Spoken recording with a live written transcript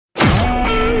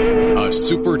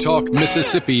SuperTalk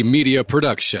Mississippi Media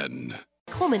production.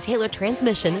 Coleman Taylor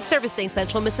Transmission, servicing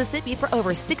Central Mississippi for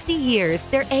over 60 years.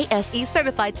 Their ASE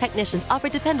certified technicians offer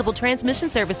dependable transmission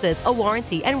services, a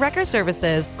warranty, and wrecker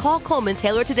services. Call Coleman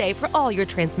Taylor today for all your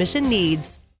transmission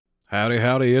needs.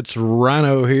 Howdy, it's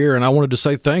Rhino here, and I wanted to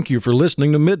say thank you for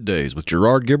listening to MidDays with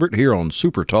Gerard Gibert here on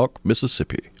SuperTalk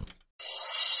Mississippi.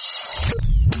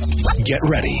 Get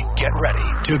ready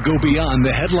to go beyond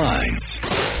the headlines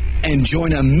and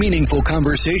join a meaningful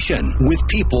conversation with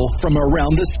people from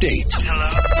around the state.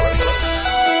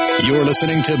 You're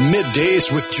listening to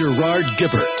MidDays with Gerard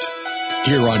Gibert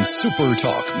here on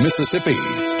SuperTalk Mississippi.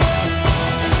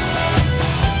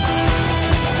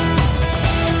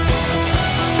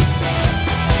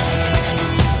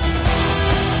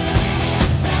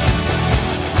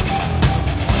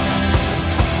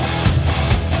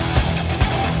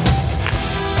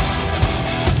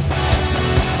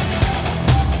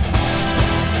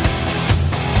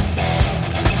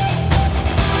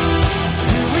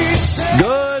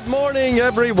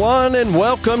 Everyone, and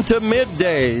welcome to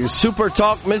MidDays,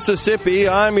 SuperTalk Mississippi.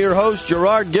 I'm your host,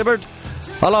 Gerard Gibert,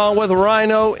 along with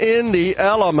Rhino in the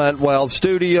Element Wealth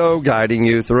studio, guiding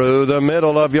you through the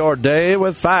middle of your day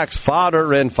with facts,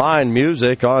 fodder, and fine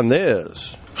music on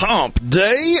this Hump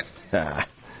Day.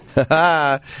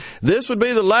 This would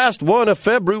be the last one of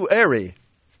February.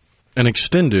 An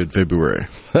extended February.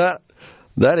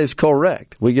 That is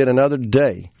correct. We get another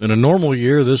day. In a normal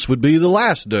year, this would be the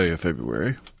last day of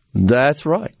February. That's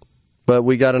right. But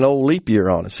we got an old leap year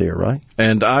on us here, right?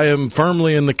 And I am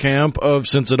firmly in the camp of,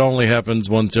 since it only happens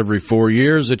once every 4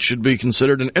 years, it should be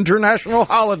considered an international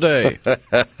holiday.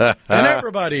 And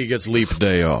everybody gets leap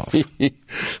day off.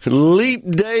 Leap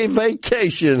day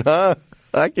vacation, huh?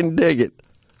 I can dig it.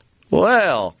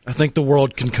 Well, I think the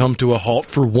world can come to a halt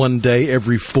for one day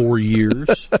every 4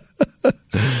 years.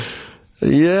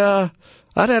 Yeah.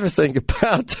 I'd have to think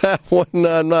about that one.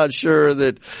 I'm not sure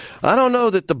that – I don't know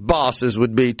that the bosses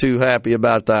would be too happy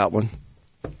about that one.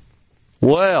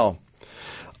 Well,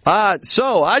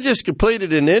 so I just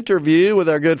completed an interview with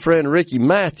our good friend Ricky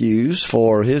Matthews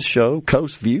for his show,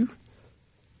 Coast View.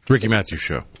 Ricky Matthews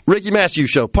Show. Ricky Matthews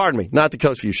Show. Pardon me, not the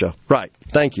Coast View Show. Right.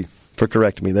 Thank you for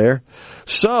correcting me there.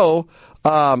 So,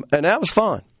 and that was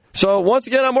fun. So, once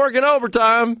again, I'm working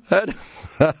overtime.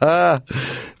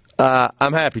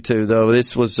 I'm happy to, though.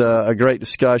 This was a great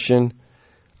discussion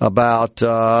about,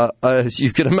 as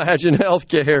you can imagine, health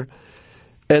care.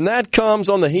 And that comes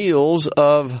on the heels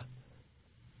of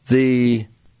the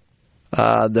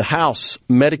House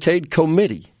Medicaid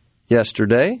Committee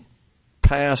yesterday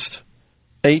passed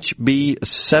HB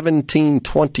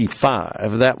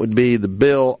 1725. That would be the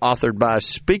bill authored by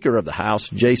Speaker of the House,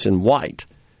 Jason White,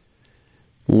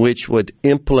 which would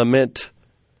implement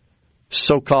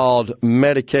so-called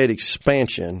Medicaid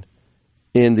expansion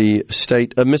in the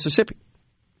state of Mississippi.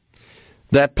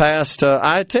 That passed,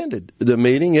 I attended the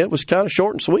meeting. It was kind of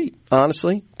short and sweet,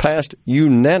 honestly. Passed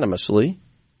unanimously.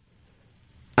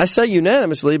 I say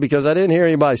unanimously because I didn't hear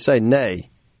anybody say nay.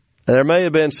 There may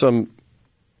have been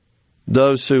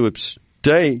those who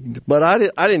abstained, but I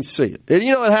didn't see it. And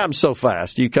you know, it happens so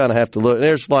fast. You kind of have to look.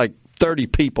 There's like 30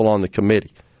 people on the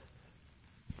committee.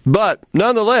 But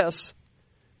nonetheless,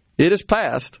 it is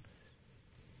passed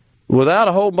without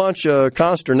a whole bunch of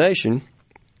consternation.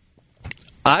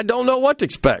 I don't know what to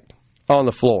expect on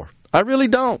the floor. I really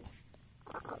don't.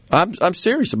 I'm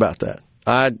serious about that.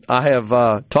 I have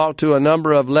talked to a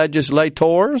number of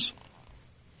legislators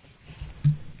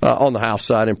on the House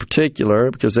side in particular,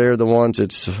 because they're the ones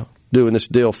that's doing this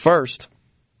deal first.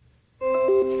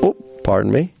 Oh,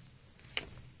 pardon me.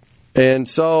 And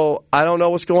so I don't know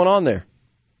what's going on there.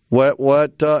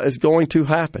 What is going to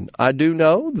happen? I do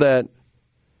know that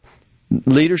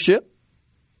leadership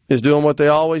is doing what they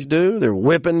always do. They're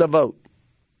whipping the vote.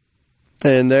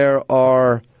 And there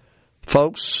are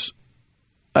folks,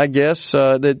 I guess,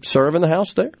 that serve in the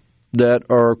House there that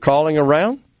are calling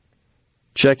around,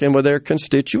 checking with their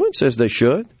constituents as they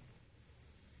should,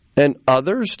 and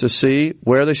others to see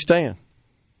where they stand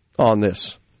on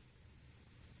this.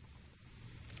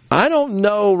 I don't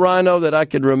know, Rhino, that I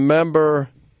could remember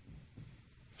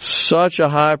such a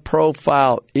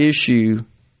high-profile issue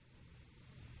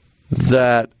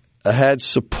that had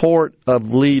support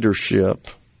of leadership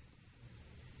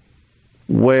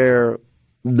where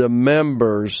the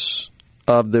members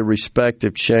of the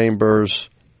respective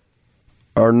chambers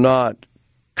are not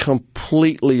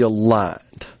completely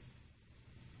aligned.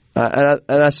 And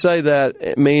I say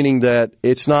that meaning that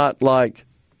it's not like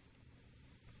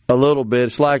a little bit.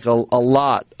 It's like a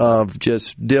lot of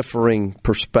just differing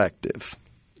perspective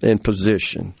and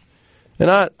position. And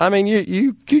I mean,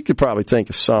 you could probably think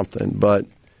of something, but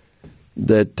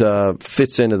that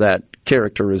fits into that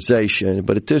characterization.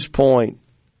 But at this point,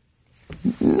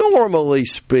 normally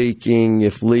speaking,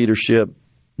 if leadership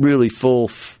really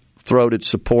full-throated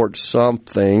supports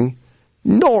something,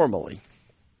 normally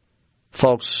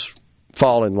folks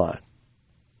fall in line.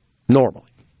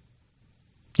 Normally.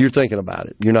 You're thinking about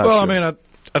it. You're not sure. Well, I mean,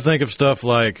 I think of stuff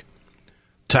like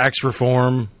tax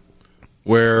reform,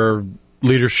 where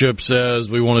leadership says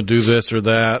we want to do this or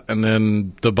that, and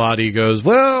then the body goes,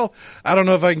 well, I don't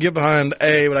know if I can get behind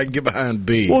A, but I can get behind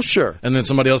B. Well, sure. And then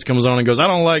somebody else comes on and goes, I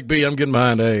don't like B, I'm getting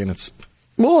behind A, and it's...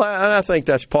 Well, I think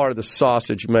that's part of the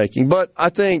sausage making. But I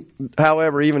think,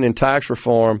 however, even in tax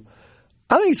reform,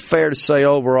 I think it's fair to say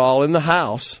overall in the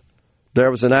House, there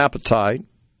was an appetite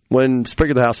when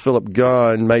Speaker of the House Philip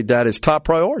Gunn made that his top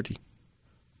priority.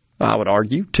 I would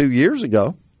argue 2 years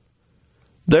ago,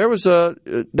 there was a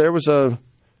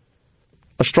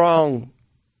strong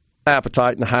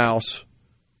appetite in the House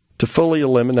to fully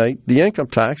eliminate the income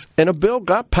tax, and a bill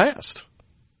got passed.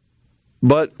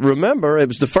 But remember, it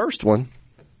was the first one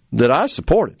that I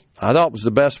supported. I thought it was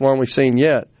the best one we've seen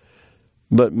yet.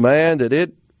 But man, did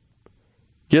it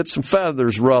get some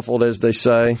feathers ruffled, as they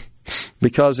say,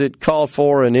 because it called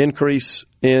for an increase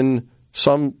in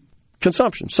some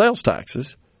consumption, sales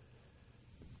taxes.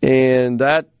 And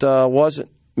that wasn't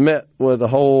met with a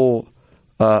whole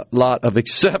lot of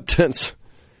acceptance.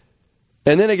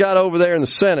 And then it got over there in the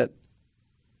Senate,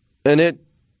 and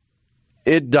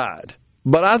it died.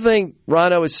 But I think,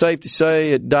 Rhino, it's safe to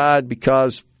say it died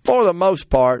because, for the most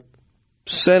part,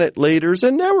 Senate leaders,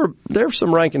 and there were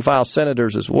some rank-and-file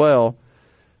senators as well,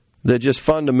 that just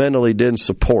fundamentally didn't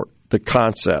support the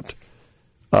concept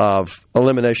of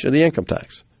elimination of the income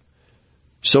tax.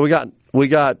 So we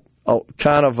got a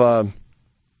kind of a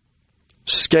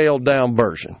scaled-down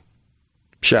version,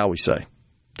 shall we say,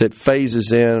 that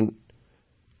phases in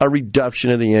a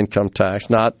reduction of the income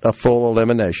tax, not a full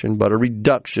elimination, but a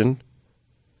reduction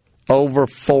over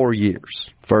 4 years.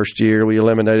 First year, we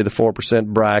eliminated the 4%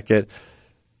 bracket,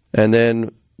 and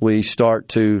then we start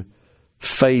to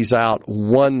phase out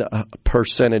 1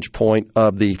 percentage point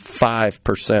of the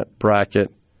 5%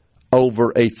 bracket over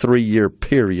a 3-year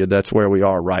period. That's where we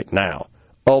are right now,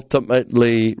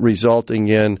 ultimately resulting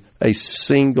in a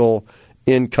single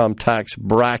income tax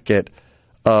bracket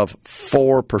of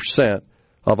 4%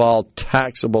 of all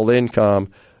taxable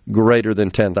income greater than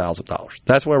 $10,000.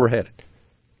 That's where we're headed.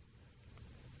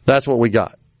 That's what we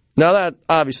got. Now, that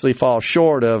obviously falls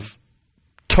short of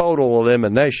total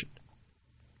elimination.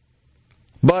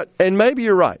 But, and maybe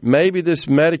you're right, maybe this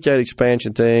Medicaid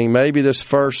expansion thing, maybe this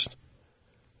first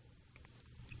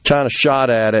kind of shot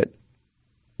at it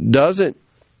doesn't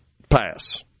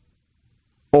pass.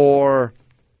 Or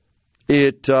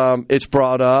it's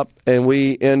brought up and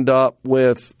we end up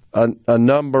with a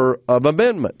number of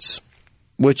amendments,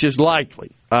 which is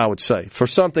likely, I would say, for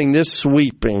something this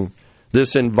sweeping,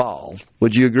 this involved.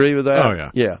 Would you agree with that? Oh,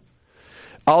 yeah. Yeah.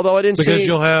 Although I didn't see... Because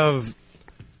you'll have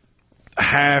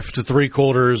half to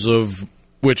three-quarters of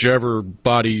whichever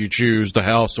body you choose, the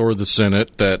House or the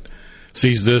Senate, that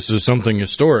sees this as something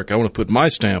historic. I want to put my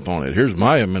stamp on it. Here's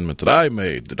my amendment that I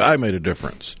made a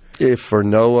difference. If for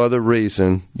no other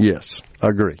reason, yes, I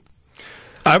agree.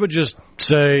 I would just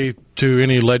say to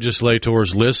any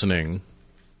legislators listening,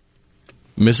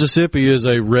 Mississippi is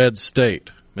a red state.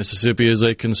 Mississippi is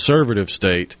a conservative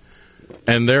state,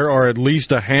 and there are at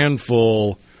least a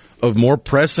handful of more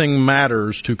pressing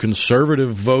matters to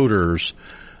conservative voters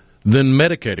than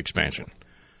Medicaid expansion,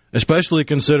 especially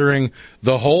considering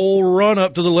the whole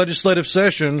run-up to the legislative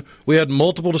session. We had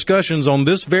multiple discussions on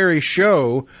this very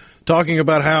show talking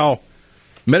about how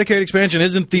Medicaid expansion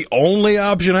isn't the only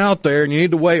option out there, and you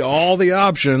need to weigh all the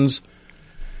options.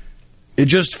 It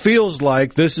just feels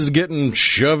like this is getting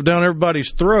shoved down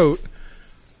everybody's throat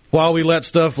while we let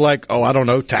stuff like,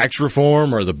 tax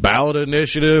reform or the ballot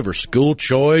initiative or school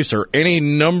choice or any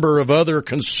number of other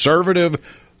conservative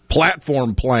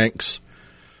platform planks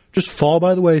just fall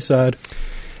by the wayside.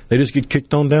 They just get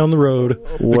kicked on down the road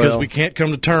because we can't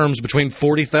come to terms between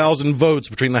 40,000 votes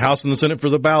between the House and the Senate for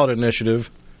the ballot initiative.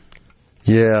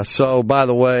 Yeah, so by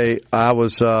the way, I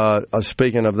was,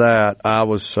 speaking of that, I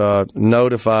was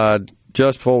notified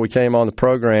just before we came on the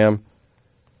program,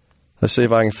 let's see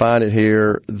if I can find it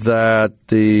here, that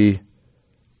the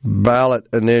ballot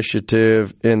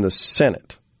initiative in the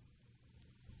Senate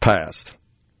passed.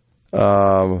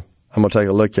 I'm going to take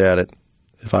a look at it,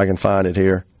 if I can find it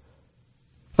here.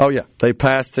 Oh, yeah, they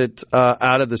passed it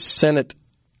out of the Senate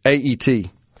AET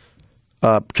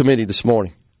committee this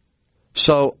morning.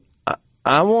 So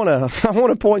I want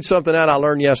to point something out I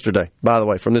learned yesterday, by the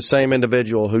way, from the same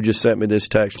individual who just sent me this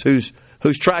text, who's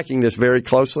tracking this very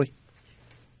closely.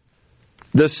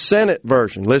 The Senate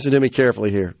version, listen to me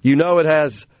carefully here. You know it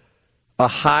has a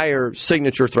higher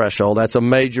signature threshold. That's a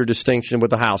major distinction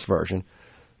with the House version.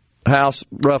 House,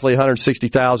 roughly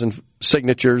 160,000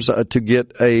 signatures to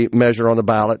get a measure on the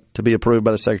ballot to be approved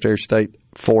by the Secretary of State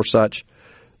for such.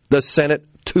 The Senate,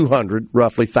 200,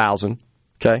 roughly 1,000.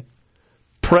 Okay?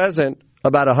 Present,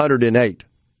 about 108.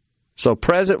 So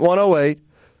present, 108.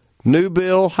 New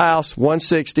bill, House,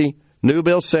 160. New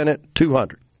bill, Senate,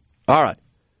 200. All right.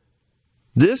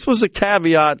 This was a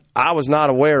caveat I was not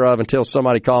aware of until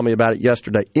somebody called me about it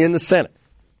yesterday in the Senate.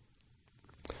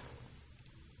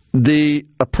 The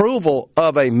approval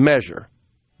of a measure,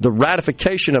 the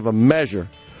ratification of a measure,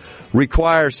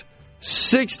 requires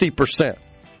 60%,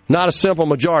 not a simple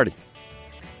majority.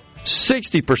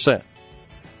 60%.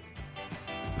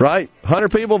 Right? 100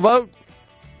 people vote,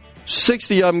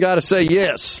 60 of them got to say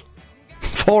yes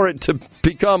for it to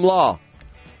become law.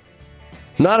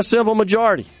 Not a simple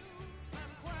majority.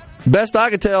 Best I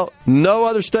can tell, no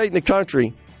other state in the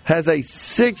country has a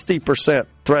 60%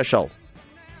 threshold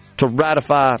to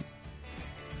ratify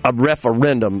a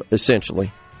referendum,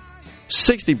 essentially.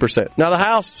 60%. Now, the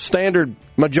House, standard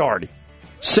majority.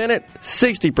 Senate,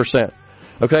 60%.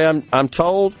 Okay, I'm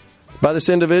told by this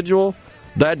individual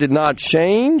that did not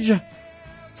change, and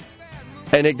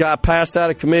it got passed out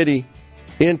of committee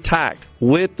intact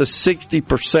with the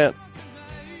 60%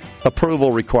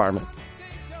 approval requirement.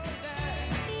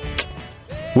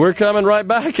 We're coming right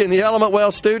back in the Element Well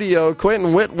studio.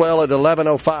 Quentin Whitwell at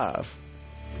 11:05.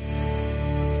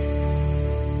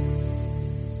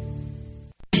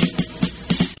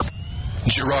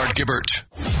 Gerard Gibert.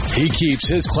 He keeps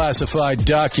his classified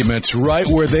documents right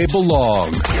where they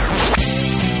belong.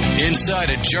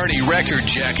 Inside a Journey record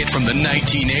jacket from the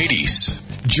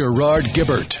 1980s. Gerard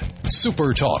Gibert.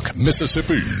 SuperTalk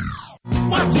Mississippi.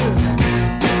 Watch it.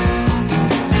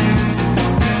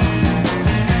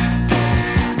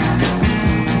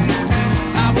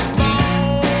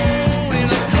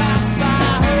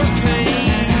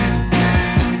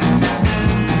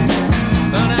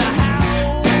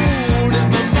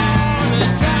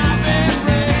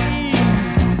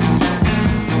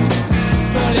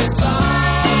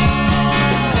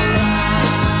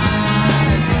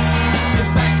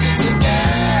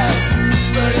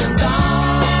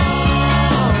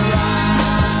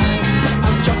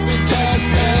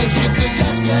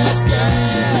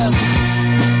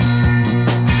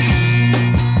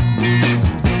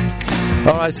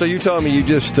 So you told me you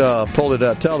just pulled it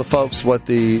up. Tell the folks what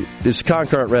it's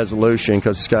concurrent resolution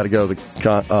because it's got to go to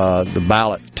the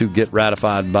ballot to get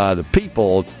ratified by the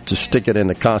people to stick it in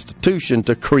the Constitution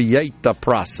to create the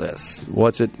process.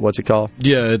 What's it called?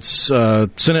 Yeah, it's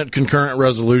Senate Concurrent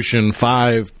Resolution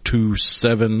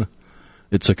 527.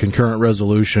 It's a concurrent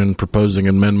resolution proposing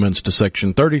amendments to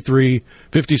Section 33,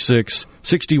 56,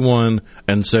 61,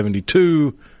 and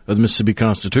 72 of the Mississippi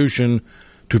Constitution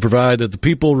to provide that the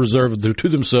people reserve to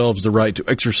themselves the right to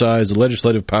exercise the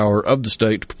legislative power of the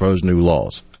state to propose new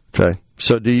laws. Okay.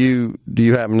 So do you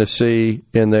happen to see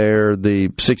in there the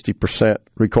 60%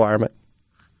 requirement?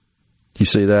 Do you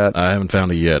see that? I haven't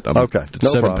found it yet. Okay.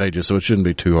 It's 7 pages, so it shouldn't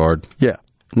be too hard. Yeah,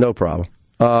 no problem.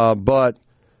 But,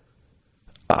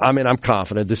 I mean, I'm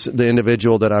confident the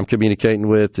individual that I'm communicating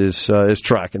with is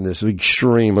tracking this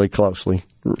extremely closely.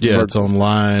 Yeah, it's on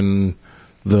line...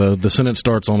 The Senate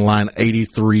starts on line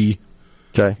 83.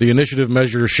 Okay. The initiative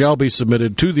measure shall be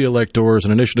submitted to the electors.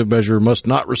 An initiative measure must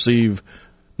receive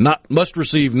not less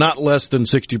than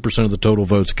 60% of the total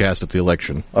votes cast at the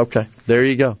election. Okay. There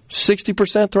you go.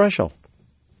 60% threshold.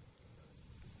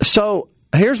 So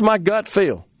here's my gut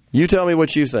feel. You tell me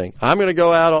what you think. I'm going to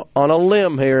go out on a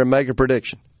limb here and make a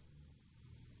prediction.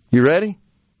 You ready?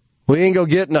 We ain't going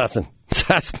to get nothing.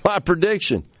 That's my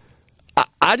prediction.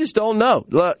 I just don't know.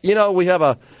 You know, we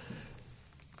have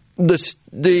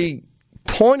the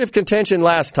point of contention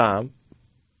last time,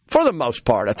 for the most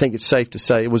part, I think it's safe to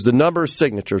say, it was the number of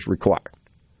signatures required.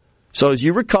 So as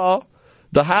you recall,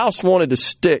 the House wanted to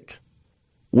stick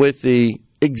with the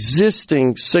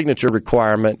existing signature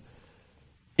requirement,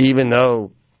 even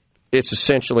though it's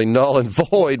essentially null and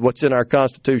void what's in our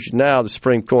Constitution now. The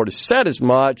Supreme Court has said as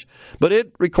much, but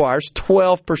it requires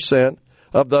 12%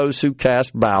 of those who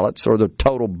cast ballots, or the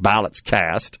total ballots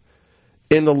cast,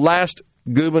 in the last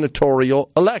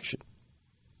gubernatorial election.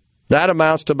 That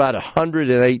amounts to about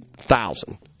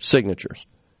 108,000 signatures.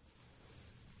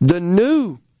 The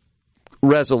new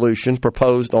resolution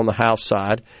proposed on the House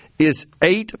side is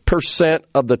 8%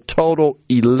 of the total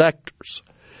electors.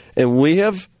 And we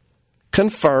have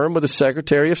confirmed with the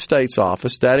Secretary of State's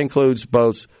office. That includes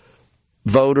both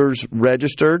voters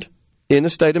registered in the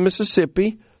state of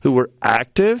Mississippi who were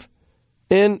active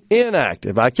and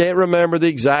inactive. I can't remember the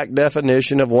exact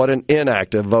definition of what an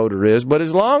inactive voter is, but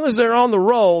as long as they're on the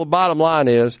roll, the bottom line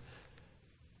is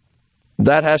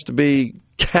that has to be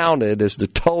counted as the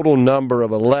total number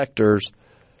of electors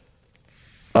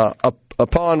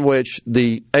upon which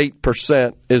the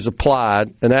 8% is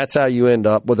applied, and that's how you end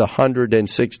up with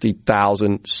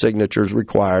 160,000 signatures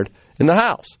required in the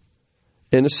House.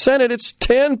 In the Senate, it's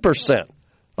 10%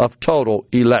 of total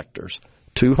electors,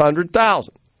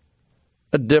 200,000,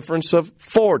 a difference of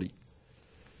 40.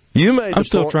 I'm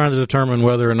still trying to determine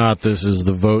whether or not this is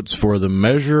the votes for the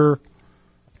measure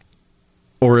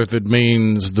or if it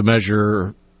means the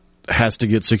measure has to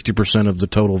get 60% of the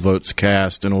total votes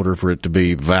cast in order for it to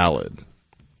be valid.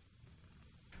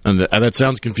 And that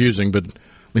sounds confusing, but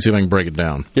let me see if I can break it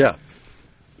down. Yeah.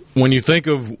 When you think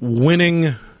of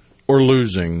winning or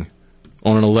losing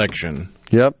on an election,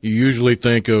 yep, you usually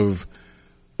think of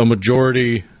a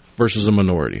majority versus a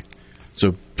minority.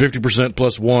 So 50%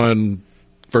 plus 1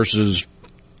 versus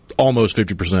almost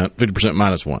 50%, 50%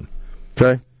 minus 1.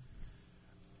 Okay.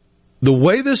 The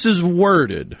way this is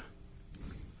worded,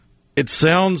 it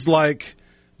sounds like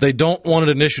they don't want an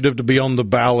initiative to be on the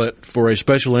ballot for a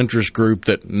special interest group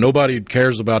that nobody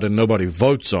cares about and nobody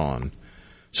votes on.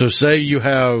 So say you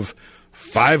have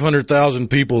 500,000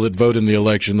 people that vote in the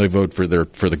election. They vote for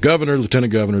the governor,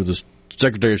 lieutenant governor, the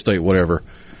secretary of state, whatever.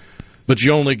 But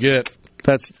you only get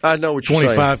I know what you're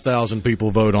saying. 25,000 people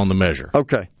vote on the measure.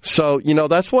 Okay. So,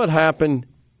 that's what happened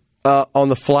on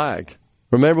the flag.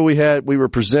 Remember, we were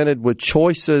presented with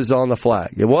choices on the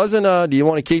flag. It wasn't do you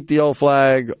want to keep the old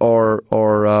flag or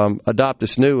adopt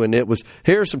this new? And it was,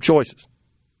 here are some choices.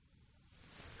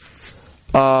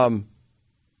 Hold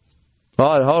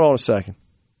on a second.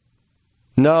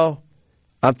 No,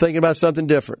 I'm thinking about something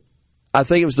different. I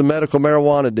think it was the medical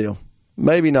marijuana deal.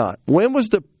 Maybe not. When was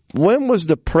the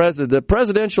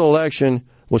presidential election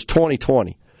was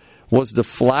 2020? Was the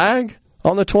flag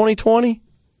on the 2020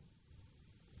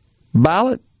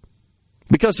 ballot?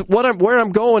 Because where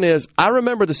I'm going is, I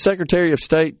remember the Secretary of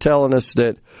State telling us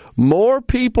that more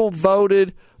people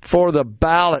voted for the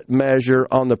ballot measure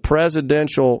on the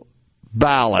presidential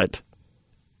ballot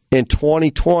in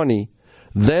 2020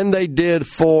 than they did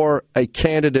for a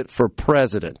candidate for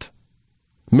president.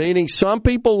 Meaning some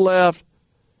people left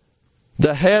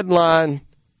the headline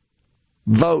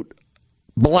vote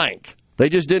blank. They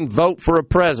just didn't vote for a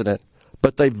president,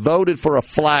 but they voted for a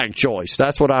flag choice.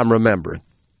 That's what I'm remembering.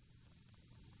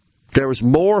 There was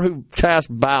more who cast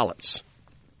ballots.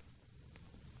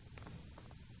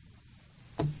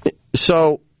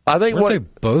 So I think Weren't they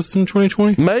both in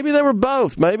 2020? Maybe they were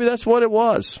both. Maybe that's what it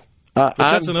was. But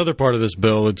that's another part of this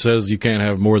bill. It says you can't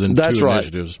have more than two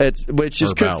initiatives per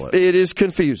ballot. It is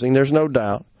confusing. There's no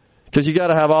doubt. Because you got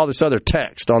to have all this other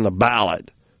text on the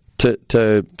ballot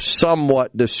to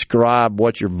somewhat describe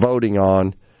what you're voting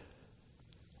on.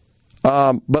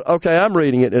 But okay, I'm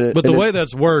reading it. But the way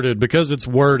that's worded, because it's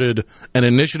worded, an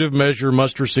initiative measure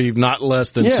must receive not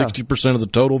less than 60% of the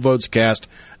total votes cast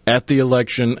at the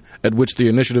election at which the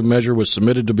initiative measure was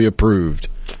submitted to be approved.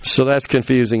 So that's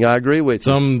confusing. I agree with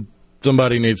you.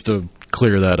 Somebody needs to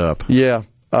clear that up. Yeah.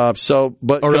 Or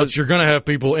else you're going to have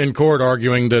people in court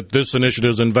arguing that this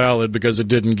initiative is invalid because it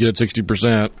didn't get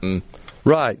 60%.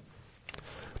 Right.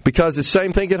 Because the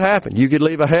same thing could happen. You could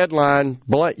leave a headline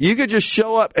blank. You could just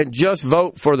show up and just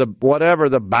vote for whatever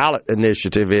the ballot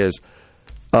initiative is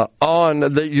on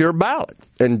your ballot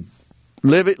and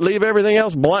leave everything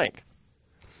else blank.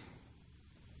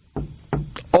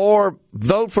 Or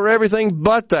vote for everything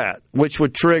but that, which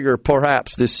would trigger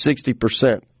perhaps this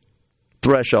 60%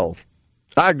 threshold.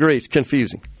 I agree, it's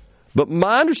confusing. But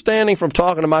my understanding from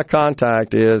talking to my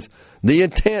contact is, the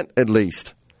intent at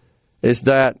least, is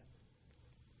that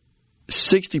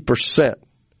 60%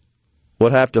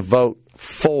 would have to vote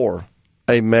for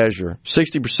a measure.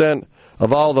 60%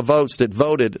 of all the votes that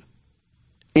voted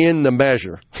in the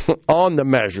measure, on the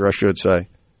measure, I should say,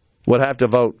 would have to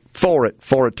vote for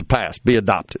it to pass, be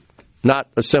adopted. Not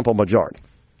a simple majority.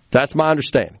 That's my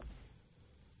understanding.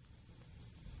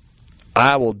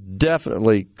 I will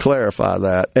definitely clarify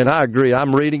that. And I agree.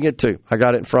 I'm reading it too. I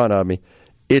got it in front of me.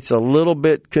 It's a little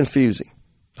bit confusing.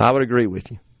 I would agree with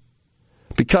you.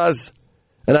 Because,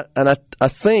 and I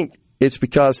think it's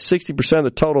because 60% of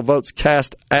the total votes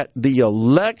cast at the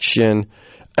election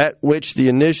at which the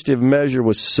initiative measure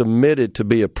was submitted to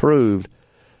be approved,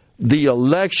 the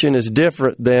election is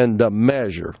different than the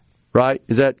measure, right?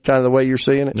 Is that kind of the way you're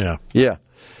seeing it? Yeah. Yeah.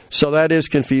 So that is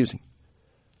confusing.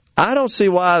 I don't see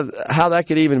how that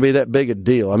could even be that big a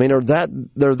deal. I mean,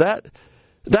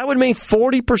 that would mean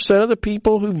 40% of the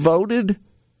people who voted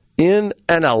in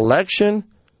an election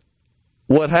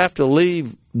would have to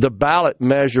leave the ballot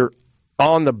measure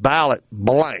on the ballot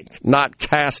blank, not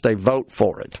cast a vote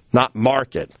for it, not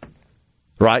mark it,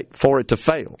 right, for it to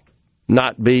fail,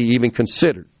 not be even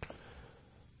considered.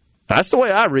 That's the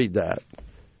way I read that.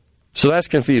 So that's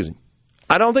confusing.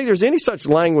 I don't think there's any such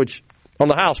language on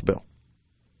the House bill.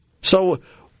 So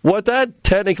what that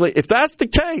technically, if that's the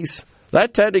case,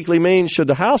 that technically means should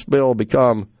the House bill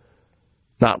become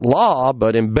not law,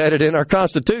 but embedded in our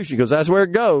Constitution, because that's where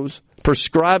it goes,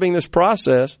 prescribing this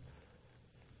process,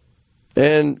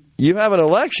 and you have an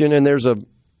election and there's an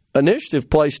initiative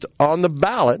placed on the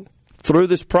ballot through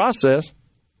this process,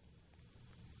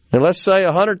 and let's say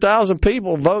 100,000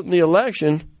 people vote in the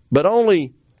election, but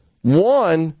only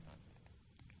one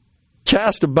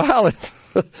cast a vote,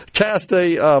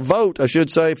 I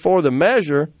should say, for the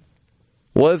measure,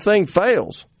 well, the thing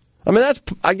fails. I mean,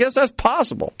 I guess that's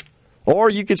possible. Or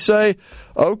you could say,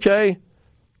 okay,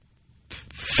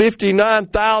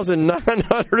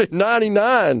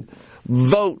 59,999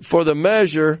 vote for the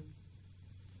measure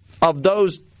of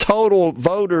those total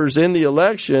voters in the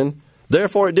election.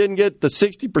 Therefore, it didn't get the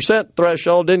 60%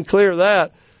 threshold, didn't clear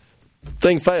that.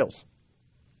 Thing fails.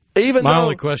 My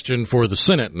only question for the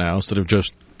Senate now, instead of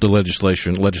just the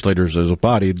legislators as a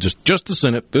body, just the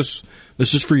Senate, this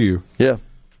is for you. Yeah.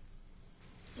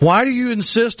 Why do you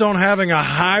insist on having a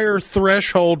higher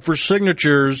threshold for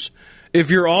signatures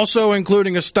if you're also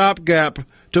including a stopgap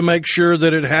to make sure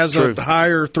that it has a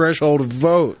higher threshold of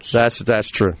votes? That's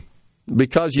true.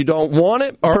 Because you don't want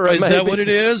it? Or is that what it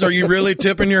is? Are you really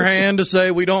tipping your hand to say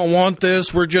we don't want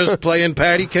this, we're just playing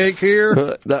patty cake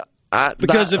here?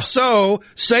 Because if so,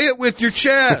 say it with your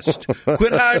chest.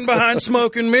 Quit hiding behind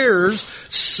smoke and mirrors,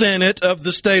 Senate of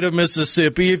the state of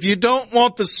Mississippi. If you don't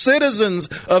want the citizens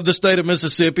of the state of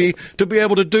Mississippi to be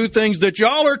able to do things that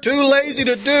y'all are too lazy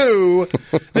to do,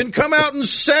 then come out and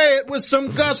say it with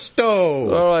some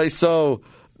gusto. All right, so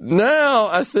now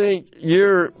I think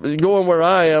you're going where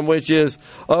I am, which is,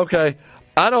 okay,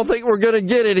 I don't think we're going to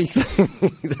get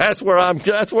anything. That's where I'm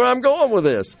going with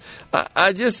this.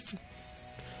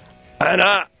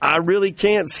 I really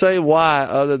can't say why,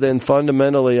 other than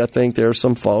fundamentally I think there are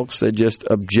some folks that just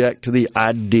object to the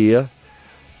idea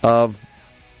of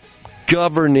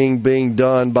governing being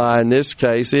done by, in this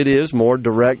case, it is more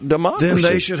direct democracy. Then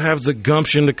they should have the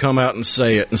gumption to come out and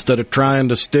say it instead of trying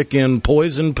to stick in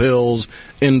poison pills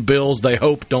in bills they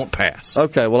hope don't pass.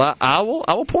 Okay, well, I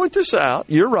will point this out.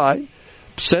 You're right.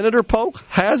 Senator Polk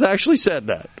has actually said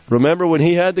that. Remember when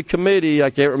he had the committee, I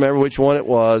can't remember which one it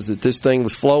was, that this thing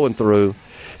was flowing through.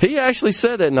 He actually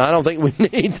said that, and I don't think we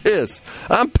need this.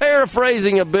 I'm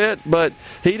paraphrasing a bit, but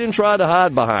he didn't try to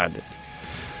hide behind it.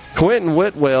 Quentin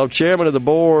Whitwell, chairman of the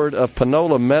board of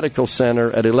Panola Medical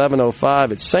Center at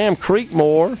 11:05. It's Sam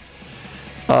Creekmore.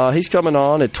 He's coming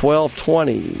on at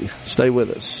 12:20. Stay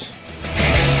with us.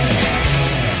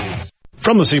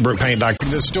 From the Seabrook Paint Doctor,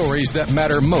 the stories that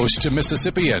matter most to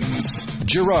Mississippians.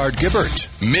 Gerard Gibert,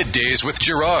 Middays with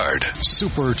Gerard,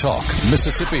 SuperTalk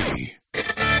Mississippi.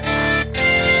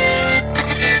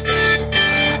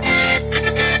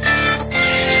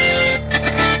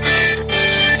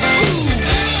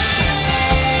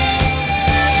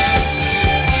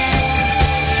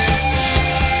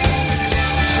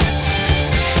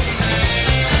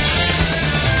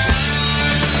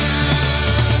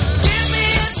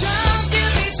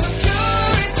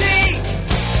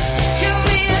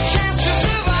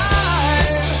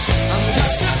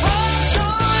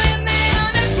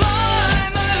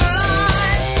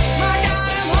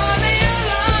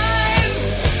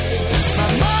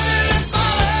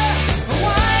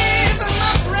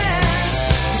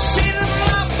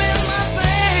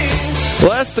 Well,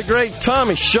 that's the great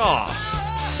Tommy Shaw,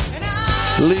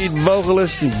 lead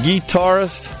vocalist and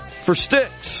guitarist for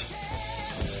Styx.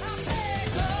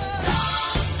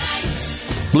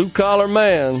 Blue Collar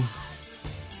Man.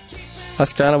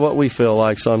 That's kind of what we feel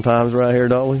like sometimes right here,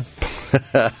 don't we?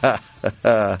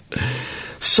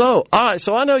 So, all right,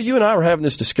 so I know you and I were having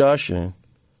this discussion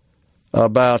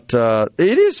about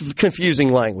it is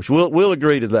confusing language. We'll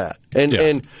agree to that.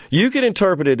 And you can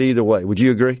interpret it either way. Would you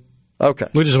agree? Okay.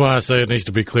 Which is why I say it needs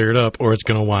to be cleared up or it's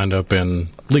going to wind up in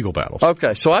legal battles.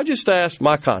 Okay, so I just asked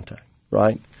my contact,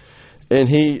 right? And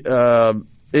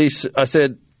I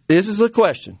said, this is the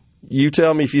question. You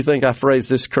tell me if you think I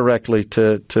phrased this correctly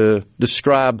to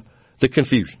describe the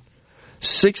confusion.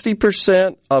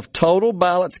 60% of total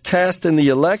ballots cast in the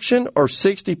election or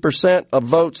 60% of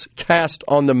votes cast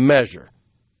on the measure?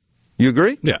 You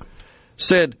agree? Yeah.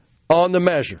 Said on the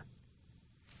measure,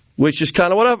 which is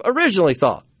kind of what I originally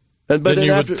thought. But then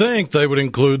you would think they would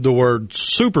include the word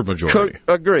supermajority.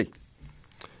 Agree.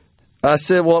 I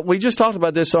said, well, we just talked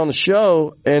about this on the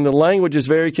show, and the language is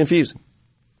very confusing.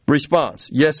 Response,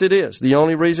 yes, it is. The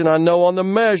only reason I know on the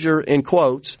measure, in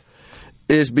quotes,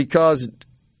 is because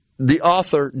the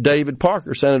author,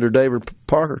 Senator David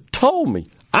Parker, told me.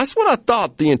 That's what I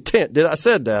thought the intent. I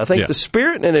said that. I think the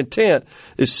spirit and intent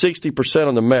is 60%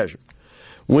 on the measure.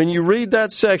 When you read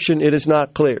that section, it is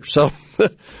not clear. So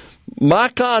my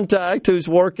contact, who's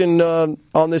working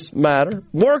on this matter,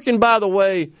 working, by the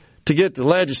way, to get the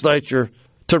legislature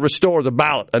to restore the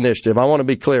ballot initiative. I want to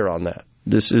be clear on that.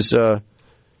 This is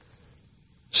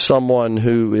someone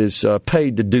who is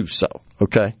paid to do so,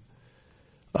 okay,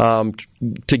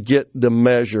 to get the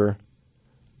measure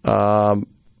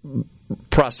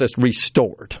process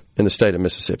restored in the state of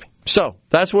Mississippi. So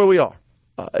that's where we are.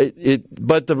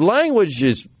 But the language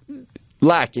is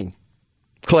lacking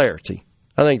clarity.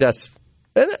 I think that's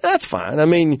fine. I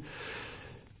mean,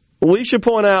 we should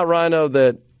point out, Rhino,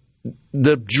 that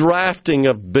the drafting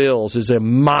of bills is a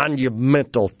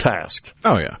monumental task.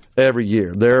 Oh, yeah. Every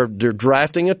year. They're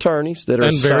drafting attorneys that are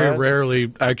and very assigned.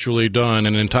 rarely actually done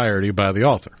in entirety by the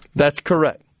author. That's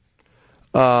correct.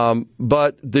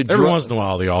 But every once in a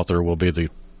while, the author will be the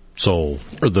sole,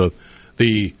 or the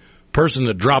person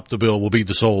that dropped the bill will be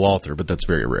the sole author, but that's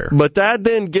very rare. But that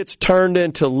then gets turned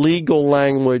into legal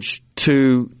language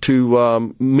to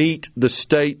meet the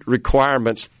state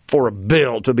requirements for a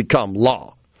bill to become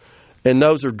law. And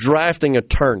those are drafting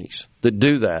attorneys that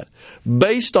do that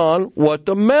based on what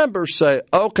the members say.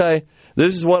 Okay,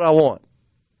 this is what I want.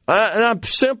 And I'm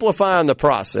simplifying the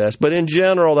process, but in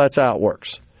general, that's how it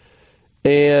works.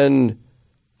 And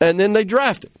then they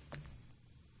draft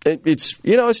it.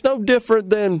 It's no different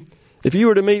than if you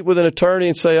were to meet with an attorney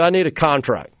and say, I need a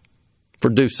contract for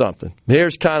do something.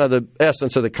 Here's kind of the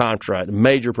essence of the contract,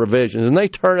 major provisions. And they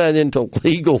turn that into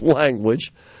legal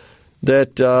language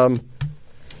that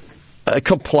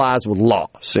complies with law,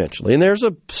 essentially. And there's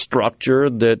a structure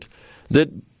that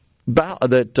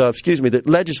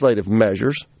legislative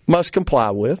measures must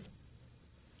comply with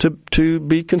to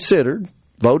be considered,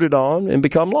 voted on, and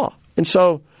become law. And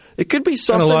so it could be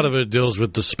something. And a lot of it deals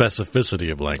with the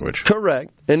specificity of language.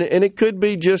 Correct. And it could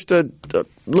be just a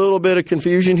little bit of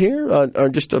confusion here, or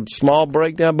just a small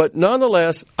breakdown. But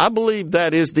nonetheless, I believe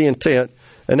that is the intent.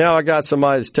 And now I got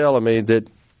somebody that's telling me that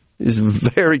is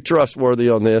very trustworthy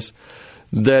on this,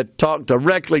 that talked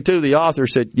directly to the author,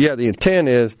 said, yeah, the intent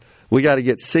is we got to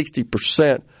get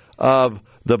 60% of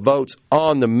the votes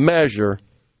on the measure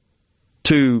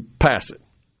to pass it,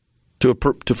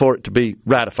 for it to be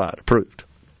ratified, approved.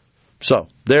 So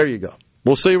there you go.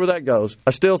 We'll see where that goes.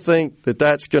 I still think that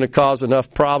that's going to cause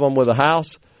enough problem with the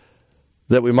House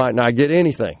that we might not get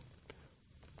anything.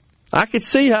 I could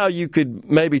see how you could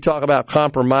maybe talk about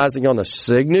compromising on the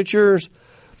signatures,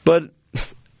 but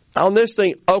on this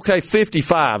thing, okay,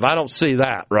 55, I don't see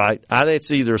that, right? I think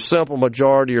it's either a simple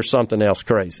majority or something else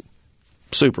crazy.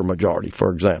 Super majority,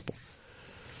 for example.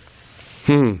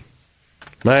 Man,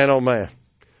 oh man.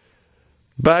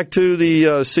 Back to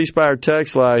the C-Spire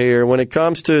text line here. When it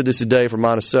comes to, this is Dave from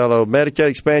Monticello, Medicaid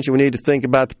expansion, we need to think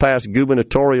about the past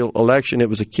gubernatorial election. It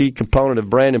was a key component of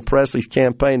Brandon Presley's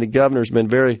campaign. The governor's been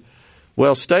very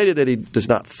well stated that he does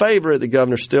not favor it. The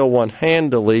governor still won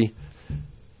handily.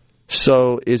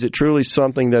 So is it truly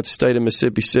something that the state of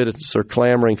Mississippi citizens are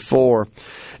clamoring for?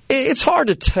 It's hard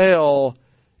to tell,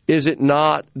 is it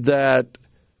not, that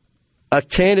a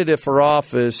candidate for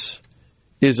office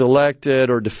is elected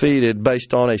or defeated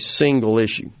based on a single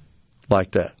issue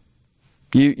like that.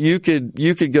 You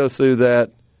could go through that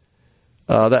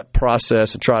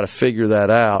process and try to figure that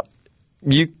out.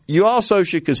 You also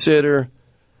should consider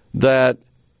that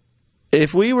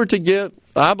if we were to get,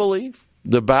 I believe,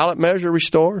 the ballot measure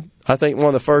restored, I think one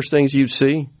of the first things you'd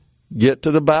see get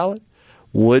to the ballot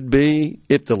would be,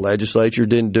 if the legislature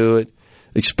didn't do it,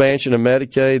 expansion of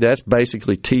Medicaid. That's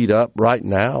basically teed up right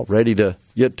now, ready to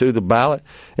get to the ballot.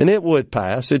 And it would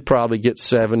pass. It'd probably get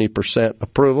 70%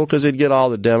 approval because it'd get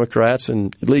all the Democrats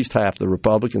and at least half the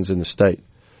Republicans in the state.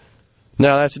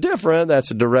 Now, that's different. That's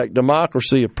a direct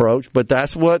democracy approach, but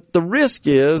that's what the risk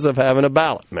is of having a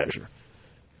ballot measure.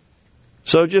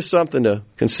 So just something to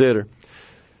consider.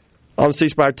 On the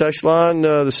C-Spire text line,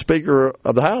 the Speaker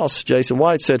of the House, Jason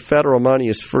White, said federal money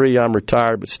is free. I'm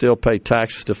retired but still pay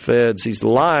taxes to feds. He's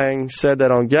lying. Said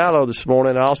that on Gallo this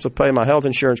morning. I also pay my health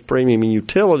insurance premium and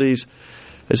utilities,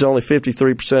 as only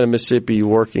 53% of Mississippi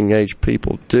working-age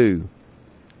people do.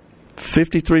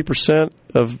 53%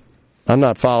 of, I'm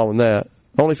not following that.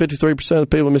 Only 53% of the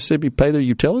people in Mississippi pay their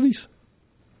utilities?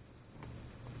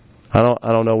 I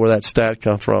don't know where that stat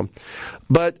comes from.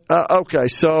 But, okay,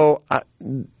 so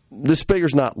the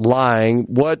speaker's not lying.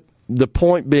 What the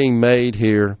point being made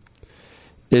here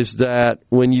is that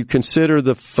when you consider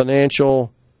the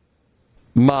financial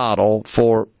model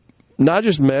for not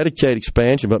just Medicaid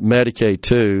expansion, but Medicaid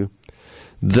too,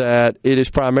 that it is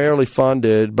primarily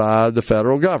funded by the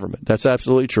federal government. That's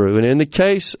absolutely true. And in the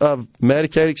case of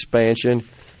Medicaid expansion,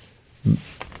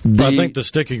 I think the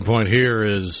sticking point here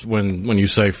is when you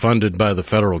say funded by the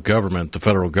federal government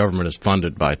is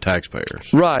funded by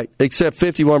taxpayers. Right, except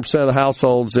 51% of the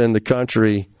households in the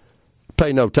country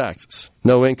pay no taxes,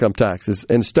 no income taxes.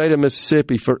 In the state of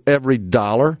Mississippi, for every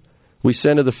dollar we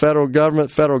send to the federal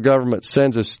government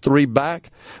sends us $3 back,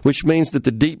 which means that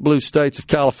the deep blue states of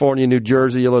California, New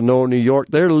Jersey, Illinois, New York,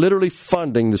 they're literally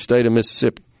funding the state of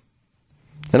Mississippi.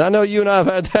 And I know you and I have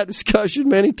had that discussion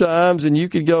many times, and you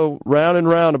could go round and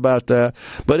round about that.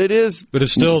 But it's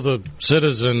still the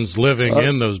citizens living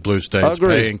in those blue states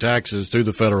paying taxes to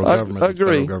the federal government that the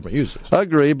federal government uses. I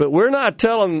agree, but we're not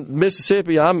telling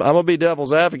Mississippi, I'm going to be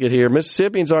devil's advocate here.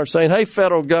 Mississippians aren't saying, hey,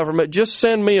 federal government, just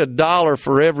send me $1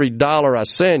 for every dollar I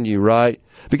send you, right?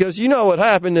 Because you know what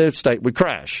happened if the state would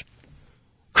crash.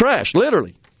 Crash,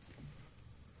 literally.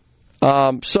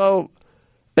 And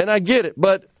I get it,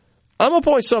 but I'm going to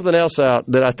point something else out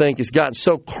that I think has gotten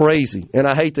so crazy, and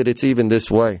I hate that it's even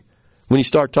this way. When you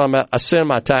start talking about, I send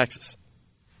my taxes.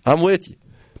 I'm with you.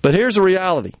 But here's the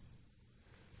reality.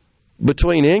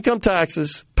 Between income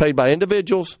taxes paid by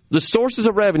individuals, the sources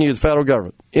of revenue of the federal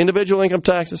government, individual income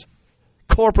taxes,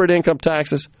 corporate income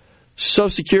taxes, Social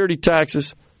Security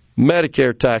taxes,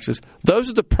 Medicare taxes, those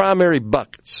are the primary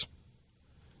buckets.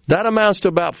 That amounts to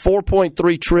about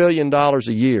 $4.3 trillion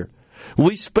a year.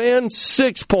 We spend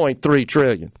 $6.3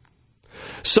 trillion.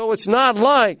 So it's not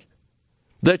like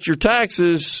that your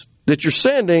taxes that you're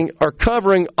sending are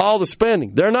covering all the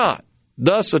spending. They're not.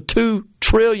 Thus, a $2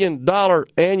 trillion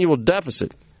annual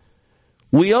deficit.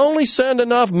 We only send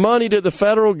enough money to the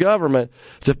federal government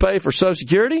to pay for Social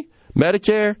Security,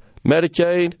 Medicare,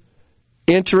 Medicaid,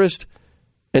 interest,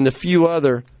 and a few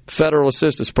other federal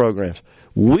assistance programs.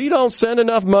 We don't send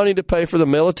enough money to pay for the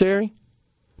military,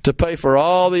 to pay for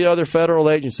all the other federal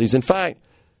agencies. In fact,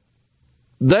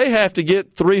 they have to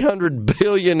get $300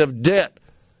 billion of debt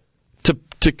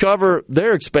to cover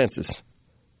their expenses.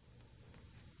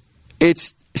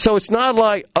 So it's not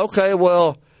like, okay,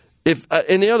 well,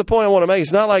 and the other point I want to make,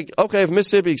 it's not like, okay, if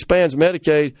Mississippi expands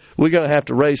Medicaid, we're going to have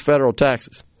to raise federal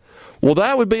taxes. Well,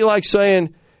 that would be like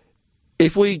saying,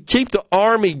 if we keep the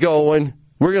Army going,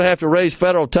 we're going to have to raise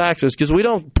federal taxes because we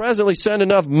don't presently send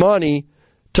enough money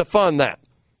to fund that.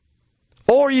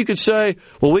 Or you could say,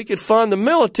 well, we could fund the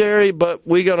military, but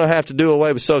we're going to have to do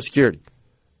away with Social Security.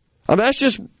 I mean, that's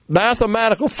just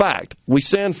mathematical fact. We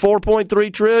send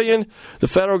 $4.3 trillion. The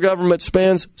federal government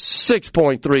spends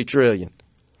 $6.3 trillion.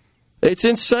 It's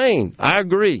insane. I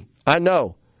agree. I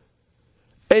know.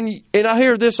 And I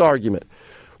hear this argument.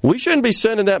 We shouldn't be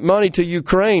sending that money to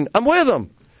Ukraine. I'm with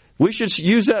them. We should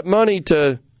use that money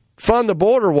to fund the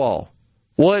border wall.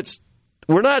 Well,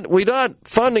 we're not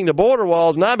funding the border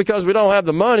walls, not because we don't have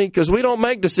the money, because we don't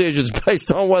make decisions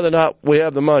based on whether or not we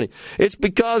have the money. It's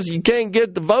because you can't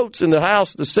get the votes in the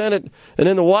House, the Senate, and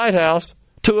in the White House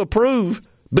to approve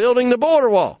building the border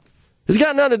wall. It's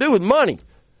got nothing to do with money.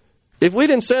 If we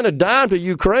didn't send a dime to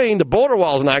Ukraine, the border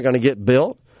wall is not going to get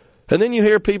built. And then you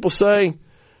hear people say,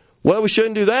 well, we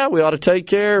shouldn't do that. We ought to take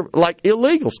care like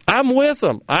illegals. I'm with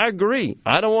them. I agree.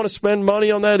 I don't want to spend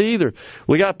money on that either.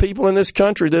 We got people in this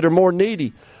country that are more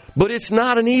needy. But it's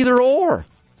not an either or.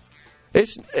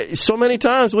 It's so many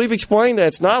times we've explained that.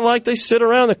 It's not like they sit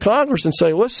around the Congress and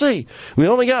say, let's see, we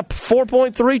only got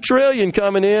 $4.3 trillion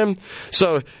coming in.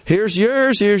 So here's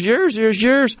yours, here's yours, here's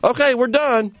yours. Okay, we're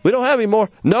done. We don't have any more.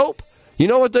 Nope. You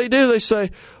know what they do? They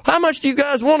say, how much do you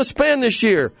guys want to spend this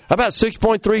year? About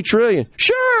 $6.3 trillion.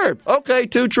 Sure. Okay,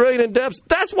 $2 trillion in deficit.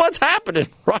 That's what's happening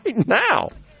right now.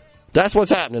 That's what's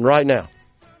happening right now.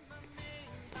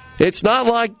 It's not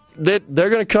like that they're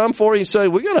going to come for you and say,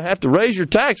 we're going to have to raise your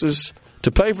taxes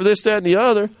to pay for this, that, and the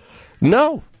other.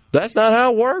 No, that's not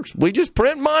how it works. We just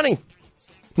print money.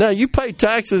 Now, you pay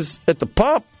taxes at the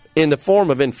pump in the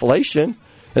form of inflation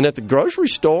and at the grocery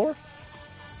store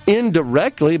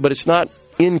indirectly, but it's not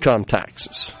income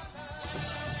taxes.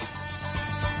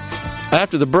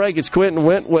 After the break, it's Quentin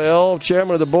Wentwell,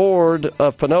 chairman of the board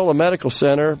of Panola Medical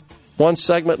Center. One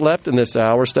segment left in this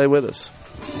hour. Stay with us.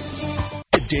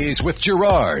 MidDays with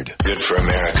Gerard. Good for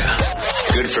America.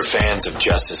 Good for fans of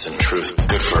justice and truth.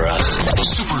 Good for us.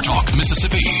 SuperTalk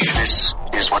Mississippi. This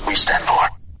is what we stand for.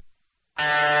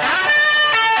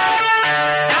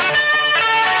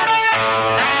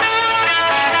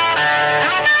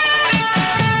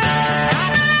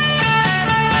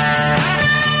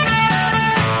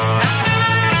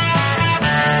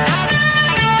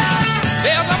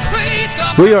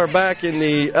 We are back in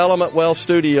the Element Well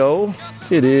studio.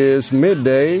 It is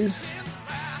middays.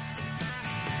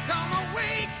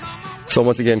 So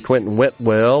once again, Quentin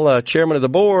Whitwell, chairman of the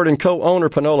board and co-owner,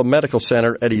 Panola Medical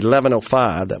Center at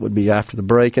 11:05. That would be after the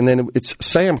break. And then it's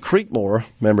Sam Creekmore,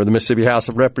 member of the Mississippi House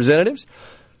of Representatives,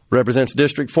 represents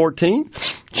District 14,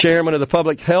 chairman of the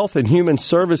Public Health and Human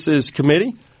Services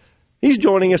Committee. He's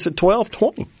joining us at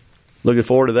 12:20. Looking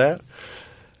forward to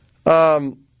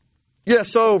that.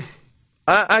 So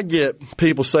I get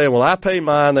people saying, well, I pay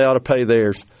mine, they ought to pay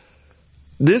theirs.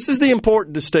 This is the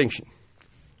important distinction.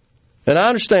 And I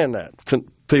understand that.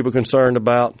 People concerned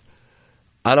about,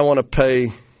 I don't want to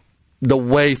pay the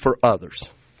way for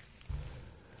others.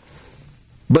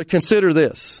 But consider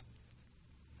this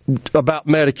about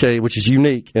Medicaid, which is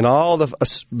unique in all the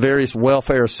various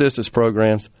welfare assistance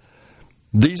programs.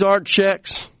 These aren't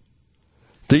checks.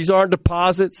 These aren't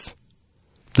deposits.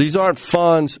 These aren't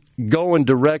funds going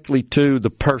directly to the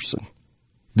person.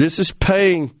 This is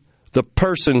paying the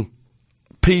person,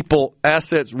 people,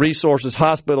 assets, resources,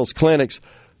 hospitals, clinics,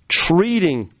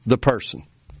 treating the person.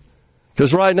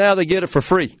 Because right now they get it for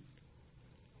free.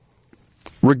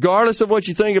 Regardless of what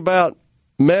you think about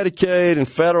Medicaid and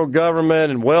federal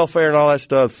government and welfare and all that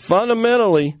stuff,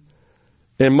 fundamentally,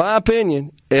 in my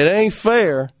opinion, it ain't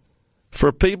fair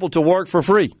for people to work for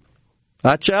free.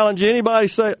 I challenge anybody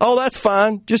to say, oh, that's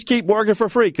fine, just keep working for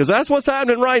free, because that's what's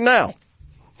happening right now.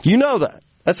 You know that.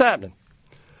 That's happening.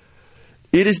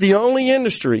 It is the only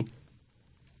industry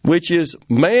which is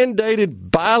mandated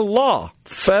by law,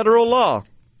 federal law,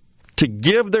 to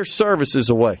give their services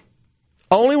away.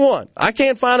 Only one. I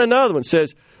can't find another one that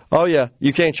says, oh, yeah,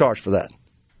 you can't charge for that.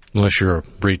 Unless you're a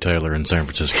retailer in San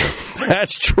Francisco.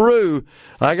 That's true.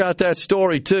 I got that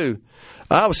story, too.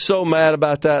 I was so mad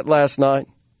about that last night.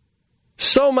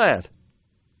 So mad.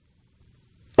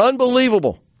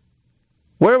 Unbelievable.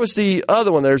 Where was the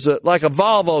other one? There's like a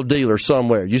Volvo dealer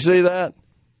somewhere. You see that?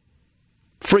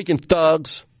 Freaking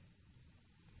thugs.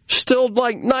 Stole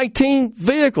like 19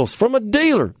 vehicles from a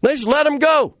dealer. They just let them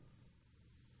go.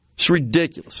 It's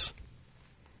ridiculous.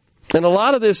 And a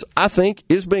lot of this, I think,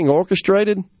 is being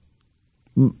orchestrated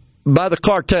by the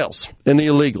cartels and the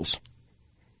illegals.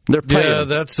 They're paying. Yeah,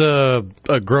 that's a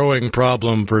growing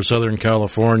problem for Southern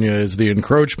California, is the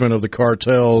encroachment of the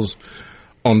cartels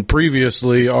on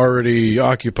previously already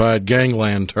occupied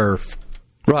gangland turf.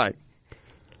 Right.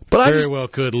 But very well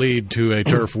could lead to a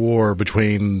turf war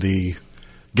between the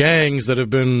gangs that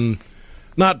have been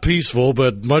not peaceful,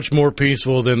 but much more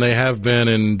peaceful than they have been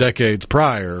in decades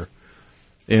prior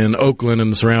in Oakland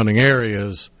and the surrounding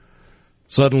areas,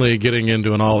 suddenly getting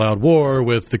into an all-out war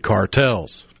with the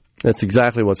cartels. That's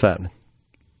exactly what's happening.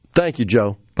 Thank you,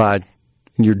 Joe Biden.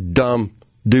 Your dumb,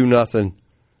 do-nothing,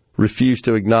 refuse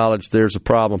to acknowledge there's a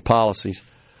problem policies.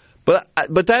 But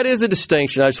that is a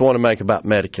distinction I just want to make about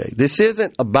Medicaid. This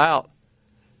isn't about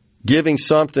giving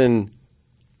something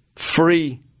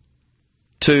free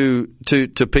to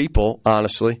people,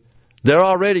 honestly. They're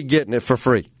already getting it for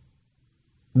free.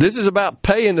 This is about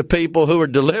paying the people who are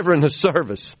delivering the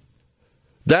service.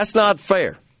 That's not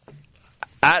fair.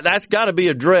 That's got to be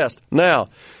addressed. Now,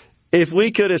 if we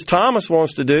could, as Thomas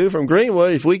wants to do from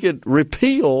Greenwood, if we could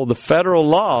repeal the federal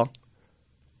law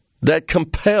that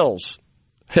compels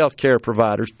health care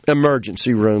providers,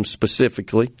 emergency rooms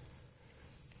specifically,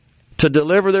 to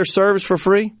deliver their service for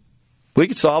free, we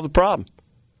could solve the problem.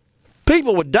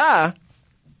 People would die.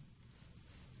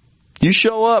 You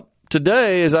show up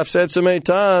today, as I've said so many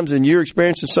times, and you're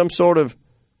experiencing some sort of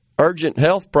urgent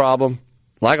health problem,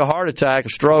 like a heart attack, a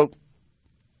stroke,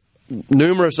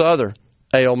 numerous other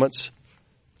ailments,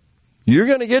 you're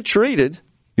going to get treated.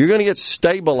 You're going to get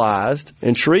stabilized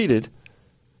and treated,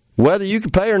 whether you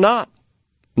can pay or not.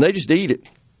 And they just eat it.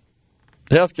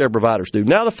 The healthcare providers do.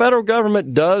 Now, the federal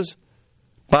government does,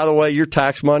 by the way, your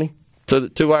tax money,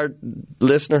 to our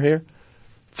listener here,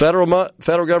 federal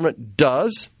government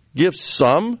does give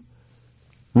some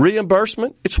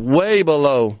reimbursement. It's way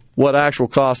below what actual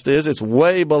cost is. It's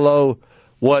way below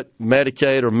what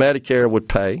Medicaid or Medicare would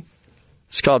pay.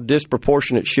 It's called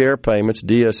disproportionate share payments,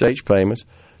 DSH payments,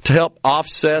 to help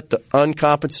offset the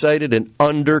uncompensated and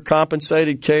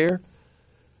undercompensated care.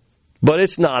 But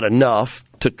it's not enough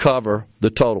to cover the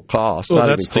total cost. Well,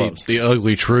 that's the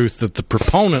ugly truth that the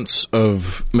proponents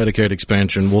of Medicaid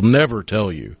expansion will never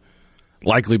tell you,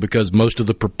 likely because most of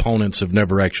the proponents have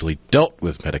never actually dealt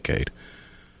with Medicaid.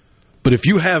 But if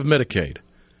you have Medicaid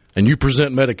and you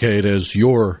present Medicaid as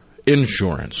your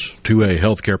insurance to a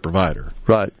healthcare provider,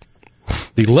 right,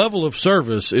 the level of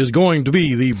service is going to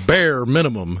be the bare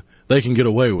minimum they can get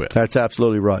away with. That's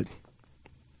absolutely right.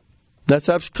 That's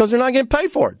because they're not getting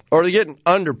paid for it, or they're getting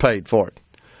underpaid for it.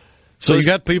 So you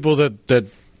got people that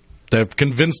have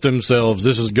convinced themselves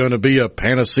this is going to be a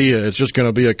panacea. It's just going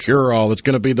to be a cure-all. It's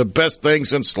going to be the best thing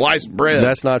since sliced bread.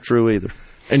 That's not true either.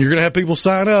 And you're going to have people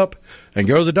sign up and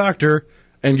go to the doctor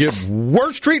and get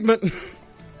worse treatment.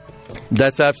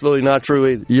 That's absolutely not true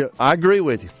either. Yeah, I agree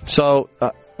with you. So,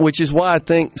 which is why I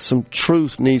think some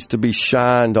truth needs to be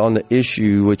shined on the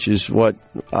issue, which is what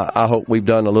I hope we've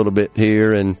done a little bit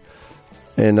here and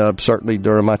certainly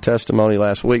during my testimony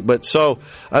last week. But so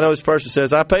I know this person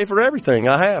says, I pay for everything.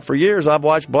 I have. For years, I've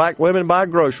watched black women buy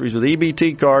groceries with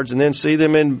EBT cards and then see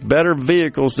them in better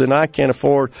vehicles than I can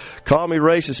afford. Call me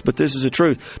racist, but this is the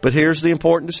truth. But here's the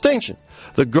important distinction.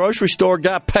 The grocery store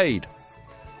got paid.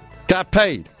 Got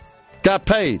paid.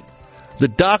 The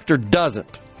doctor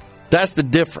doesn't. That's the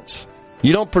difference.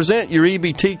 You don't present your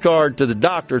EBT card to the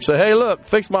doctor and say, hey, look,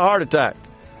 fix my heart attack.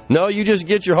 No, you just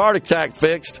get your heart attack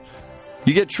fixed.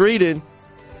 You get treated,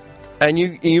 and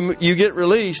you get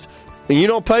released, and you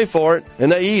don't pay for it,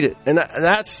 and they eat it. And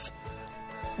that's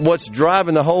what's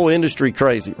driving the whole industry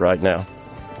crazy right now.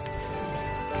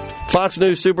 Fox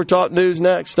News, SuperTalk News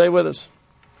next. Stay with us.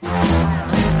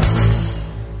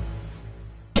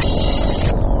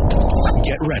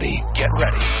 Get ready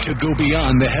to go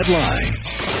beyond the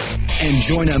headlines and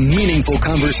join a meaningful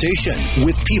conversation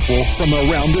with people from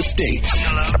around the state.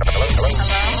 Hello?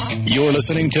 You're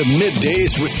listening to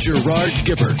MidDays with Gerard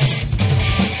Gibert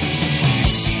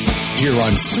here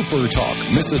on SuperTalk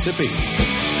Mississippi.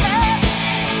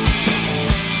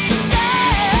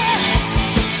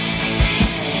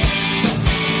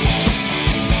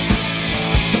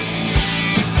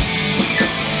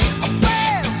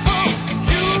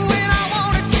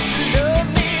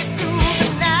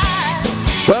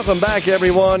 Welcome back,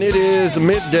 everyone. It is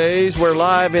MidDays. We're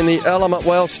live in the Element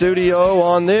Wealth studio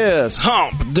on this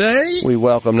Hump Day. We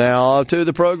welcome now to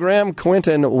the program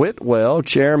Quentin Whitwell,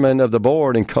 chairman of the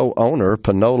board and co-owner,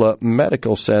 Panola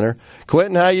Medical Center.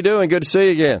 Quentin, how you doing? Good to see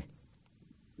you again.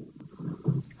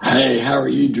 Hey, how are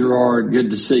you, Gerard? Good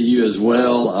to see you as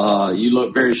well. You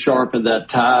look very sharp in that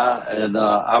tie, and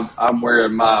I'm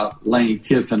wearing my Lane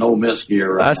Kiffin Ole Miss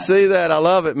gear right now. I see that. I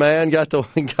love it, man. Got the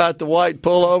white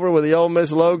pullover with the Ole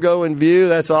Miss logo in view.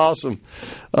 That's awesome.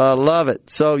 Love it.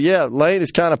 So, yeah, Lane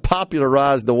has kind of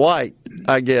popularized the white,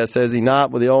 I guess, has he not,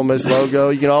 with the Ole Miss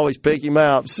logo? You can always pick him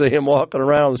out, see him walking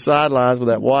around on the sidelines with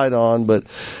that white on, but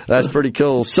that's pretty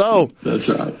cool. So, that's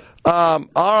right. All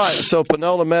right, so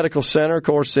Panola Medical Center, of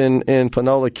course, in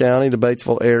Panola County, the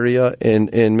Batesville area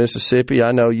in Mississippi.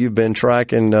 I know you've been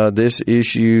tracking this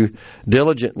issue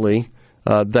diligently,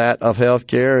 that of health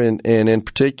care, and in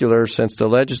particular, since the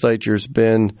legislature's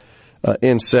been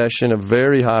in session, a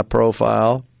very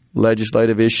high-profile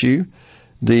legislative issue,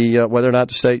 whether or not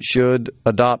the state should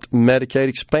adopt Medicaid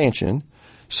expansion,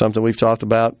 something we've talked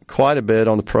about quite a bit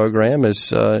on the program,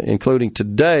 including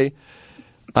today.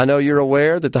 I know you're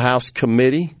aware that the House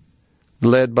committee,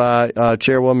 led by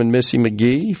Chairwoman Missy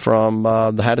McGee from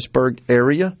the Hattiesburg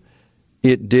area,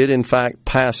 it did, in fact,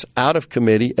 pass out of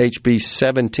committee HB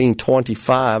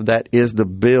 1725. That is the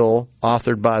bill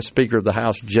authored by Speaker of the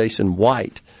House Jason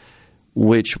White,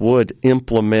 which would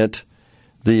implement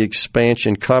the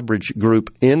expansion coverage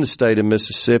group in the state of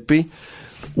Mississippi.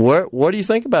 What do you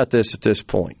think about this at this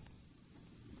point?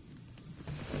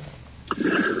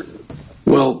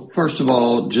 Well, first of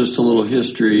all, just a little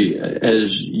history.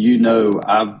 As you know,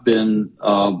 I've been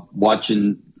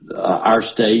watching our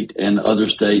state and other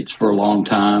states for a long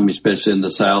time, especially in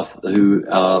the South, who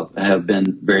have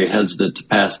been very hesitant to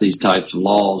pass these types of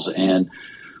laws. And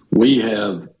we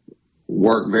have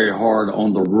worked very hard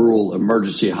on the rural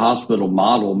emergency hospital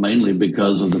model, mainly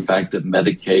because of the fact that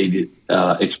Medicaid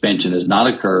expansion has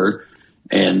not occurred.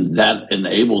 And that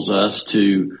enables us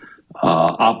to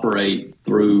operate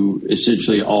through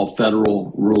essentially all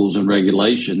federal rules and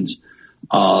regulations.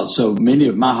 So many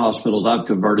of my hospitals I've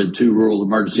converted to rural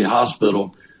emergency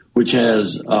hospital, which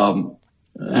has a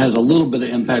little bit of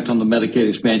impact on the Medicaid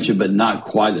expansion, but not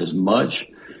quite as much.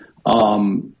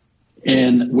 And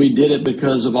we did it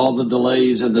because of all the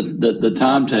delays and the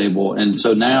timetable. And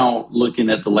so now, looking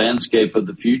at the landscape of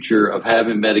the future of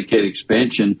having Medicaid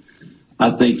expansion,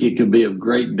 I think it could be of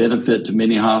great benefit to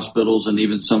many hospitals, and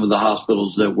even some of the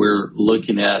hospitals that we're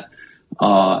looking at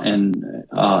and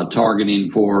targeting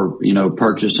for,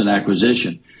 purchase and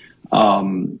acquisition.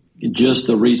 Just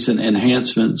the recent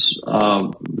enhancements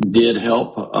did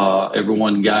help.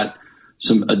 Everyone got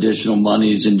some additional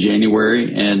monies in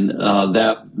January, and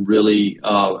that really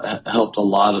helped a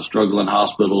lot of struggling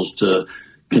hospitals to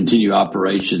continue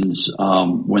operations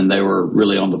when they were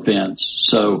really on the fence.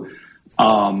 So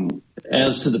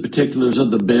as to the particulars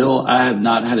of the bill, I have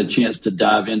not had a chance to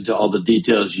dive into all the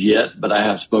details yet, but I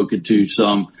have spoken to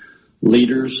some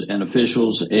leaders and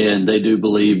officials, and they do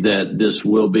believe that this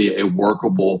will be a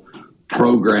workable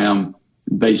program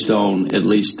based on at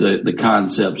least the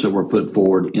concepts that were put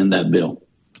forward in that bill.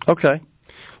 Okay.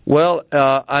 Well,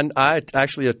 I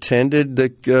actually attended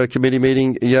the committee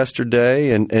meeting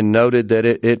yesterday and noted that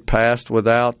it passed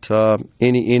without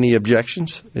any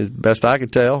objections, as best I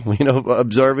could tell,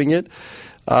 observing it.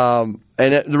 And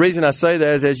the reason I say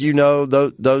that is, as you know,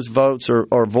 those votes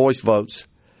are voice votes.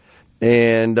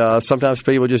 And sometimes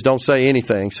people just don't say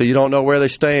anything, so you don't know where they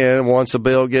stand once a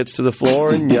bill gets to the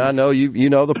floor. And I know you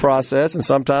know the process, and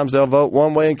sometimes they'll vote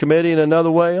one way in committee and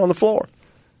another way on the floor.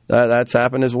 That's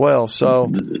happened as well.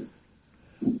 So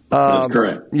that's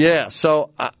correct. Yeah,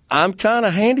 so I'm kind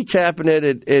of handicapping it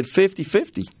at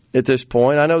 50-50 at this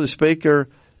point. I know the Speaker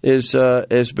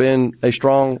has been a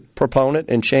strong proponent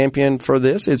and champion for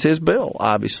this. It's his bill,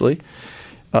 obviously.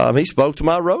 He spoke to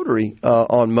my Rotary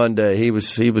on Monday. He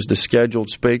was the scheduled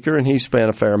speaker, and he spent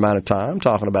a fair amount of time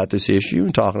talking about this issue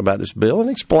and talking about this bill and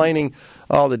explaining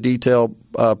all the detailed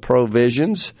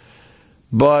provisions.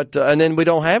 But and then we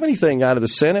don't have anything out of the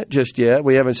Senate just yet.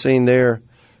 We haven't seen their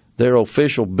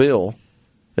official bill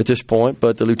at this point.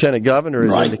 But the Lieutenant Governor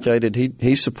has indicated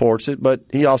he supports it. But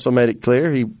he also made it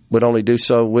clear he would only do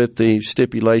so with the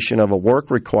stipulation of a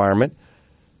work requirement.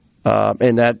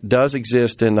 And that does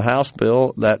exist in the House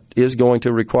bill. That is going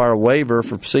to require a waiver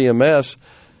from CMS.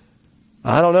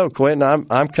 I don't know, Quentin.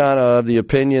 I'm kind of the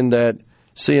opinion that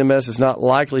CMS is not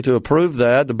likely to approve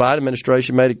that. The Biden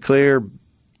administration made it clear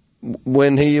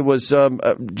when he was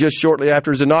just shortly after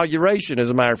his inauguration,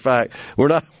 as a matter of fact, we're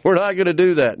not going to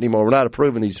do that anymore. We're not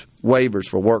approving these waivers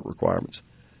for work requirements.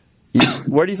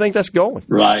 Where do you think that's going?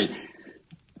 Right.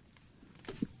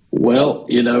 Well,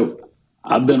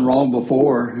 I've been wrong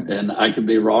before, and I could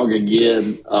be wrong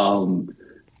again.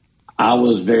 I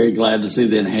was very glad to see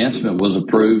the enhancement was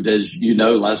approved. As you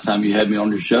know, last time you had me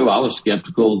on your show, I was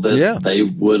skeptical that they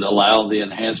would allow the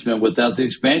enhancement without the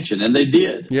expansion, and they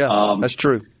did. Yeah, that's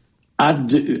true. I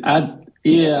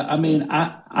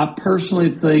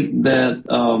personally think that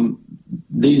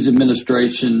these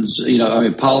administrations,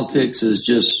 politics is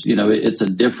just, it's a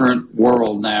different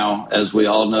world now, as we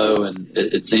all know, and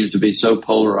it seems to be so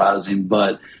polarizing.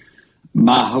 But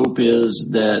my hope is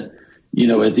that,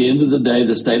 at the end of the day,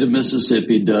 the state of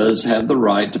Mississippi does have the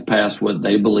right to pass what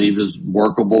they believe is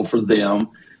workable for them.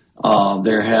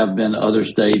 There have been other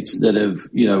states that have,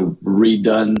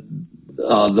 redone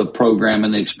the program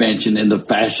and the expansion in the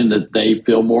fashion that they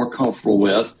feel more comfortable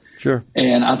with. Sure.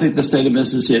 And I think the state of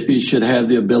Mississippi should have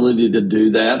the ability to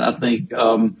do that. I think,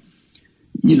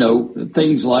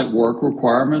 things like work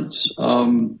requirements,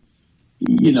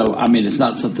 it's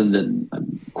not something that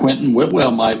Quentin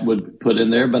Whitwell would put in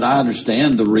there, but I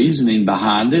understand the reasoning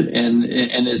behind it. And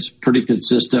it's pretty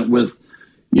consistent with,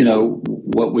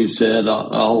 what we've said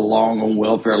all along on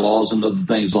welfare laws and other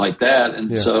things like that.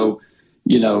 And so,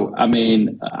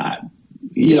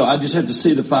 I just have to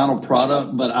see the final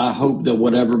product, but I hope that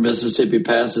whatever Mississippi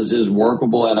passes is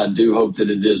workable, and I do hope that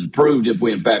it is approved if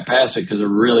we in fact pass it, because it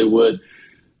really would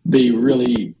be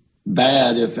really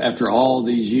bad if after all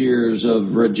these years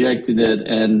of rejecting it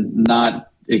and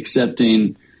not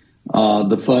accepting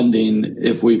the funding,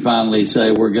 if we finally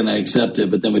say we're going to accept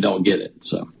it, but then we don't get it.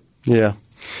 So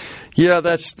Yeah,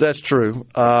 that's true.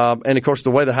 And, of course,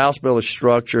 the way the House bill is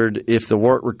structured, if the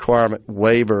work requirement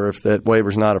waiver, if that waiver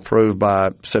is not approved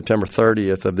by September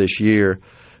 30th of this year,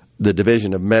 the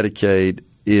Division of Medicaid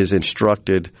is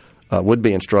would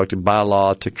be instructed by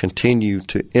law to continue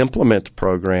to implement the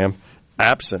program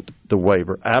absent the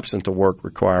waiver, absent the work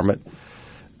requirement,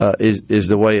 is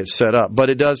the way it's set up. But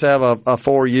it does have a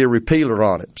 4-year repealer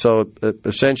on it. So,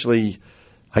 essentially,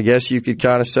 I guess you could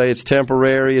kind of say it's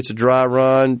temporary, it's a dry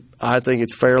run. I think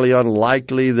it's fairly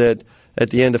unlikely that at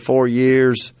the end of 4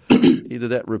 years, either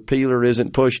that repealer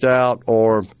isn't pushed out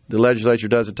or the legislature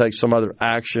doesn't take some other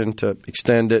action to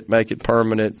extend it, make it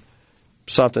permanent,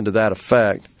 something to that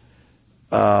effect.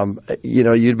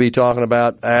 You'd be talking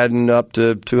about adding up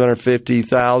to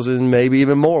 250,000, maybe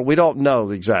even more. We don't know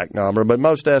the exact number, but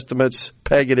most estimates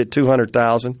peg it at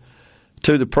 200,000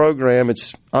 to the program.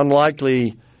 It's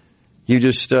unlikely you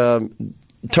just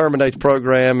terminate the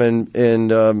program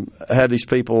and have these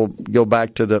people go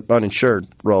back to the uninsured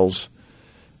rolls,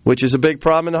 which is a big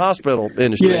problem in the hospital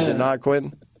industry, is it not,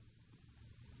 Quentin?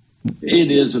 It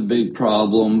is a big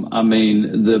problem. I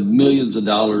mean, the millions of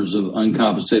dollars of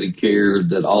uncompensated care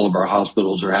that all of our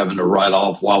hospitals are having to write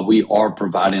off while we are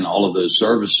providing all of those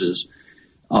services,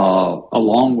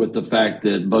 along with the fact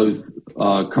that both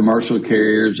commercial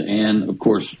carriers and, of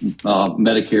course,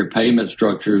 Medicare payment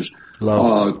structures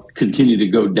continue to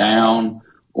go down,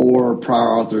 or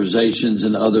prior authorizations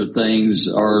and other things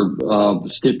are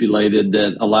stipulated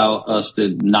that allow us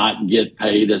to not get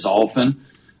paid as often,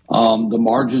 the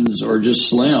margins are just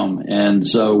slim. And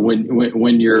so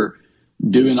when you're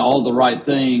doing all the right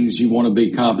things, you want to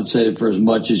be compensated for as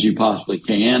much as you possibly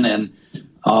can. And,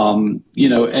 and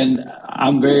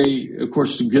I'm of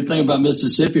course, the good thing about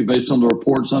Mississippi, based on the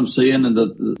reports I'm seeing and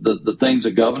the things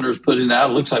the governor's putting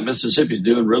out, it looks like Mississippi's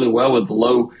doing really well with the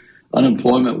low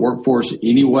unemployment workforce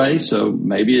anyway. So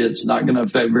maybe it's not going to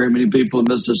affect very many people in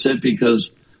Mississippi because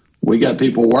we got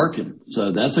people working.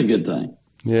 So that's a good thing.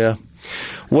 Yeah.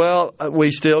 Well,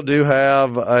 we still do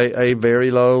have a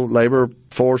very low labor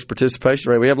force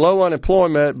participation rate. We have low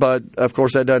unemployment, but of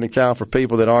course that doesn't account for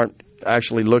people that aren't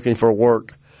actually looking for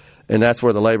work, and that's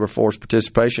where the labor force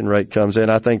participation rate comes in.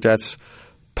 I think that's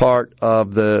part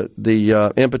of the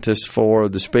impetus for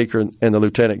the Speaker and the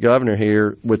Lieutenant Governor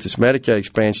here with this Medicaid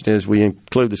expansion is we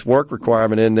include this work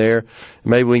requirement in there.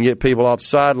 Maybe we can get people off the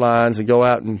sidelines and go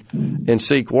out and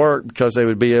seek work because they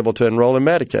would be able to enroll in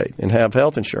Medicaid and have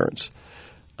health insurance.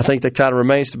 I think that kind of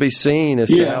remains to be seen as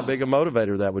to how big a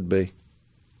motivator that would be.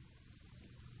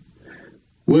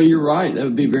 Well, you're right. That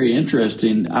would be very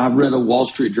interesting. I've read a Wall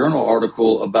Street Journal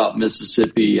article about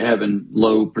Mississippi having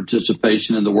low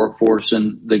participation in the workforce,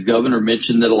 and the governor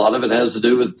mentioned that a lot of it has to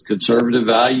do with conservative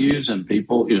values and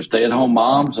people, stay-at-home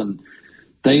moms and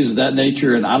things of that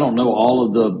nature. And I don't know all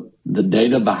of the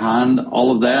data behind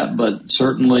all of that, but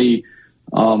certainly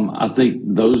I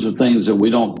think those are things that we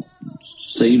don't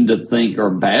seem to think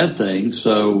are bad things.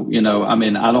 So,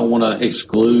 I don't want to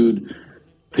exclude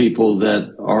people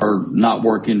that are not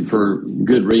working for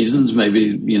good reasons.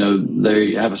 Maybe,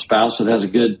 they have a spouse that has a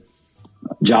good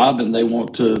job and they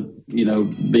want to,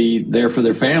 be there for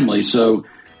their family. So,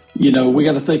 we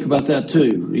got to think about that too.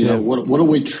 What are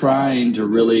we trying to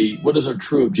what is our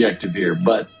true objective here?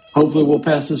 But hopefully we'll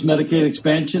pass this Medicaid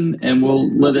expansion and we'll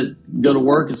let it go to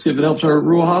work and see if it helps our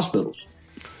rural hospitals.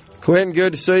 Quentin,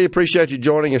 good to see you. Appreciate you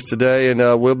joining us today, and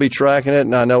we'll be tracking it,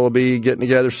 and I know we'll be getting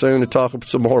together soon to talk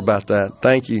some more about that.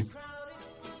 Thank you.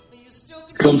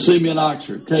 Come see me in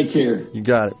Oxford. Take care. You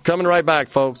got it. Coming right back,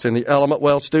 folks, in the Element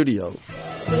Wealth studio.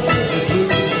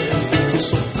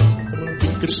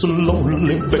 It's so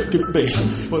lonely, baby.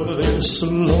 Well, they're so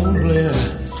lonely.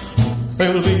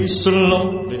 They'll be so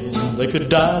lonely they could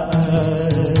die.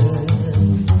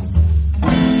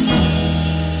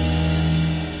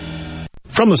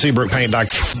 From the Seabrook Paint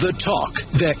Doctor. The talk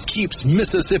that keeps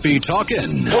Mississippi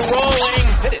talking. We're rolling.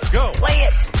 Hit it. Go. Play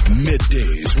it.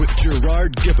 Middays with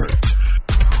Gerard Gibert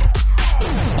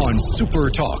on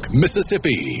SuperTalk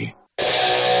Mississippi.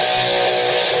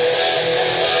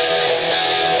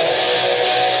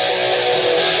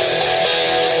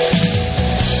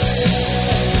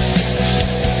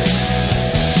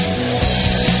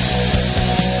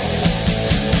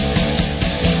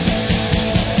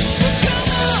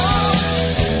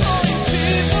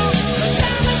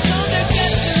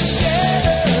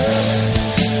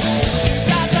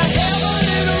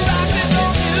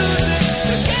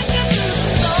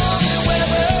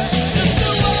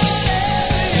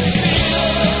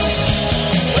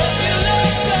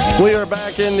 We are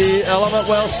back in the Element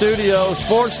Wealth studio.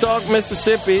 Sports Talk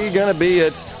Mississippi going to be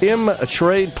at M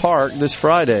Trade Park this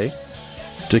Friday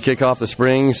to kick off the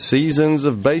spring seasons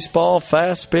of baseball,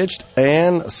 fast-pitched,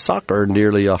 and soccer.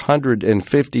 Nearly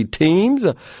 150 teams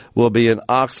will be in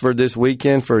Oxford this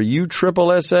weekend for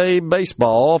USSSA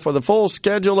baseball. For the full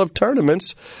schedule of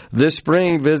tournaments this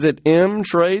spring, visit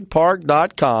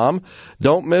mtradepark.com.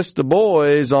 Don't miss the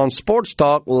boys on Sports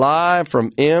Talk live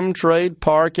from M Trade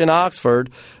Park in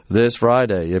Oxford this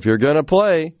Friday. If you're going to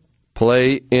play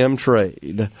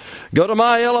M-Trade. Go to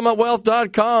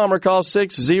myelementwealth.com or call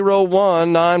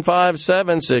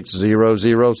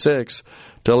 601-957-6006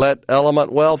 to let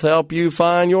Element Wealth help you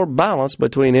find your balance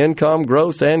between income,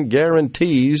 growth, and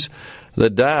guarantees.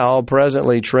 The Dow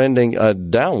presently trending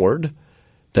downward,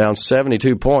 down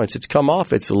 72 points. It's come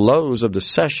off its lows of the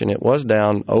session. It was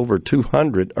down over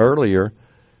 200 earlier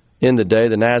in the day.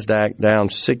 The NASDAQ down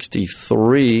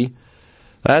 63.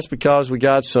 That's because we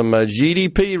got some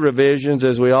GDP revisions,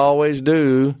 as we always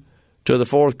do, to the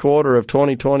fourth quarter of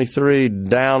 2023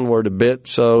 downward a bit.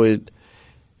 So it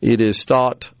is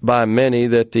thought by many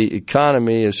that the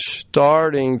economy is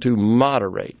starting to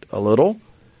moderate a little.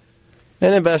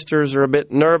 And investors are a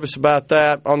bit nervous about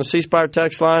that. On the C Spire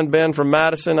text line, Ben from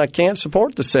Madison, I can't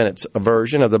support the Senate's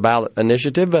version of the ballot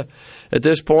initiative. At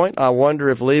this point, I wonder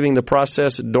if leaving the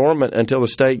process dormant until the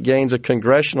state gains a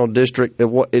congressional district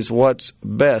is what's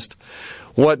best.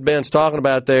 What Ben's talking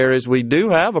about there is we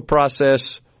do have a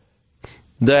process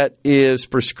that is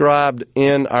prescribed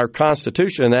in our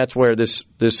Constitution, and that's where this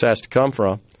has to come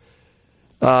from,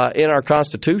 in our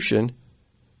Constitution.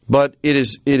 But it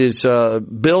is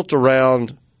built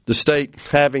around the state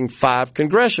having 5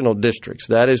 congressional districts.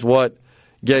 That is what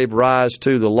gave rise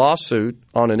to the lawsuit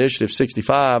on Initiative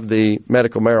 65, the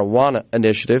medical marijuana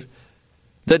initiative,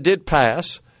 that did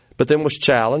pass, but then was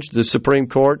challenged. The Supreme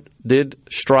Court did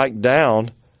strike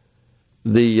down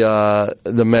the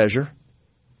measure.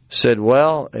 Said,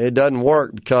 well, it doesn't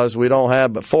work because we don't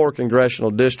have but 4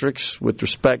 congressional districts with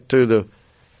respect to the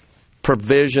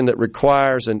provision that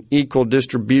requires an equal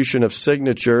distribution of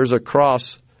signatures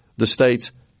across the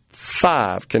state's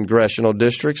 5 congressional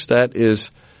districts. That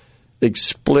is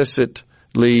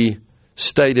explicitly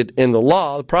stated in the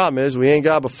law. The problem is we ain't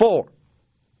got but 4.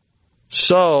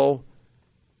 So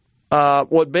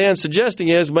what Ben's suggesting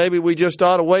is maybe we just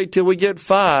ought to wait till we get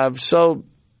 5. So,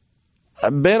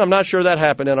 Ben, I'm not sure that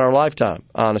happened in our lifetime,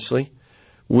 honestly.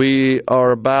 We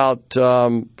are about,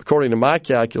 according to my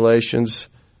calculations,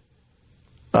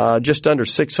 just under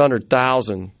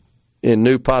 600,000 in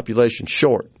new population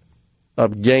short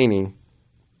of gaining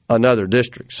another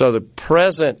district. So the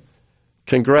present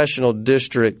congressional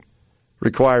district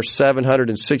requires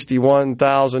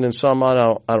 761,000 and some, I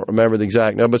don't remember the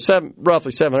exact number, but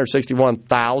roughly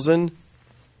 761,000.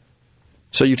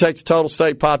 So you take the total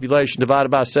state population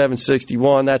divided by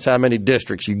 761, that's how many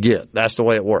districts you get. That's the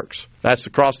way it works. That's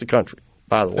across the country,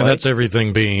 by the way. And that's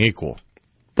everything being equal.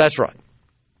 That's right.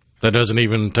 That doesn't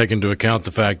even take into account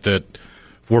the fact that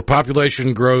for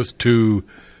population growth to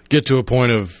get to a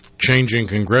point of changing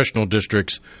congressional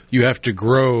districts, you have to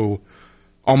grow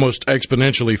almost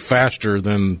exponentially faster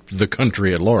than the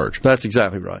country at large. That's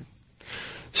exactly right.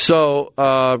 So,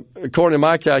 according to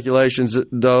my calculations,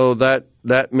 though,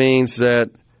 that means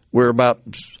that we're about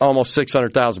almost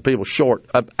 600,000 people short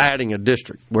of adding a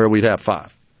district where we'd have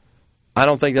 5. I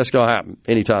don't think that's going to happen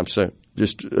anytime soon.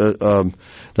 Just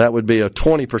that would be a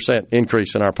 20%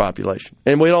 increase in our population.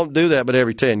 And we don't do that but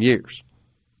every 10 years.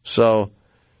 So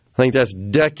I think that's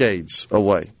decades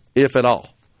away, if at all.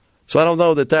 So I don't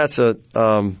know that that's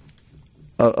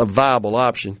a viable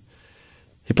option.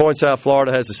 He points out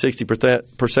Florida has a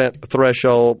 60%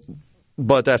 threshold,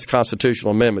 but that's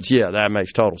constitutional amendments. Yeah, that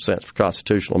makes total sense for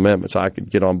constitutional amendments. I could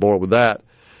get on board with that.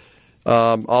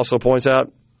 Also points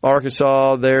out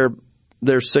Arkansas,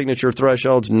 their signature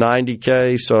threshold's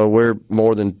 90K, so we're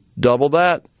more than double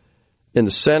that in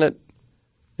the Senate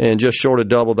and just short of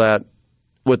double that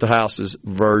with the House's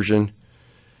version.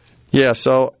 Yeah,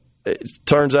 so it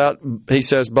turns out, he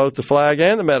says, both the flag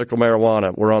and the medical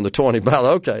marijuana were on the 20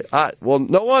 ballot. Okay, well,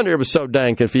 no wonder it was so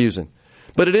dang confusing.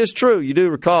 But it is true. You do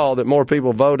recall that more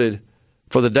people voted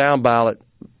for the down ballot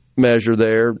measure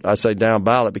there. I say down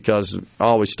ballot because it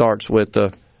always starts with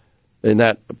in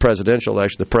that presidential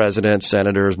election, the president,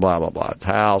 senators, blah, blah, blah,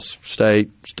 House, state,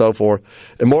 so forth.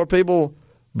 And more people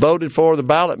voted for the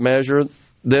ballot measure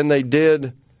than they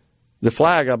did the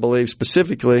flag, I believe,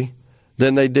 specifically,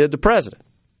 than they did the president.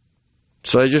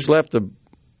 So they just left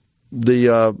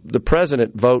the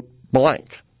president vote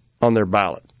blank on their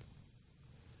ballot.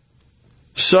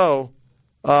 So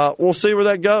we'll see where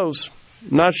that goes.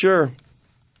 Not sure.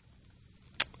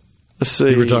 Let's see.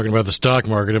 You were talking about the stock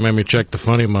market. It made me check the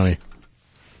funny money.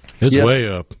 It's way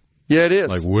up. Yeah, it is.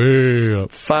 Like way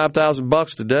up.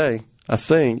 $5,000 today, I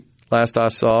think, last I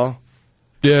saw.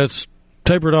 Yeah, it's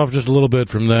tapered off just a little bit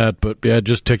from that, but yeah, it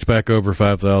just ticked back over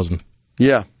 5,000.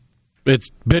 Yeah.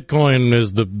 It's Bitcoin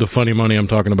is the funny money I'm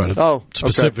talking about.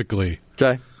 Specifically.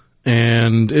 Okay.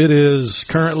 And it is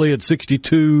currently at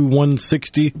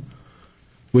 62,160,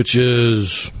 which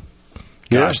is,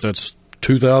 that's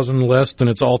 2,000 less than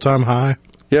its all-time high.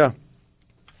 Yeah.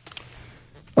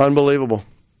 Unbelievable.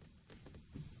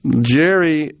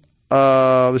 Jerry,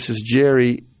 this is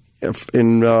Jerry let's see,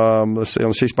 on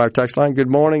the C Spire text line. Good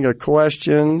morning. A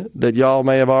question that y'all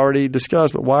may have already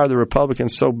discussed, but why are the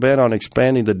Republicans so bent on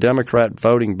expanding the Democrat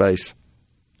voting base?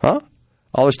 Huh?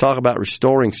 All this talk about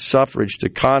restoring suffrage to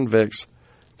convicts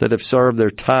that have served their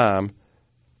time.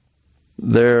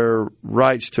 Their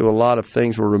rights to a lot of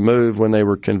things were removed when they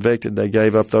were convicted. They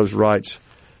gave up those rights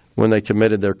when they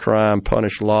committed their crime.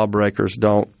 Punish lawbreakers,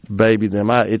 don't baby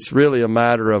them. It's really a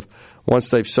matter of once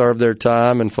they've served their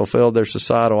time and fulfilled their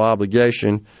societal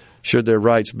obligation, should their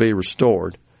rights be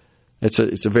restored? It's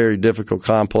a very difficult,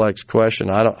 complex question.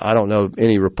 I don't know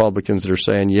any Republicans that are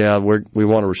saying, yeah, we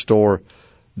want to restore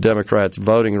Democrats'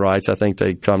 voting rights. I think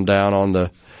they come down on the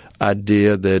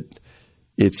idea that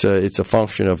it's a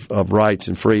function of rights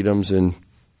and freedoms, and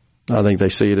I think they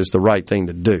see it as the right thing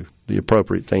to do, the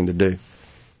appropriate thing to do.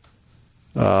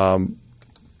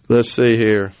 Let's see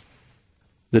here.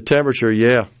 The temperature,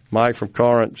 yeah. Mike from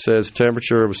Corinth says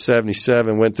temperature was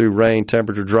 77, went through rain,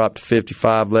 temperature dropped to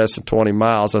 55, less than 20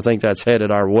 miles. I think that's headed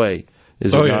our way.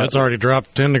 Is oh, yeah, it's already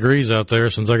dropped 10 degrees out there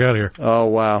since I got here. Oh,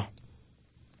 wow.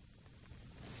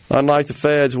 Unlike the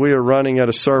feds, we are running at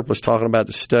a surplus, talking about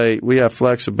the state. We have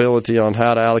flexibility on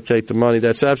how to allocate the money.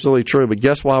 That's absolutely true, but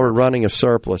guess why we're running a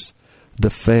surplus? The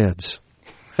feds.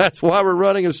 That's why we're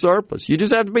running a surplus. You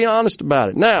just have to be honest about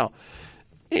it. Now,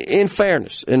 in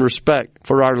fairness, in respect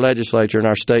for our legislature and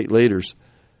our state leaders,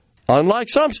 unlike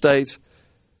some states,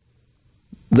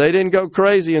 they didn't go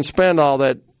crazy and spend all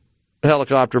that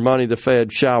helicopter money the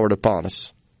Fed showered upon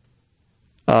us.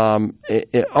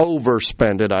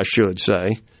 Overspend it, I should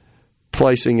say,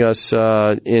 placing us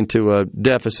into a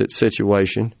deficit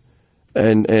situation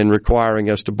and requiring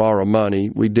us to borrow money.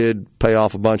 We did pay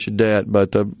off a bunch of debt,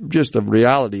 but just the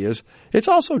reality is, it's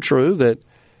also true that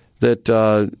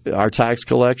our tax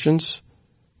collections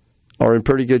are in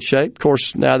pretty good shape. Of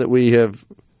course, now that we have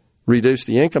reduced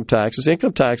the income taxes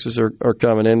are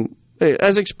coming in,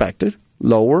 as expected,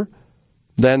 lower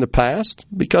than the past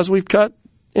because we've cut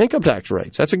income tax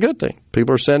rates. That's a good thing.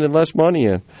 People are sending less money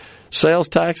in. Sales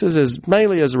taxes is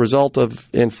mainly as a result of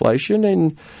inflation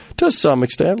and, to some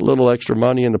extent, a little extra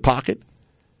money in the pocket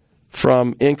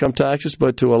from income taxes,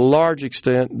 but to a large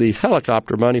extent, the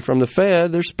helicopter money from the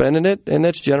Fed, they're spending it, and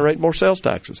that's generating more sales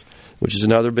taxes, which is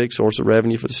another big source of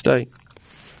revenue for the state.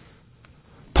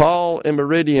 Paul in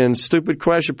Meridian, stupid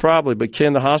question probably, but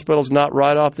can the hospitals not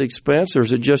write off the expense, or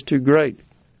is it just too great?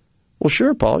 Well,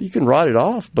 sure, Paul, you can write it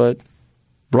off, but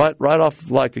write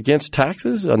off like against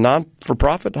taxes, a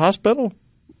non-for-profit hospital?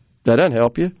 That doesn't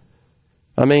help you.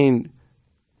 I mean,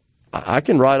 I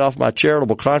can write off my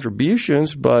charitable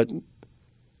contributions, but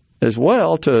as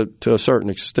well to a certain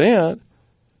extent,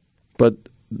 but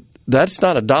that's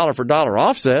not a dollar-for-dollar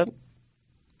offset.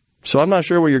 So I'm not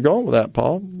sure where you're going with that,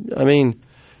 Paul. I mean,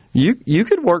 you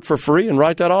could work for free and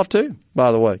write that off too,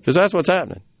 by the way, because that's what's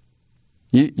happening.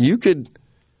 You could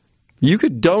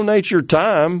donate your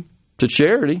time to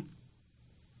charity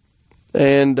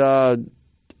and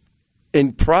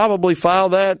probably file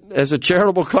that as a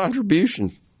charitable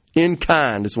contribution. In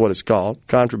kind is what it's called,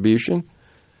 contribution.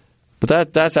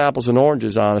 But that's apples and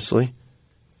oranges, honestly.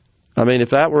 I mean,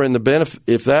 if that were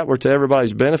if that were to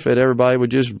everybody's benefit, everybody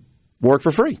would just work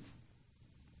for free.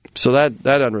 So that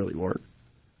doesn't really work.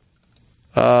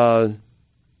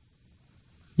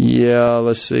 Yeah,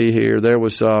 let's see here.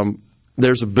 There's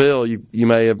a bill, you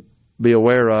may be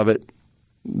aware of it,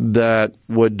 that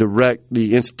would direct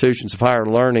the Institutions of Higher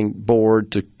Learning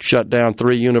Board to shut down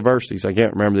 3 universities. I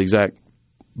can't remember the exact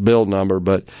bill number,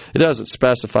 but it doesn't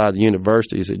specify the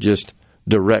universities. It just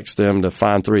directs them to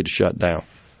find 3 to shut down.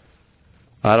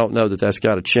 I don't know that that's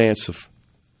got a chance of.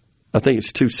 I think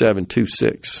it's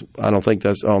 2726. I don't think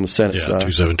that's on the Senate side.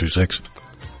 2726.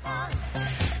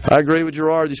 I agree with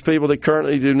Gerard. These people that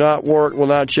currently do not work will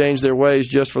not change their ways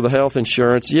just for the health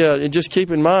insurance. Yeah, and just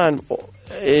keep in mind,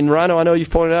 and Rhino, I know you've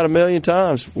pointed out a million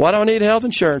times, why do I need health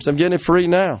insurance? I'm getting it free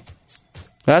now.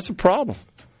 That's a problem.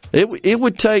 It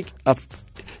would take a.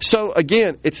 So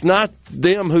again, it's not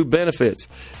them who benefits.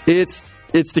 It's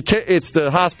the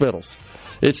hospitals.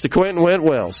 It's the Quentin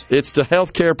Wentwells. It's the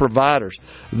healthcare providers.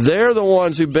 They're the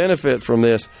ones who benefit from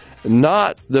this,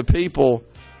 not the people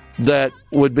that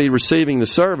would be receiving the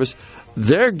service.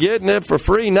 They're getting it for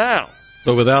free now.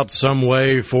 But without some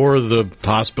way for the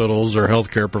hospitals or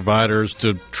healthcare providers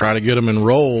to try to get them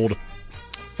enrolled.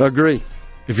 Agree.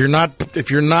 If you're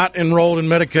not enrolled in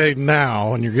Medicaid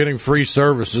now and you're getting free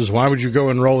services, why would you go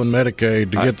enroll in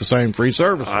Medicaid to get the same free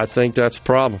service? I think that's a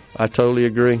problem. I totally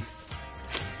agree.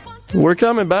 We're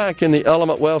coming back in the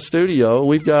Element Well studio.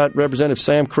 We've got Representative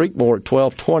Sam Creekmore at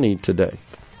 12:20 today.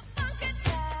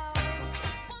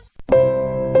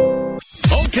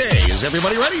 Okay, is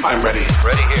everybody ready? I'm ready.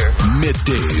 Ready here.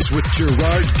 Middays with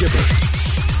Gerard Gibert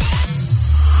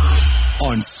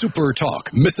on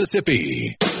SuperTalk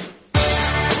Mississippi.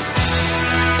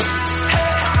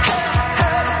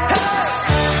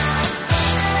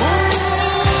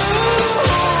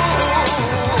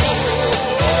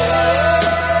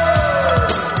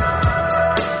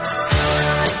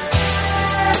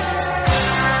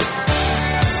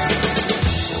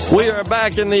 We are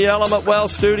back in the Element Well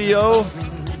studio.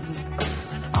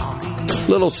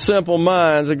 Little Simple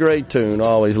Minds, a great tune.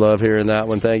 Always love hearing that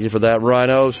one. Thank you for that,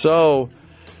 Rhino. So,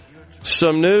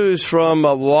 some news from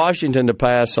Washington to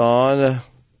pass on.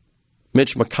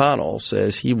 Mitch McConnell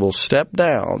says he will step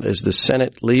down as the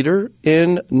Senate leader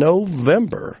in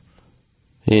November.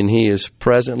 And he is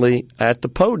presently at the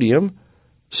podium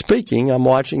speaking. I'm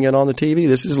watching it on the TV.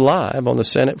 This is live on the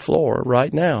Senate floor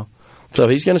right now. So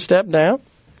he's going to step down.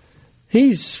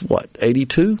 He's,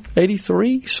 82,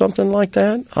 83, something like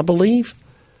that, I believe.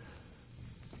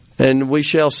 And we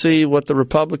shall see what the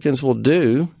Republicans will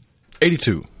do.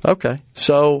 82. Okay.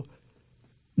 So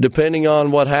depending on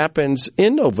what happens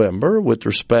in November with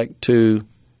respect to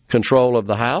control of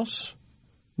the House,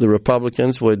 the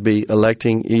Republicans would be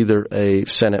electing either a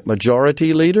Senate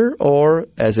majority leader or,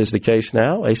 as is the case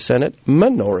now, a Senate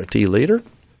minority leader,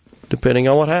 depending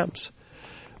on what happens.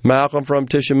 Malcolm from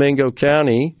Tishomingo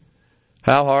County,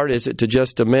 how hard is it to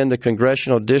just amend the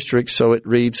congressional district so it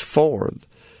reads forward?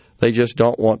 They just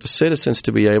don't want the citizens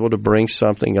to be able to bring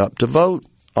something up to vote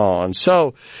on.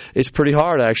 So it's pretty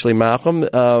hard, actually,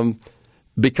 Malcolm,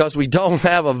 because we don't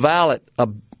have a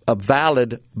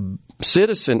valid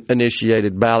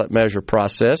citizen-initiated ballot measure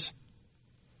process.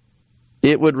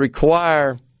 It would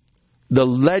require the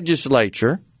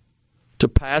legislature to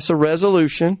pass a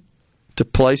resolution to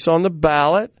place on the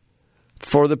ballot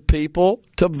for the people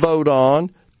to vote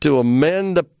on to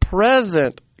amend the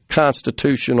present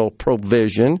constitutional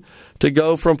provision to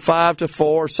go from 5 to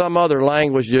 4. Some other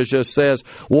language just says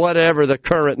whatever the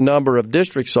current number of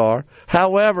districts are.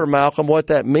 However, Malcolm, what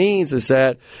that means is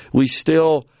that we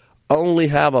still only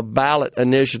have a ballot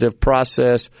initiative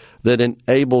process that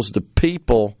enables the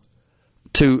people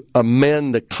to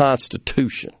amend the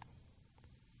Constitution.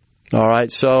 All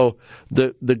right, so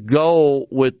the goal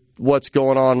with what's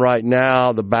going on right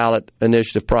now, the ballot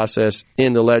initiative process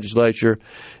in the legislature,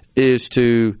 is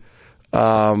to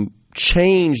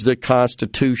change the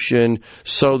Constitution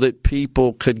so that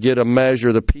people could get a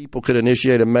measure, the people could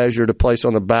initiate a measure to place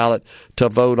on the ballot to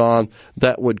vote on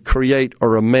that would create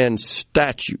or amend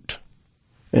statute.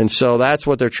 And so that's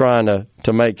what they're trying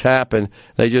to make happen.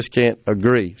 They just can't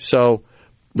agree. So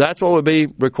that's what would be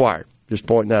required, just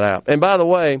pointing that out. And by the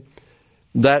way,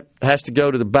 that has to go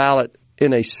to the ballot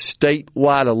in a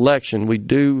statewide election. We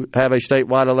do have a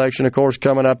statewide election, of course,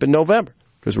 coming up in November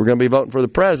because we're going to be voting for the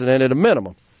president at a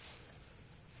minimum.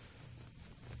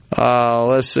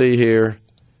 Let's see here.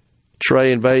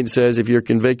 Trey and Vaden says if you're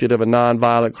convicted of a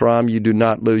nonviolent crime, you do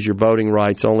not lose your voting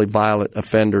rights. Only violent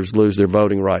offenders lose their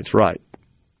voting rights. Right.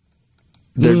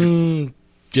 Yes,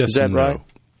 is that no. right?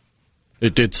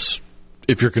 It's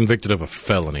if you're convicted of a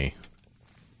felony.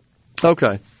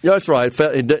 Okay. Yeah, that's right.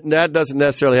 That doesn't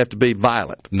necessarily have to be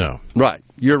violent. No. Right.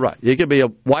 You're right. It could be a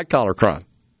white-collar crime.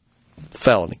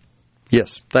 Felony.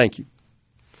 Yes. Thank you.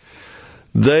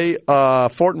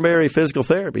 Fort Mary Physical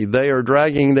Therapy, they are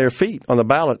dragging their feet on the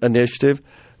ballot initiative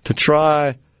to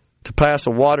try to pass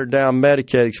a watered-down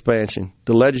Medicaid expansion.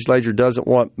 The legislature doesn't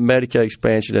want Medicaid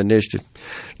expansion initiative.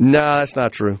 No, that's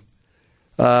not true.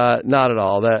 Not at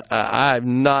all. I've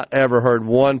not ever heard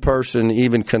one person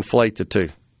even conflate the two.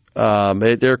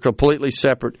 They're completely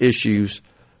separate issues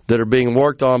that are being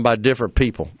worked on by different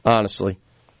people, honestly,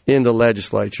 in the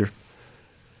legislature.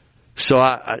 So,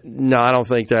 I don't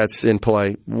think that's in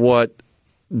play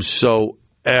whatsoever.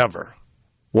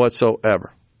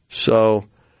 So,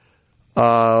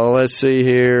 let's see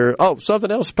here. Oh,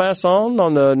 something else passed on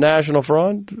the national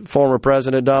front. Former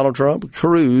President Donald Trump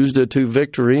cruised to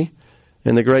victory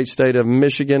in the great state of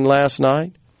Michigan last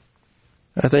night.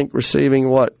 I think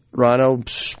receiving Rhino,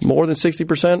 more than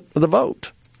 60% of the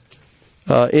vote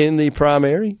in the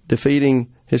primary,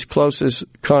 defeating his closest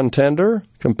competitor,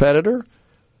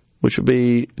 which would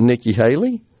be Nikki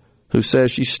Haley, who says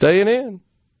she's staying in.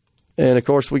 And, of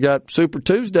course, we got Super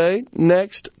Tuesday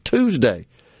next Tuesday.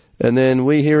 And then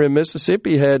we here in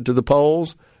Mississippi head to the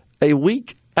polls a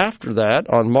week after that,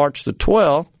 on March the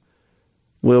 12th.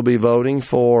 We'll be voting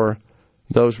for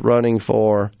those running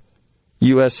for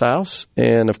U.S. House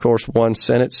and, of course, one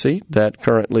Senate seat that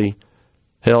currently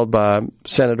held by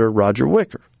Senator Roger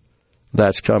Wicker.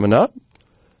 That's coming up.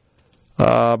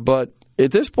 But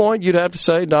at this point, you'd have to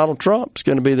say Donald Trump's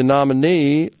going to be the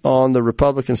nominee on the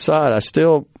Republican side. I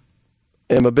still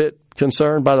am a bit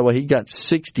concerned. By the way, he got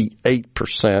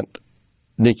 68%.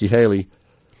 Nikki Haley,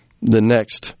 the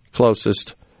next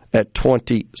closest, at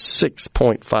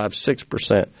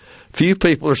 26.56%. Few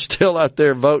people are still out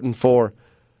there voting for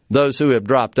those who have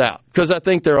dropped out, because I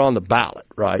think they're on the ballot,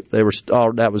 right?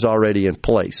 That was already in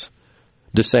place.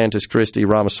 DeSantis, Christie,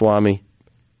 Ramaswamy,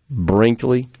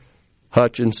 Brinkley,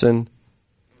 Hutchinson.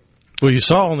 Well, you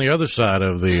saw on the other side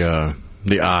of the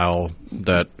aisle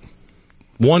that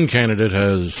One candidate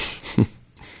has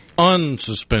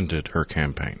unsuspended her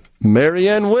campaign.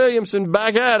 Marianne Williamson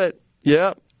back at it.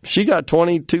 Yeah, she got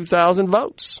 22,000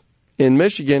 votes in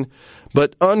Michigan,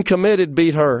 but uncommitted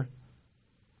beat her.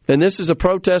 And this is a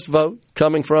protest vote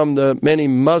coming from the many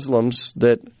Muslims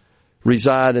that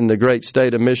reside in the great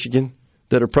state of Michigan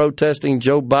that are protesting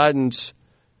Joe Biden's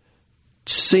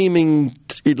seeming,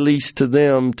 at least to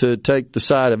them, to take the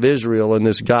side of Israel in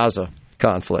this Gaza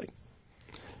conflict,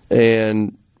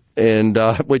 and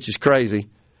which is crazy.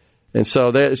 And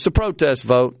so it's a protest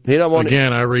vote. He don't want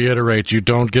Again, I reiterate, you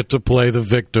don't get to play the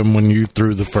victim when you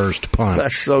threw the first punch.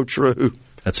 That's so true.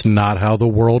 That's not how the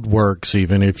world works,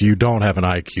 even if you don't have an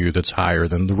IQ that's higher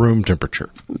than the room temperature.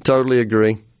 Totally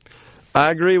agree. I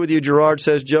agree with you, Gerard,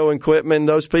 says Joe and Quitman.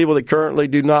 Those people that currently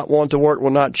do not want to work will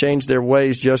not change their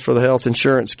ways just for the health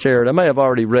insurance carrot. I may have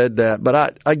already read that, but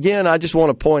I just want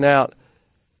to point out,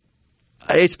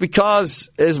 it's because,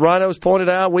 as Rhino's pointed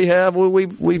out, we've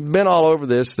been all over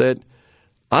this, that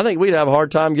I think we'd have a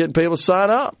hard time getting people to sign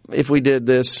up if we did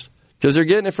this, because they're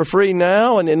getting it for free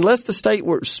now, and unless the state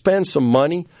spends some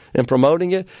money in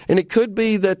promoting it, and it could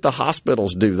be that the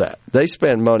hospitals do that. They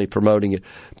spend money promoting it.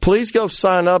 Please go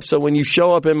sign up so when you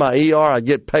show up in my ER, I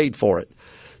get paid for it.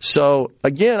 So,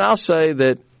 again, I'll say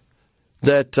that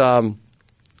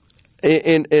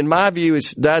in my view,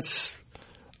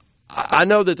 I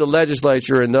know that the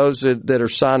legislature and those that are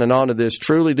signing on to this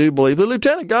truly do believe, the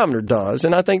lieutenant governor does,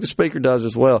 and I think the speaker does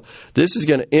as well, this is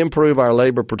going to improve our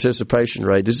labor participation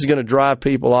rate. This is going to drive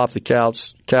people off the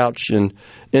couch and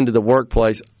into the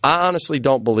workplace. I honestly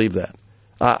don't believe that.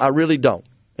 I really don't.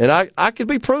 And I could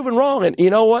be proven wrong, and you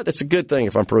know what? That's a good thing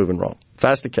if I'm proven wrong, if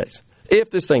that's the case, if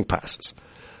this thing passes.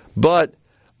 But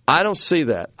I don't see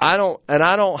that. I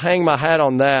don't hang my hat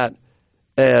on that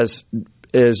as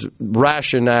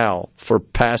rationale for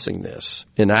passing this,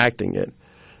 enacting it.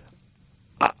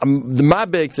 My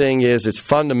big thing is it's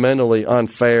fundamentally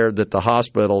unfair that the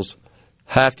hospitals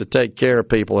have to take care of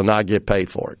people and not get paid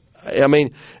for it. I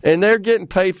mean, and they're getting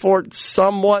paid for it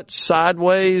somewhat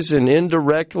sideways and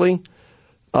indirectly,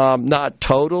 not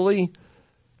totally,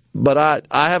 but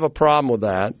I have a problem with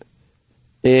that.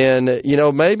 And,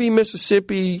 maybe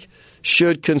Mississippi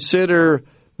should consider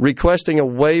requesting a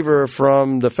waiver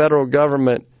from the federal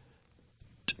government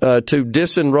to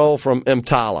disenroll from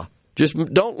EMTALA. Just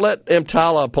don't let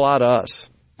EMTALA apply to us.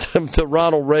 The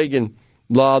Ronald Reagan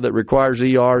law that requires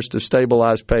ERs to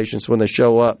stabilize patients when they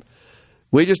show up.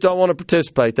 We just don't want to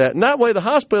participate in that. And that way the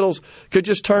hospitals could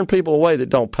just turn people away that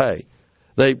don't pay.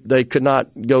 They could not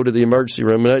go to the emergency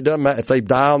room. And it doesn't matter. If they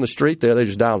die on the street there, they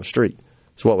just die on the street.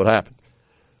 That's what would happen.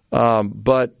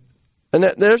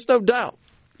 There's no doubt.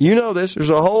 You know this.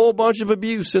 There's a whole bunch of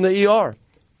abuse in the ER.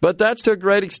 But that's to a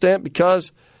great extent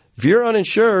because if you're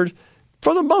uninsured,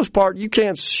 for the most part, you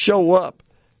can't show up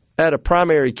at a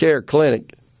primary care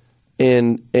clinic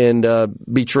and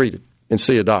be treated and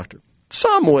see a doctor.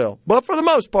 Some will. But for the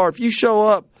most part, if you show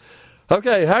up,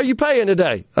 okay, how are you paying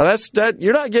today?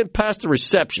 You're not getting past the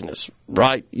receptionist,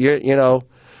 right?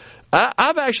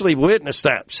 I've actually witnessed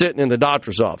that sitting in the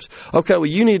doctor's office. Okay, well,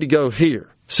 you need to go here.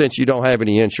 Since you don't have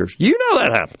any insurance. You know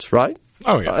that happens, right?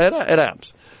 Oh, yeah. It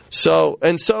happens. So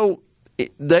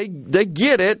they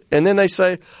get it, and then they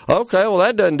say, okay, well,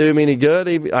 that doesn't do me any good.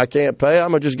 I can't pay. I'm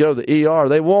going to just go to the ER.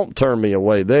 They won't turn me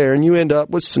away there, and you end up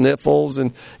with sniffles,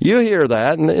 and you hear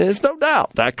that, and there's no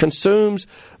doubt. That consumes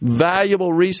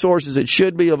valuable resources that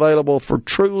should be available for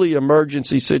truly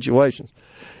emergency situations.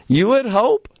 You would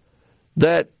hope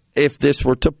that if this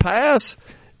were to pass,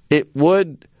 it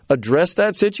would address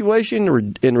that situation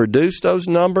and reduce those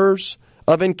numbers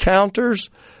of encounters.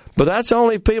 But that's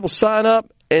only if people sign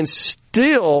up and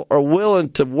still are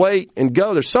willing to wait and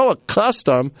go. They're so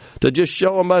accustomed to just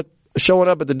showing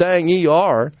up at the dang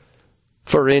ER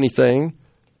for anything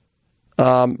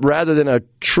rather than a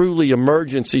truly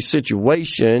emergency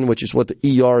situation, which is what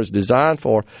the ER is designed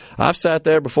for. I've sat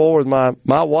there before with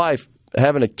my wife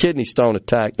having a kidney stone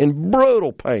attack in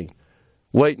brutal pain,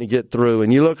 waiting to get through.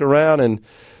 And you look around and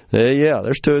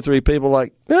there's 2 or 3 people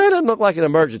like, it doesn't look like an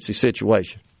emergency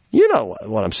situation. You know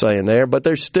what I'm saying there, but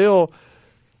they're still,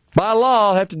 by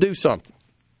law, have to do something.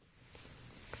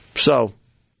 So,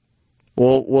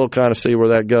 we'll kind of see where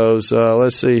that goes.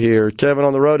 Let's see here. Kevin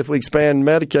on the road, if we expand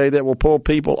Medicaid, that will pull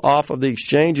people off of the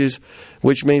exchanges,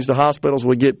 which means the hospitals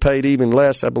will get paid even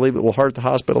less. I believe it will hurt the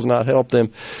hospitals, not help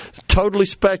them. Totally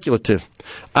speculative.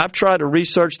 I've tried to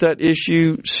research that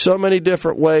issue so many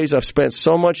different ways. I've spent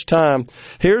so much time.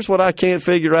 Here's what I can't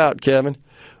figure out, Kevin.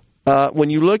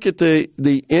 When you look at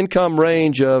the income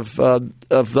range of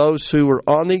those who are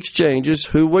on the exchanges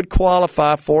who would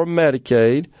qualify for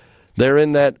Medicaid, They're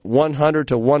in that 100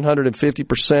 to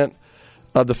 150%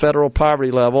 of the federal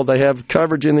poverty level. They have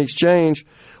coverage in the exchange.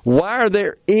 Why are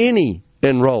there any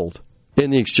enrolled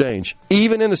in the exchange,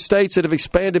 even in the states that have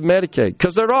expanded Medicaid?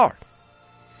 Because there are.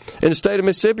 In the state of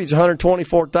Mississippi, it's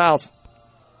 124,000.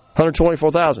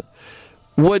 124,000.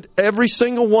 Would every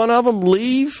single one of them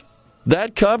leave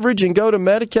that coverage and go to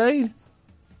Medicaid?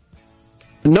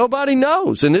 Nobody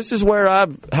knows. And this is where I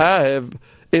have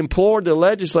implored the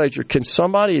legislature, can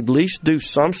somebody at least do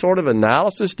some sort of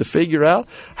analysis to figure out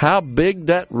how big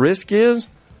that risk is?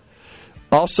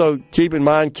 Also, keep in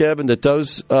mind, Kevin, that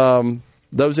those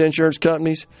insurance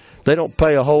companies, they don't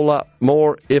pay a whole lot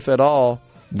more, if at all,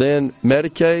 than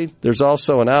Medicaid. There's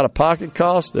also an out-of-pocket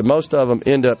cost that most of them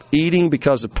end up eating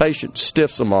because the patient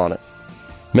stiffs them on it.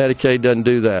 Medicaid doesn't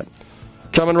do that.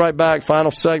 Coming right back,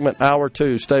 final segment, hour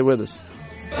 2. Stay with us.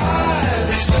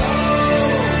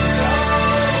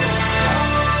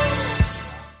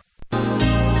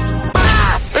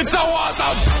 It's so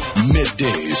awesome!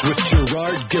 Middays with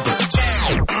Gerard Gibert.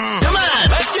 Come on,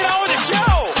 let's get on with the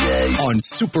show! On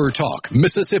SuperTalk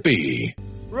Mississippi.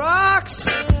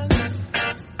 Roxanne,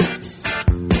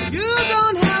 you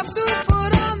don't have to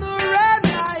put on the red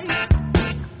light.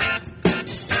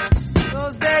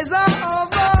 Those days are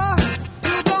over.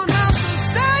 You don't have to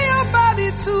sell your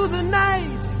body to the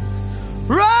night.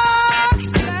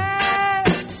 Roxanne,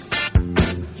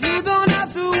 you don't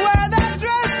have to wear that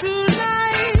dress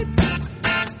tonight.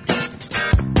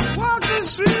 Walk the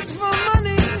streets for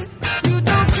money. You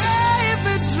don't care if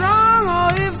it's wrong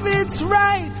or if it's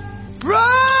right.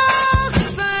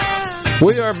 Roxanne.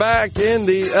 We are back in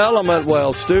the Element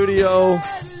Well studio.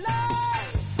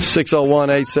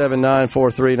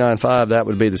 601-879-4395. That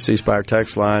would be the C Spire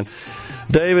text line.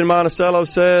 David Monticello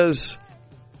says,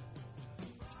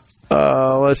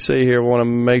 let's see here. I want to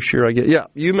make sure I get... Yeah,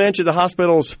 you mentioned the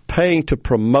hospitals paying to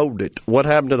promote it. What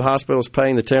happened to the hospitals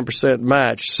paying the 10%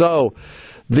 match? So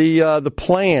the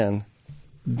plan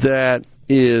that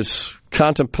is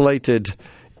contemplated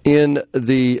in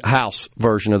the House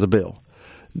version of the bill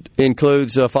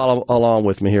includes, follow along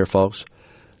with me here, folks.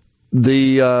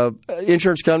 The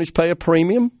insurance companies pay a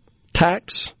premium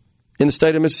tax in the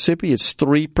state of Mississippi. It's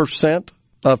 3%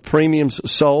 of premiums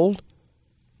sold.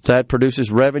 That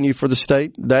produces revenue for the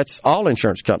state. That's all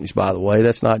insurance companies, by the way.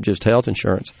 That's not just health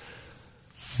insurance.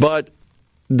 But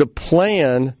the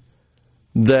plan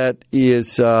that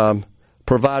is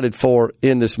provided for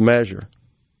in this measure,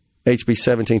 HB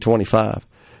 1725,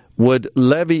 would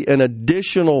levy an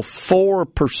additional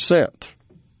 4%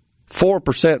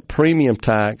 premium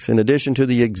tax in addition to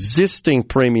the existing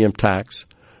premium tax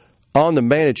on the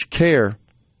managed care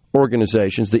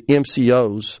organizations, the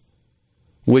MCOs,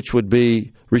 which would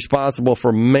be responsible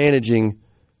for managing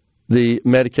the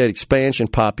Medicaid expansion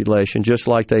population, just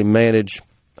like they manage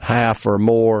half or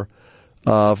more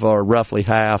of, or roughly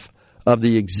half of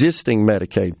the existing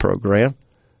Medicaid program.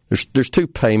 There's two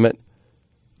payment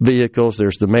vehicles.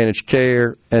 There's the managed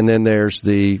care, and then there's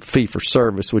the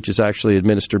fee-for-service, which is actually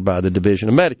administered by the Division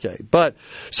of Medicaid. But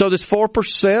so this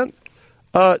 4%,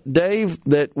 Dave,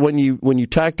 that when you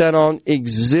tack that on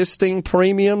existing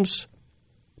premiums,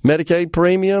 Medicaid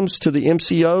premiums to the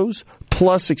MCOs,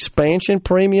 plus expansion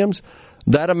premiums,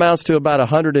 that amounts to about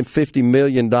 $150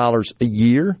 million a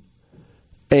year.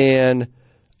 And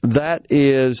that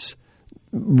is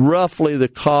roughly the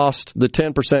cost, the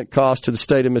 10% cost to the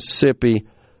state of Mississippi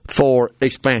for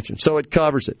expansion. So it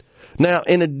covers it. Now,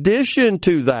 in addition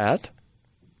to that,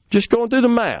 just going through the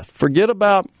math, forget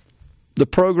about the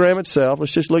program itself.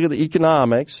 Let's just look at the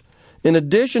economics. In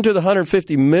addition to the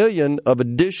 $150 million of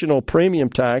additional premium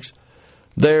tax,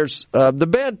 there's the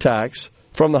bed tax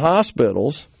from the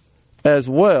hospitals as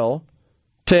well,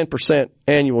 10%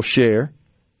 annual share,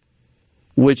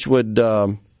 which would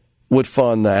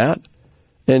fund that.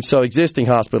 And so existing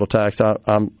hospital tax,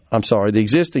 I'm sorry, the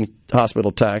existing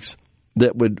hospital tax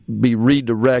that would be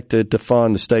redirected to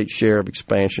fund the state share of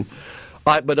expansion.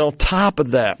 All right, but on top of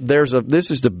that,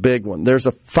 this is the big one. There's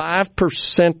a 5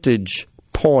 percentage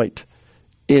point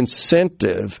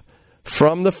incentive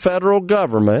from the federal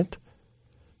government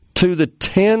to the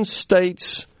 10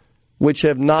 states which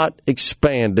have not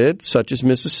expanded, such as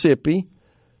Mississippi,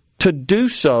 to do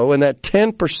so. And that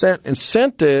 10%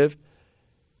 incentive,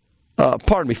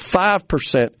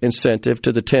 5% incentive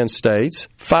to the 10 states,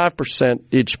 5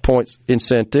 percentage points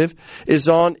incentive is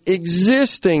on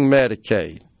existing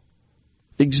Medicaid.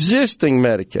 Existing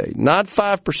Medicaid, not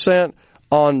 5%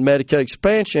 on Medicaid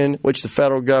expansion, which the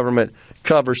federal government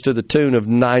covers to the tune of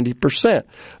 90%.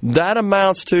 That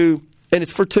amounts to, and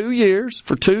it's for 2 years,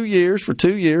 for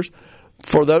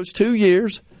those 2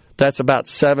 years, that's about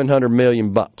 $700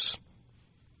 million.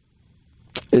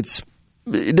 It's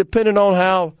depending on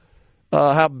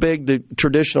how big the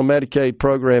traditional Medicaid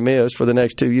program is for the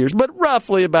next 2 years, but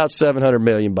roughly about $700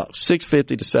 million, $650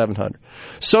 to $700.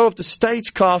 So if the state's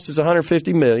cost is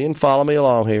 $150 million, follow me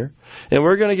along here, and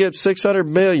we're going to get $600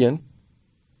 million,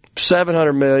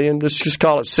 $700 million, let's just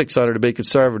call it $600 to be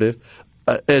conservative,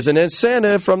 as an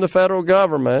incentive from the federal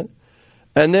government,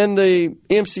 and then the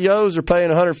MCOs are paying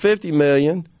 $150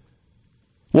 million.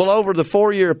 Well, over the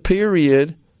 4-year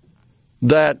period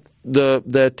that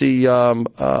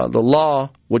the law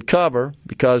would cover,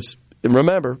 because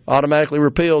remember, automatically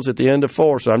repeals at the end of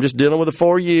 4. So I'm just dealing with the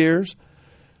 4 years.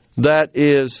 That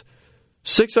is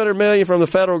 $600 million from the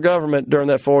federal government during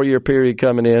that 4-year period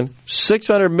coming in,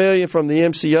 $600 million from the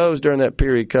MCOs during that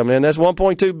period coming in. That's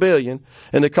 $1.2 billion,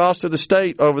 and the cost of the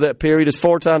state over that period is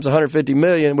 4 times $150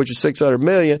 million, which is $600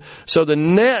 million. So the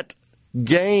net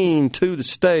gain to the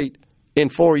state in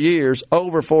 4 years,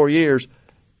 over 4 years,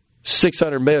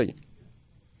 $600 million.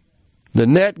 The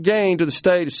net gain to the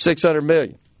state is $600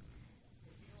 million.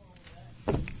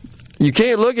 You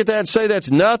can't look at that and say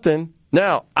that's nothing.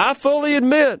 Now, I fully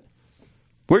admit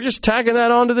we're just tacking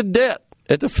that onto the debt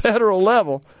at the federal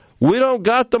level. We don't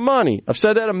got the money. I've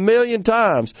said that a million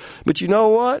times. But you know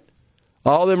what?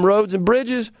 All them roads and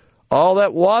bridges, all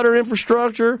that water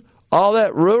infrastructure, all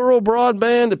that rural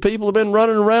broadband that people have been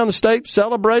running around the state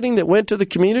celebrating that went to the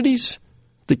communities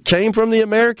that came from the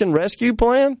American Rescue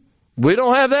Plan, we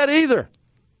don't have that either.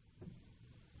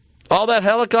 All that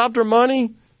helicopter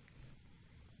money,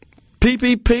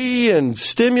 PPP and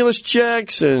stimulus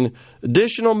checks and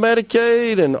additional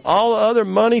Medicaid and all the other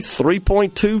money,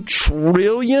 $3.2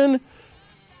 trillion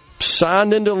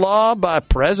signed into law by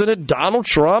President Donald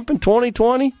Trump in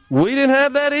 2020. We didn't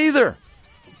have that either.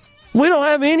 We don't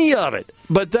have any of it.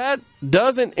 But that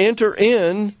doesn't enter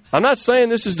in. I'm not saying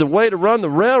this is the way to run the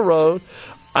railroad.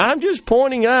 I'm just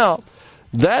pointing out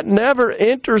that never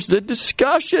enters the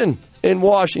discussion in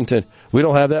Washington. We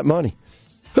don't have that money.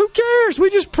 Who cares? We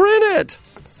just print it.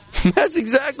 That's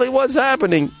exactly what's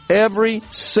happening every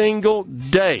single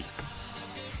day.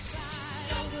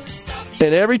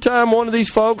 And every time one of these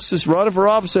folks is running for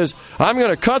office says, I'm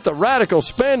going to cut the radical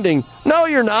spending. No,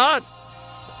 you're not.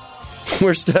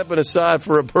 We're stepping aside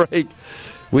for a break.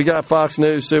 We got Fox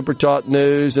News, SuperTalk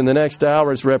News. In the next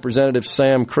hour is Representative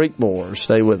Sam Creekmore.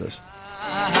 Stay with us.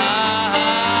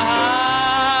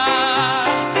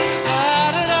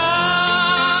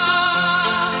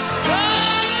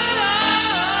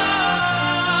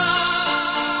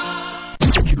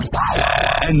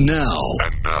 And now,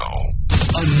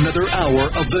 another hour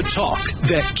of the talk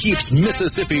that keeps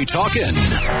Mississippi talking.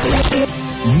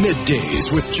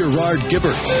 Middays with Gerard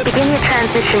Gibert. Begin your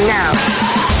transition now.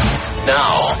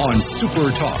 Now on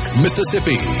SuperTalk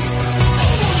Mississippi.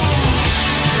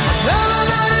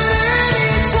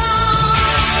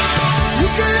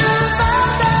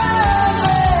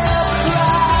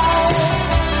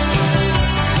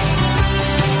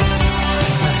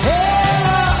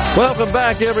 Welcome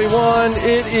back, everyone.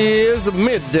 It is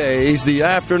Middays. The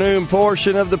afternoon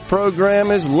portion of the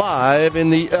program is live in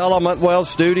the Element Wealth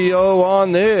studio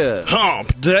on this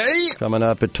Hump Day. Coming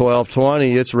up at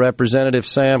 12:20, it's Representative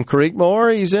Sam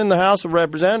Creekmore. He's in the House of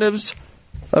Representatives,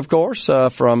 of course,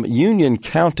 from Union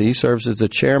County, serves as the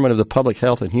chairman of the Public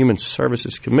Health and Human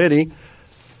Services Committee.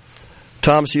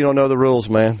 Thomas, you don't know the rules,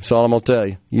 man. That's all I'm going to tell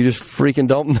you. You just freaking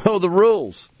don't know the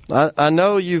rules. I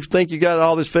know you think you got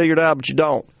all this figured out, but you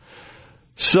don't.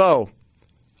 So,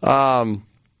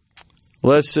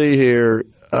 let's see here.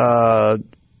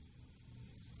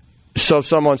 So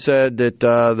someone said that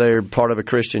they're part of a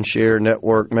Christian share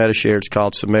network, MetaShare. It's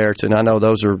called Samaritan. I know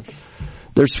there's a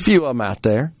few of them out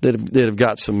there that have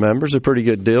got some members. They're pretty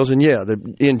good deals. And, yeah,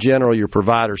 in general, your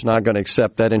provider's not going to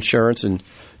accept that insurance, and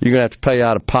you're going to have to pay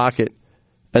out of pocket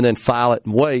and then file it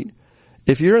and wait.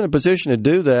 If you're in a position to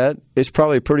do that, it's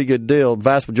probably a pretty good deal. The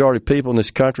vast majority of people in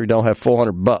this country don't have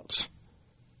 $400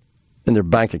 in their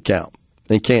bank account.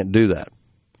 They can't do that.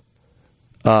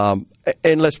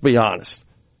 And let's be honest.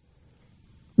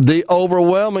 The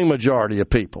overwhelming majority of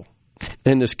people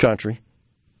in this country,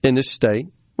 in this state,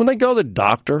 when they go to the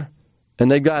doctor and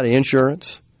they've got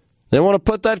insurance, they want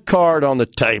to put that card on the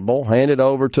table, hand it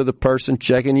over to the person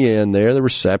checking you in there, the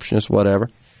receptionist, whatever,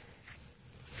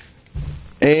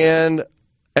 and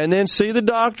then see the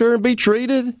doctor and be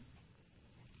treated,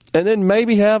 and then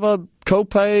maybe have a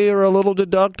copay or a little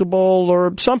deductible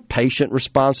or some patient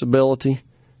responsibility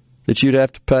that you'd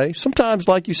have to pay. Sometimes,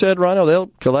 like you said, Rhino, they'll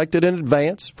collect it in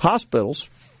advance. Hospitals,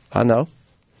 I know.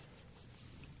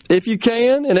 If you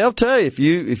can, and they'll tell you,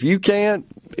 if you can't,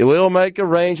 we'll make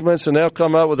arrangements, and they'll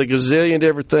come up with a gazillion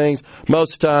different things.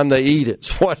 Most of the time, they eat it.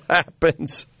 It's what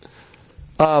happens.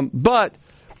 But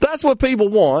that's what people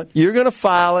want. You're going to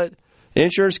file it.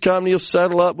 Insurance company will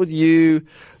settle up with you.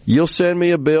 You'll send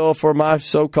me a bill for my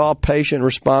so-called patient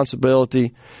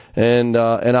responsibility, and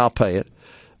I'll pay it.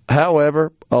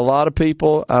 However, a lot of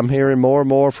people, I'm hearing more and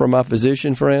more from my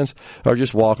physician friends, are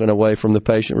just walking away from the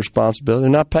patient responsibility. They're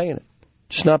not paying it.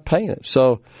 Just not paying it.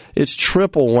 So it's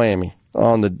triple whammy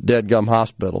on the deadgum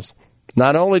hospitals.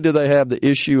 Not only do they have the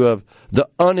issue of the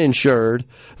uninsured,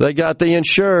 they got the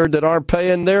insured that aren't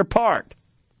paying their part.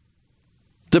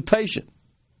 The patient.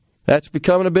 That's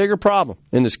becoming a bigger problem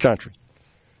in this country.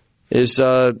 Is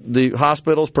the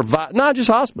hospitals provide, not just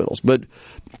hospitals, but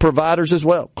providers as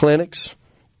well, clinics,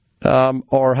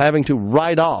 are having to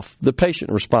write off the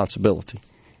patient responsibility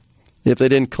if they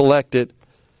didn't collect it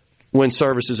when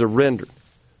services are rendered.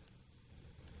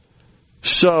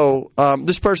 So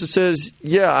this person says,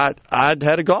 yeah, I'd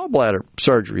had a gallbladder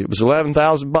surgery. It was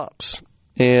 $11,000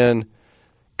 and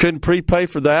couldn't prepay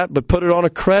for that, but put it on a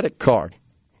credit card.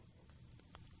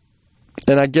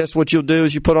 And I guess what you'll do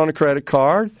is you put on a credit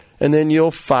card, and then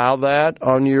you'll file that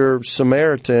on your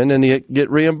Samaritan, and you get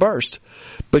reimbursed.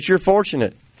 But you're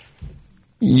fortunate.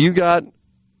 You got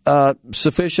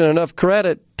sufficient enough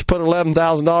credit to put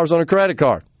 $11,000 on a credit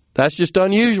card. That's just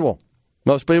unusual.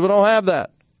 Most people don't have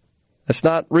that. That's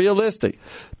not realistic.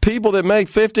 People that make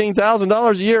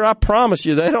 $15,000 a year, I promise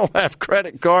you, they don't have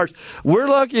credit cards. We're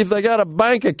lucky if they got a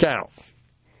bank account,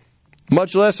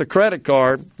 much less a credit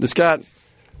card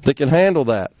that can handle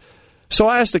that. So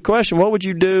I asked the question, what would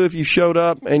you do if you showed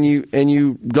up and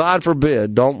you, God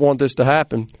forbid, don't want this to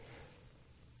happen,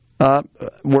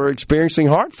 were experiencing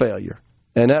heart failure,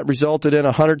 and that resulted in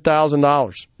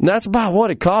 $100,000. And that's about what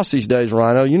it costs these days,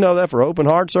 Rhino. You know that for open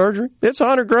heart surgery? It's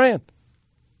 $100,000.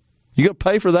 You going to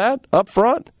pay for that up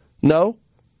front? No.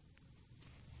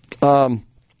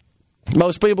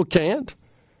 Most people can't.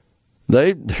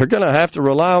 They're going to have to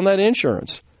rely on that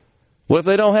insurance. Well, if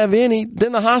they don't have any,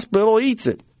 then the hospital eats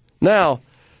it. Now,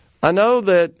 I know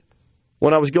that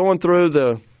when I was going through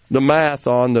the math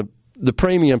on the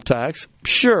premium tax,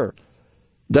 sure,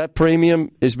 that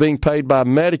premium is being paid by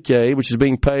Medicaid, which is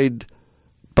being paid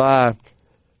by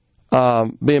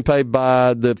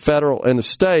the federal and the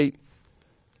state.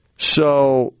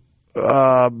 So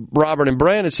Robert and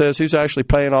Brandon says, who's actually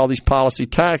paying all these policy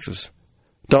taxes?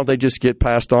 Don't they just get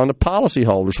passed on to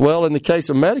policyholders? Well, in the case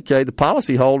of Medicaid, the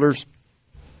policyholders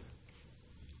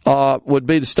would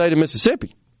be the state of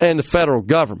Mississippi and the federal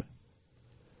government.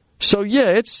 So,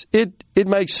 yeah, it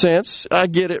makes sense. I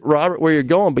get it, Robert, where you're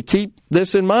going, but keep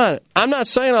this in mind. I'm not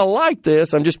saying I like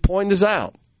this. I'm just pointing this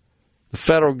out. The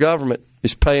federal government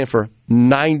is paying for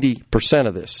 90%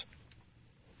 of this.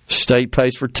 State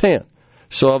pays for 10%.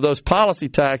 So of those policy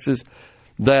taxes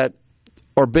that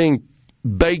are being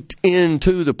baked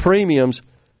into the premiums,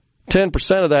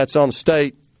 10% of that's on the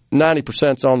state,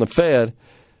 90% is on the Fed.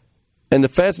 And the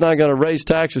Fed's not going to raise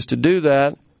taxes to do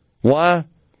that. Why?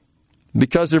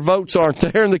 Because their votes aren't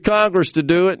there in the Congress to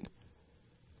do it.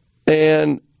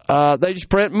 And they just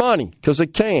print money because they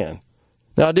can.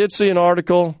 Now, I did see an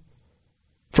article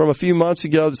from a few months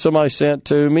ago that somebody sent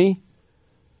to me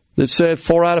that said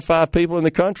 4 out of 5 people in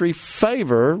the country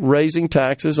favor raising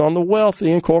taxes on the wealthy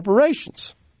and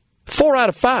corporations. 4 out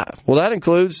of 5. Well, that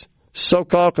includes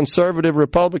so-called conservative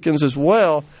Republicans as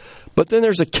well. But then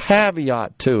there's a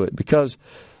caveat to it because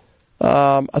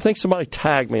I think somebody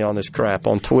tagged me on this crap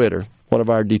on Twitter, one of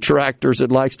our detractors that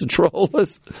likes to troll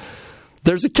us.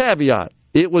 There's a caveat.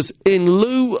 It was in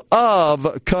lieu of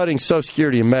cutting Social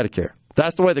Security and Medicare.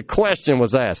 That's the way the question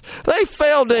was asked. They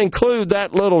failed to include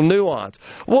that little nuance.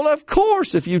 Well, of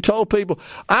course, if you told people,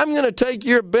 I'm going to take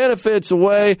your benefits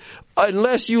away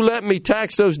unless you let me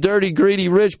tax those dirty, greedy,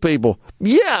 rich people.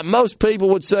 Yeah, most people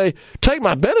would say, take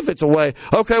my benefits away.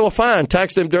 Okay, well, fine,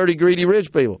 tax them dirty, greedy,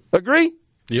 rich people. Agree?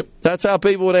 Yep. That's how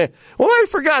people would answer. Well, they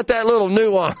forgot that little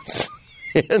nuance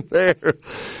in there.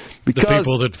 Because the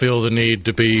people that feel the need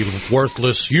to be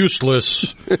worthless,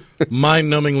 useless,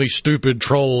 mind-numbingly stupid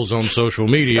trolls on social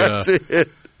media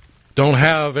don't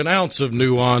have an ounce of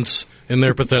nuance in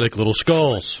their pathetic little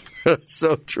skulls.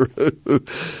 So true.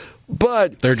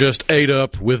 But they're just ate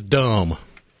up with dumb.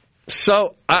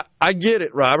 So I get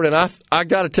it, Robert, and I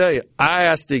got to tell you, I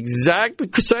asked the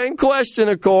exact same question,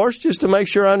 of course, just to make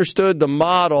sure I understood the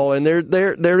model, and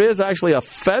there is actually a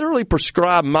federally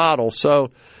prescribed model. So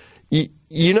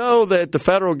you know that the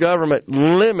federal government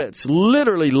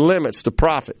literally limits the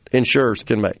profit insurers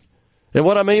can make. And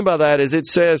what I mean by that is it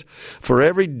says for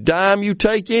every dime you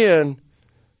take in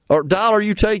or dollar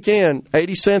you take in,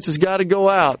 80 cents has got to go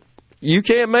out. You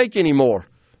can't make any more.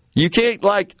 You can't,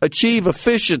 achieve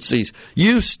efficiencies.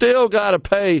 You still got to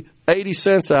pay 80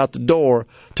 cents out the door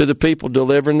to the people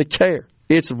delivering the care.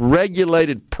 It's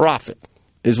regulated profit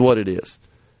is what it is,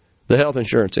 the health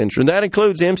insurance industry. And that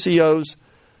includes MCOs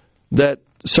that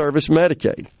service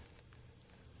Medicaid.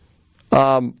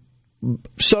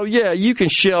 So, yeah, you can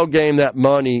shell game that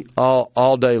money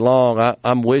all day long.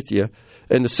 I'm with you.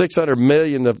 And the $600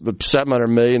 million, the $700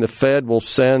 million, the Fed will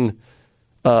send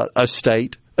the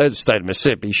state of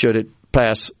Mississippi, should it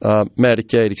pass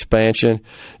Medicaid expansion.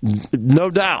 No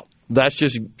doubt. That's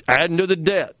just adding to the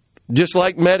debt, just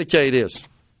like Medicaid is.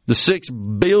 The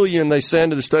 $6 billion they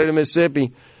send to the state of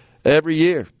Mississippi every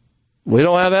year. We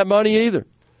don't have that money either.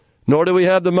 Nor do we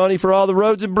have the money for all the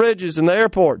roads and bridges and the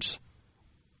airports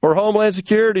or Homeland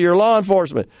Security or law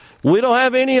enforcement. We don't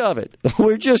have any of it.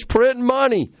 We're just printing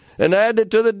money and adding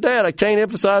it to the debt. I can't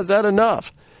emphasize that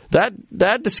enough.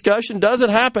 That discussion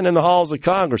doesn't happen in the halls of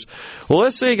Congress. Well,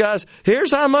 let's see, guys. Here's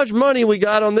how much money we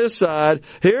got on this side.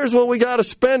 Here's what we got to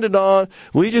spend it on.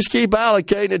 We just keep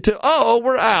allocating it to,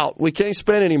 we're out. We can't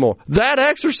spend anymore. That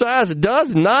exercise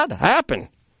does not happen.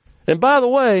 And by the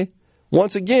way,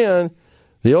 once again,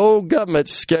 the old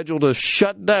government's scheduled to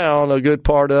shut down a good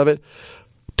part of it.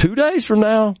 2 days from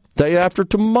now, day after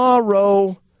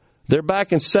tomorrow, they're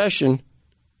back in session.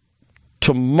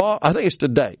 Tomorrow, I think it's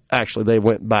today, actually, they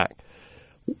went back.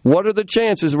 What are the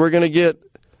chances we're going to get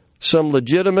some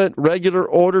legitimate, regular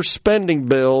order spending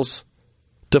bills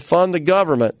to fund the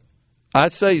government?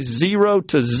 I'd say 0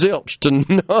 to zilch to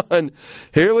none.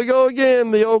 Here we go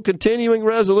again, the old continuing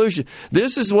resolution.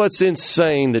 This is what's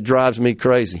insane that drives me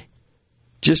crazy.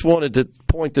 Just wanted to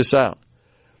point this out.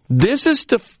 This is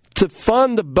to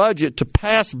fund the budget, to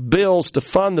pass bills to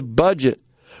fund the budget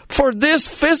for this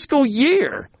fiscal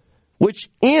year, which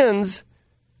ends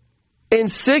in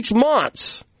 6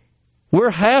 months.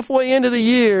 We're halfway into the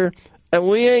year, and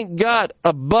we ain't got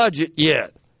a budget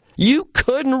yet. You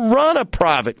couldn't run a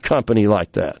private company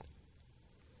like that.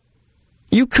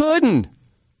 You couldn't.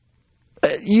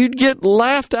 You'd get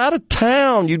laughed out of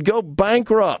town. You'd go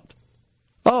bankrupt.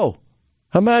 Oh,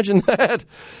 imagine that.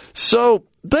 So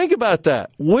think about that.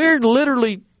 We're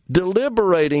literally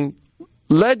deliberating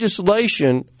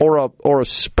legislation or a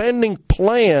spending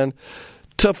plan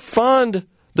to fund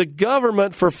the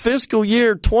government for fiscal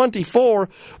year 24,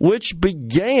 which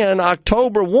began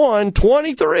October 1,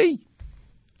 23.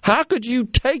 How could you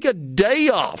take a day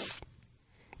off?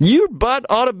 Your butt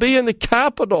ought to be in the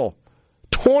Capitol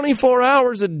 24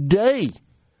 hours a day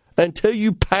until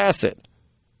you pass it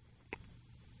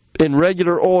in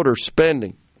regular order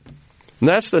spending. And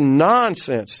that's the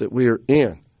nonsense that we're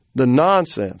in. The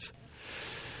nonsense.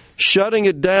 Shutting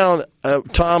it down,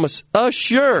 Thomas,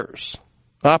 assures,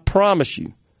 I promise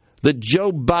you, that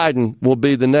Joe Biden will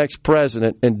be the next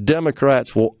president and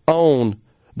Democrats will own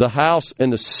the House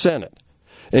and the Senate.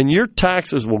 And your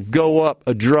taxes will go up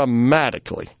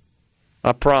dramatically.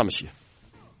 I promise you.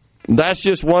 That's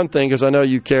just one thing, because I know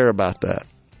you care about that.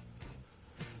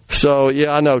 So,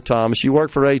 yeah, I know, Thomas. You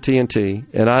work for AT&T,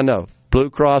 and I know. Blue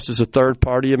Cross is a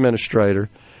third-party administrator,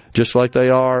 just like they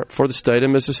are for the state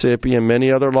of Mississippi and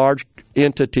many other large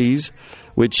entities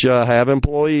which have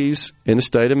employees in the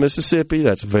state of Mississippi.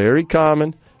 That's very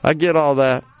common. I get all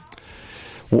that.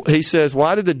 He says,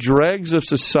 why did the dregs of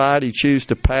society choose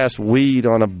to pass weed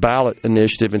on a ballot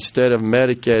initiative instead of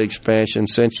Medicaid expansion,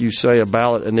 since you say a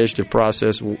ballot initiative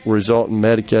process will result in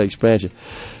Medicaid expansion?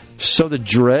 So the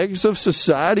dregs of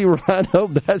society, Rhino,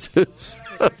 that's who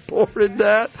supported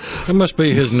that? That must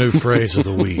be his new phrase of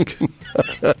the week.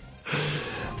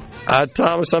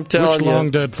 Thomas, I'm telling you. Which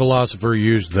long-dead philosopher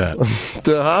used that?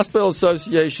 The Hospital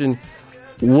Association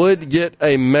would get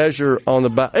a measure on the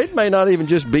ballot. It may not even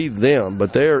just be them,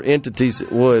 but there are entities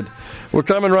that would. We're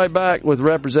coming right back with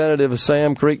Representative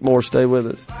Sam Creekmore. Stay with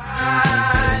us.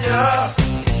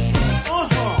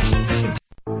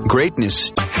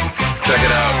 Greatness. Check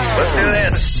it out. Let's do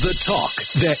this. The talk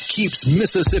that keeps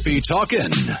Mississippi talking.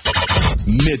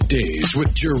 Middays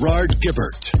with Gerard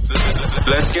Gibert.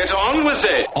 Let's get on with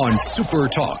it. On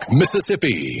SuperTalk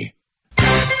Mississippi.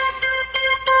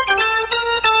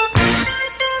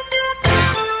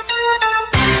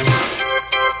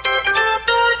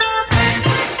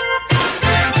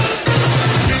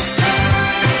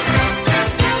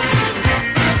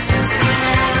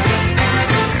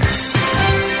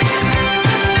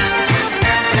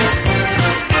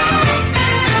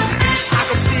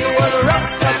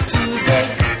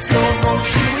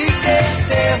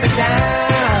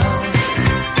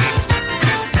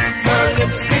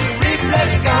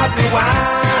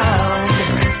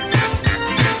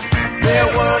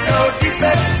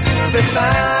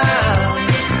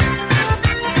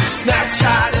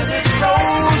 Snapshot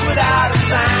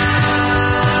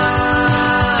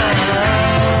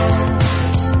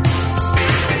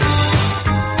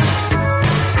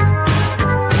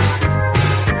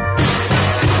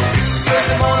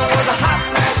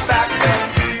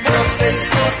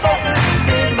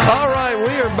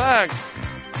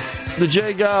The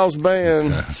J. Giles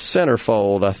Band,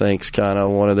 Centerfold, I think, is kind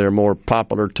of one of their more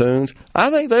popular tunes. I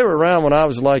think they were around when I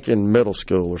was like in middle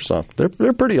school or something.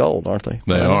 They're pretty old, aren't they?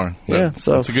 They are. Yeah,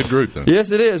 so that's a good group, then. Yes,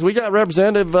 it is. We got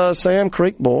Representative Sam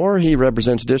Creekmore. He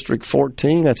represents District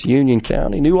 14. That's Union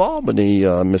County, New Albany,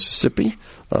 Mississippi,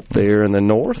 up there in the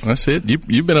north. That's it.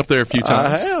 You've been up there a few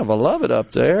times. I have. I love it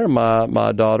up there.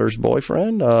 My daughter's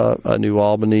boyfriend, a New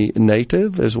Albany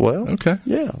native as well. Okay.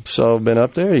 Yeah. So I've been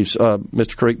up there. He's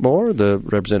Mr. Creekmore, the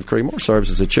Representative Creekmore, serves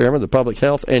as the chairman of the Public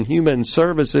Health and Human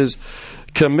Services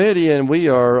Committee, and we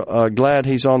are glad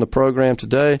he's on the program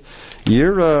today.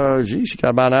 You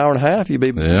got about an hour and a half. You'll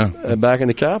be back in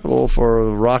the Capitol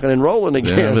for rocking and rolling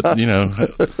again. Yeah,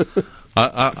 but,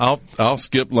 I'll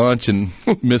skip lunch and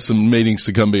miss some meetings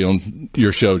to come be on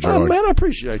your show, Gerard. Oh, man, I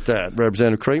appreciate that,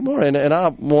 Representative Creekmore, and I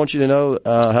want you to know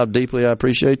how deeply I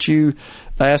appreciate you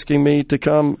asking me to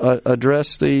come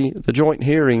address the joint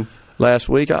hearing last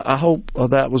week. I hope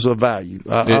that was of value,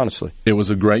 honestly. It was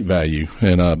a great value,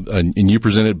 and you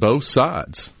presented both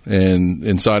sides and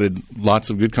incited lots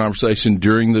of good conversation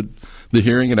during the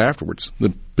hearing and afterwards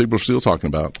that people are still talking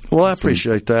about. Well, I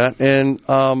appreciate that, and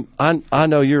I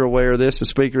know you're aware of this. The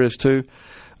Speaker is too,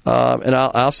 and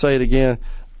I'll say it again.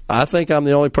 I think I'm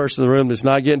the only person in the room that's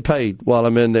not getting paid while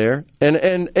I'm in there,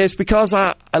 and it's because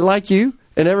I like you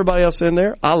and everybody else in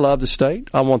there. I love the state.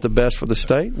 I want the best for the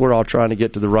state. We're all trying to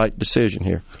get to the right decision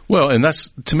here. Well, and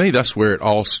to me, that's where it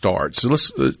all starts. So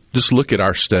let's just look at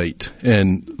our state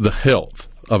and the health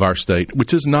of our state,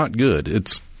 which is not good.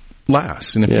 It's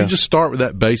last. And if you just start with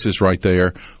that basis right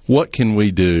there, what can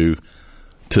we do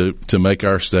to make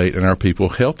our state and our people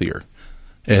healthier?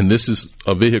 And this is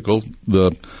a vehicle.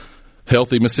 The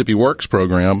Healthy Mississippi Works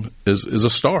program is a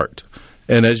start.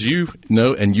 And as you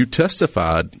know, and you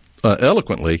testified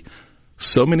eloquently,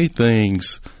 so many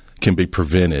things can be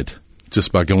prevented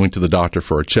just by going to the doctor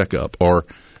for a checkup. Or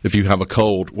if you have a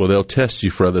cold, well, they'll test you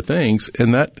for other things,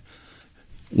 and that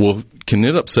can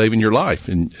end up saving your life.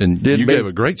 And you gave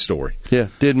a great story. Yeah,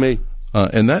 did me.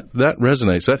 And that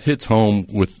resonates. That hits home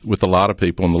with a lot of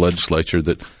people in the legislature,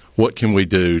 that what can we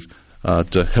do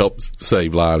to help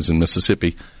save lives in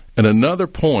Mississippi. And another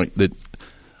point that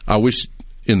I wish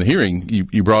in the hearing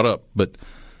you brought up, but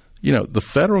the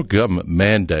federal government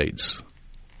mandates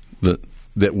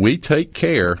that we take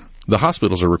care. The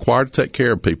hospitals are required to take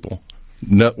care of people,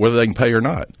 whether they can pay or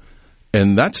not.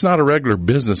 And that's not a regular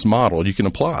business model you can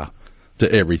apply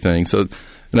to everything. So,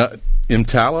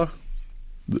 EMTALA,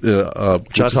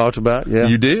 which I talked about,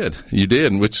 You did,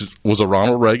 which was a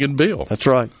Ronald Reagan bill. That's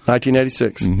right,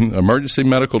 1986. Mm-hmm. Emergency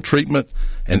Medical Treatment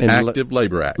and Active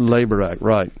Labor Act. Labor Act,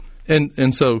 right.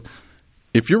 And so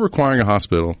if you're requiring a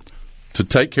hospital to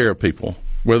take care of people,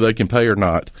 whether they can pay or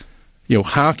not,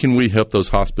 how can we help those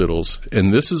hospitals?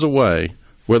 And this is a way,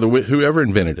 whoever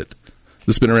invented it,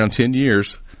 it's been around 10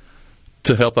 years,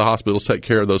 to help the hospitals take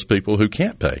care of those people who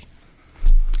can't pay.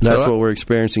 That's what we're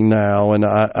experiencing now, and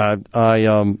I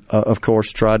of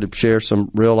course, tried to share some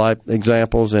real-life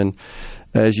examples. And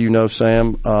as you know,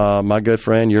 Sam, my good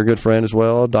friend, your good friend as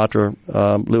well, Dr.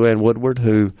 Lou Ann Woodward,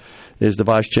 who is the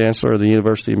Vice Chancellor of the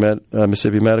University of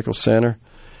Mississippi Medical Center.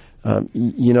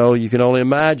 You can only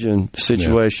imagine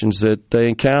situations that they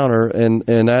encounter,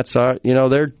 and that's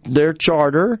their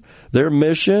charter, their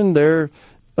mission, their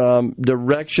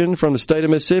direction from the state of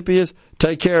Mississippi is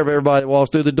take care of everybody that walks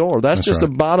through the door. That's just the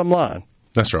bottom line.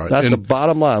 That's right. That's the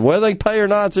bottom line. Whether they pay or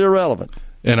not, it's irrelevant.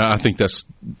 And I think that's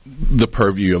the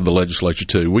purview of the legislature,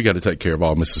 too. We got to take care of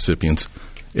all Mississippians.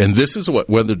 And this is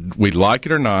whether we like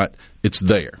it or not, it's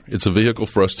there. It's a vehicle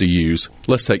for us to use.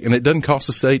 And it doesn't cost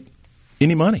the state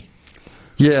any money.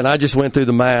 Yeah, and I just went through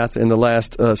the math in the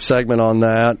last segment on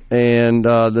that, and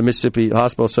the Mississippi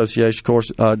Hospital Association, of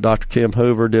course, Dr. Kim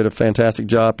Hoover did a fantastic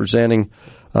job presenting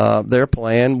their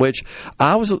plan, which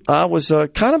I was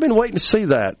kind of been waiting to see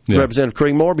that, Representative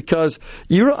Creekmore, because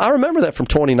I remember that from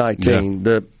 2019,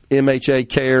 the MHA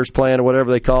Cares plan or whatever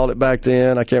they called it back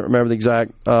then. I can't remember the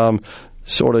exact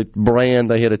sort of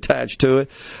brand they had attached to it,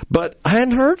 but I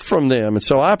hadn't heard from them, and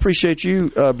so I appreciate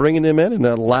you bringing them in and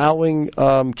allowing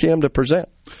Kim to present.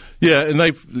 Yeah, and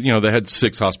they had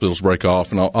 6 hospitals break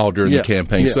off and all during the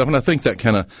campaign stuff, and I think that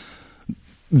kind of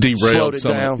derailed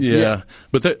some down.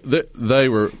 But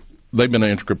they've been an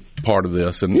integral part of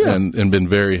this and been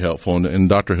very helpful, and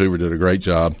Dr. Hoover did a great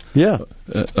job.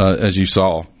 As you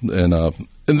saw, and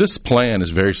this plan is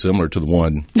very similar to the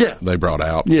one they brought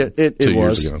out 2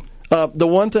 years ago. The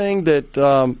one thing that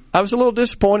I was a little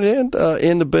disappointed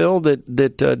in the bill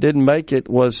that didn't make it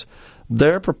was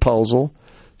their proposal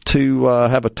to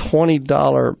have a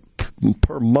 $20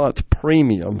 per month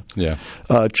premium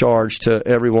charged to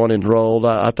everyone enrolled.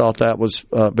 I thought that was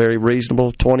very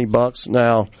reasonable, $20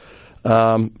 now.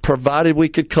 Provided we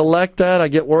could collect that. I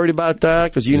get worried about that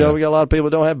because we got a lot of people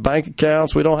that don't have bank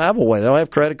accounts. We don't have a way. They don't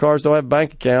have credit cards, don't have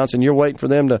bank accounts, and you're waiting for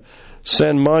them to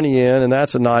send money in, and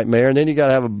that's a nightmare. And then you got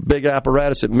to have a big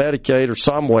apparatus at Medicaid or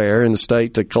somewhere in the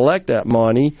state to collect that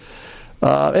money.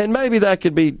 And maybe that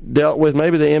could be dealt with.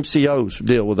 Maybe the MCOs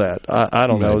deal with that. I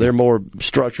don't know. They're more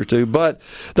structured to. But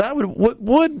that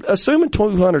would assuming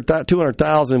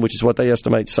 200,000, which is what they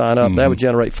estimate sign up, that would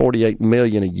generate $48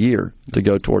 million a year to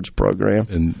go towards the program.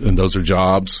 And those are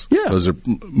jobs. Yeah. Those are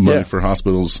money for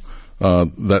hospitals.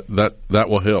 That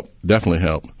will help. Definitely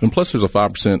help. And plus, there's a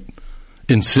 5%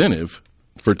 incentive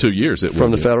for 2 years from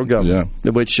the federal government,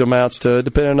 which amounts to,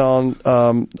 depending on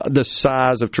the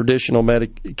size of traditional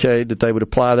Medicaid that they would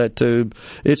apply that to,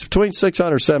 it's between $600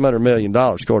 and $700 million,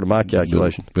 according to my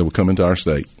calculation. That will come into our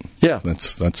state. Yeah,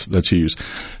 that's huge.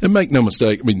 And make no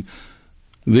mistake, I mean,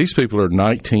 these people are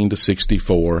 19 to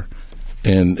 64,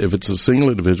 and if it's a single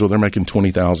individual, they're making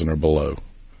 $20,000 or below.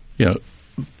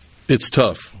 It's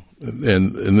tough.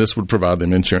 And this would provide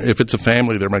them insurance. If it's a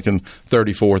family, they're making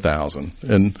 $34,000,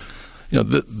 and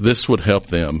this would help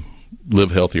them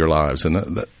live healthier lives,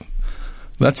 and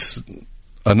that's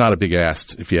not a big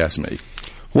ask, if you ask me.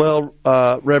 Well,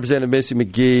 Representative Missy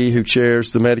McGee, who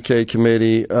chairs the Medicaid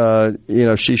committee,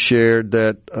 she shared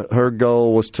that her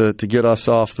goal was to get us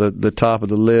off the top of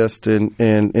the list in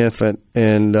infant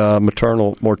and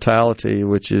maternal mortality,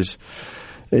 which is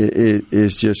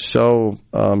just so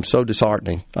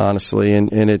disheartening, honestly,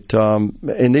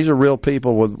 and these are real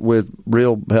people with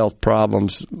real health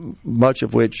problems, much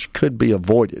of which could be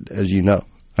avoided, as you know.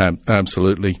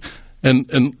 Absolutely,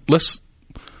 and let's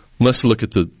look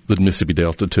at the Mississippi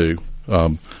Delta too.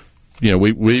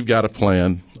 We've got a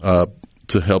plan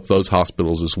to help those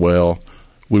hospitals as well.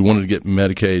 We wanted to get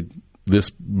Medicaid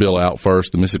this bill out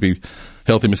first, the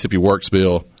Healthy Mississippi Works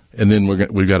bill. And then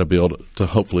we've got a bill to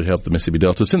hopefully help the Mississippi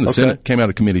Delta. It's in the Senate. Came out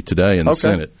of committee today in the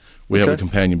Senate. We have a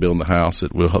companion bill in the House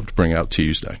that we'll hope to bring out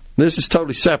Tuesday. This is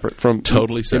totally separate from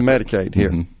Medicaid here.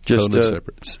 Just totally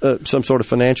separate. Some sort of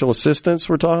financial assistance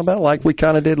we're talking about, like we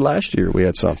kind of did last year. We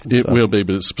had something. It will be,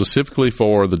 but it's specifically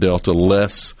for the Delta,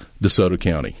 less DeSoto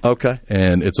County. Okay.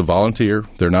 And it's a volunteer.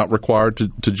 They're not required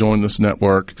to join this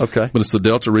network. Okay. But it's the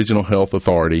Delta Regional Health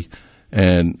Authority,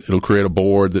 and it'll create a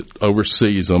board that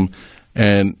oversees them.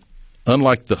 And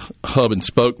unlike the hub and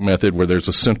spoke method where there's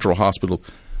a central hospital,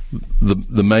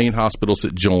 the main hospitals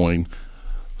that join,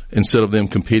 instead of them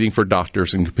competing for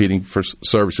doctors and competing for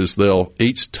services, they'll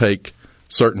each take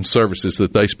certain services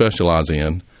that they specialize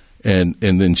in and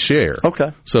then share.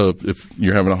 Okay. So if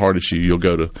you're having a heart issue, you'll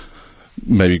go to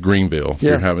maybe Greenville. If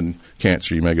you're having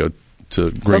cancer, you may go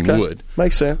to Greenwood. Okay.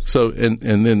 Makes sense. So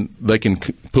and then they can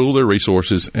pool their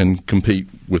resources and compete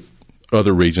with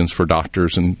other regions for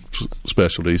doctors and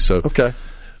specialties. So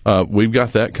we've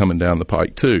got that coming down the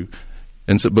pike too.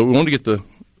 And so, but we want to get the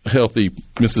Healthy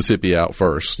Mississippi out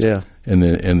first, and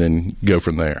then go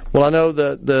from there. Well, I know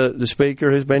that the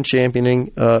speaker has been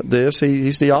championing this.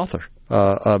 He's the author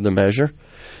of the measure,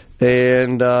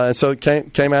 and so it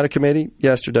came out of committee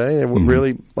yesterday. It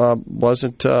really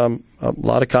wasn't a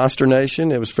lot of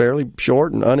consternation. It was fairly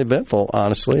short and uneventful,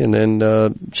 honestly. And then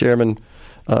Chairwoman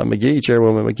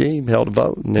McGee held a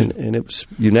vote, and it was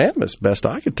unanimous, best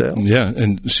I could tell. Yeah,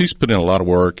 and she's put in a lot of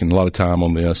work and a lot of time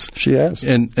on this. She has.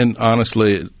 And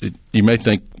honestly, you may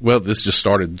think, well, this just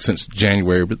started since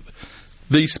January, but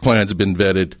these plans have been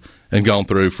vetted and gone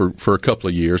through for a couple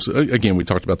of years. Again, we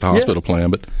talked about the hospital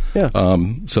plan, but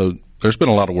so there's been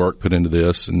a lot of work put into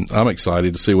this, and I'm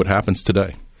excited to see what happens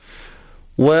today.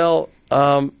 Well,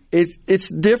 it's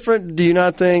different, do you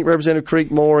not think, Representative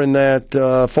Creekmore, in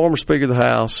that former Speaker of the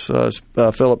House,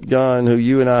 Philip Gunn, who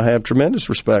you and I have tremendous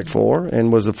respect for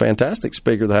and was a fantastic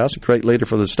Speaker of the House, a great leader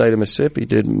for the state of Mississippi,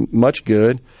 did much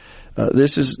good.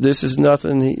 This is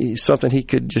something he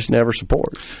could just never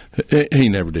support. He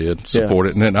never did support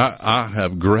it. And I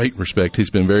have great respect. He's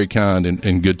been very kind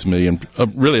and good to me, and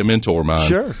really a mentor of mine.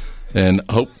 Sure. And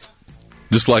hope,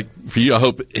 just like for you, I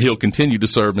hope he'll continue to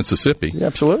serve Mississippi. Yeah,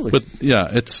 absolutely. But yeah,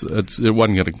 it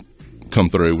wasn't going to come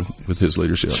through with his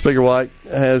leadership. Speaker White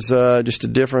has just a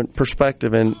different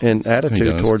perspective and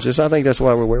attitude towards this. I think that's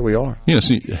why we're where we are. Yes,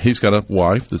 he's got a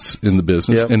wife that's in the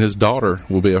business, and his daughter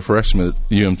will be a freshman at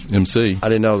UMC. I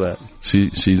didn't know that.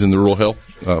 She's in the rural health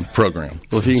program.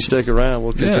 Well, if you can stick around,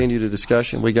 we'll continue the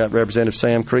discussion. We got Representative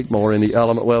Sam Creekmore in the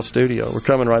Element Well studio. We're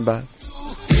coming right back.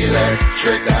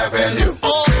 Electric Avenue.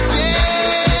 Oh,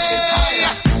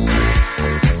 yeah.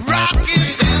 Rock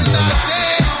it in the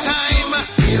daytime.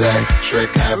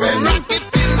 Electric Avenue. Rock it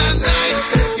in the night.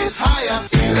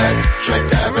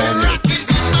 Electric Avenue.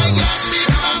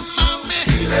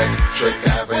 Electric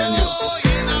Avenue.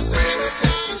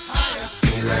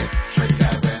 Electric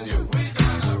Avenue.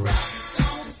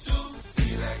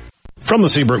 From the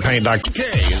SeabrookPaint.com.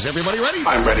 Okay, is everybody ready?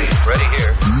 I'm ready. Ready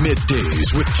here.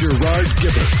 Middays with Gerard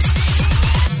Gibert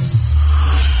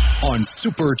on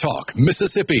SuperTalk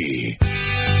Mississippi.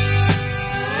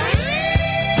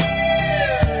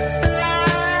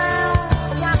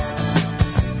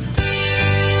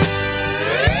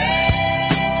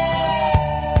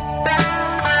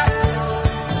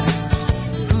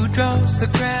 Who draws the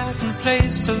crowd and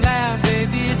plays so loud,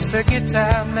 baby? It's the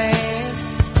guitar man.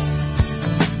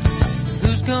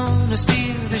 Who's gonna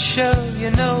steal the show?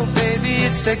 You know, baby,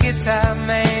 it's the guitar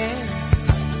man.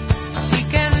 He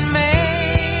can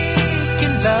make you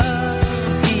love,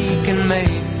 he can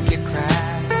make you cry.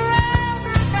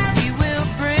 He will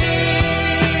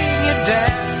bring you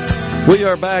down. We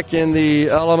are back in the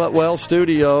Element Well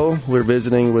studio. We're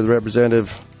visiting with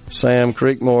Representative Sam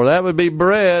Creekmore. That would be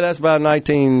Brett. That's about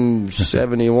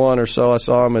 1971 or so. I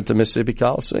saw him at the Mississippi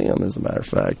Coliseum, as a matter of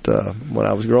fact, when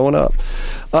I was growing up.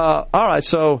 All right,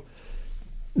 so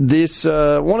this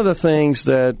one of the things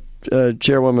that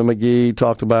Chairwoman McGee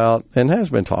talked about and has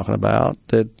been talking about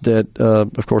that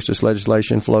of course, this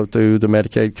legislation flowed through the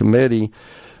Medicaid committee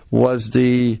was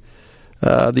the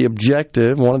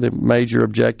objective, one of the major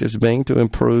objectives being to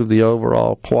improve the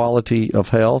overall quality of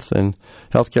health and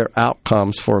healthcare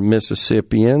outcomes for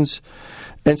Mississippians.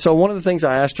 And so one of the things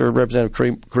I asked her, Representative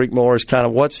Creekmore, is kind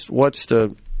of what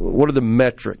are the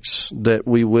metrics that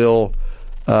we will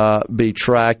be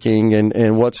tracking,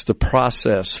 and what's the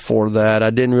process for that? I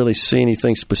didn't really see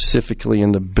anything specifically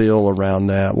in the bill around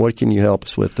that. What can you help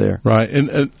us with there? Right,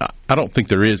 and I don't think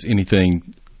there is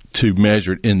anything to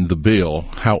measure it in the bill.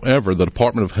 However, the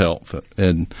Department of Health,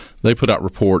 and they put out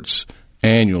reports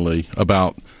annually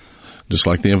about just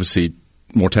like the infancy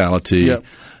mortality, yep.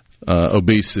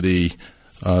 Obesity,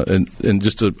 and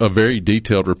just a very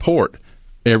detailed report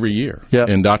every year. Yep.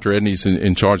 And Dr. Edney's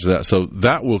in charge of that. So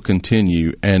that will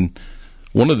continue. And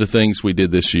one of the things we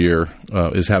did this year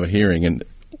is have a hearing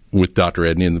with Dr.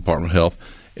 Edney and the Department of Health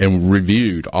and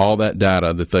reviewed all that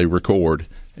data that they record.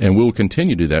 And we'll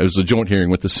continue to do that. It was a joint hearing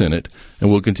with the Senate,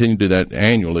 and we'll continue to do that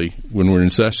annually when we're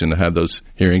in session to have those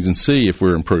hearings and see if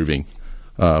we're improving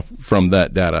from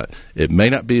that data. It may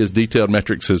not be as detailed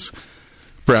metrics as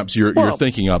perhaps you're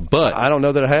thinking of, but I don't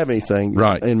know that I have anything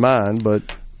in mind, but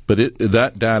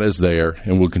that data is there,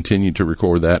 and we'll continue to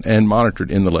record that and monitor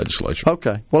it in the legislature.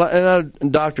 Okay. Well, and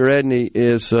Dr. Edney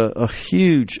is a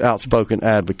huge outspoken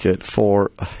advocate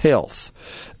for health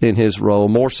in his role,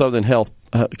 more so than health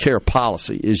care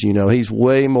policy, as you know. He's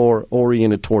way more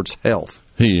oriented towards health.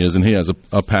 He is, and he has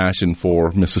a passion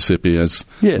for Mississippi, as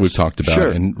we've talked about, sure.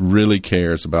 and really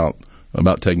cares about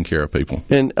taking care of people.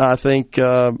 And I think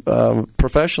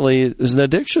professionally is an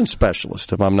addiction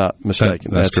specialist, if I'm not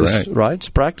mistaken. That's correct. Right? It's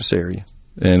a practice area.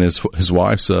 And his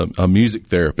wife's a music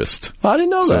therapist. I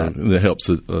didn't know that. So that helps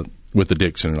with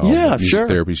addiction and all. Yeah, music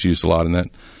therapy is used a lot in that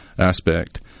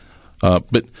aspect.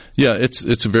 But yeah,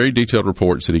 it's a very detailed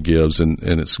reports that he gives, and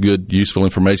it's good, useful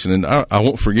information. And I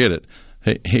won't forget it.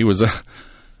 He was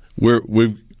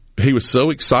he was so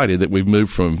excited that we've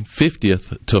moved from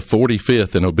 50th to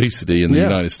 45th in obesity in the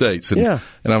United States. And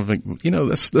I'm thinking,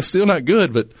 that's still not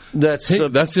good, but that's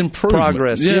improvement.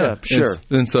 Progress. Yeah, sure.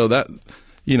 And so that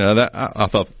I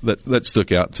thought that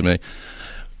stuck out to me.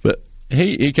 But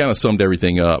he kind of summed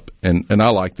everything up, and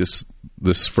I like this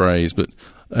phrase, but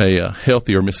a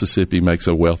healthier Mississippi makes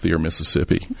a wealthier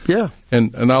Mississippi. Yeah.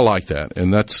 And I like that.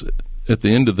 And that's, at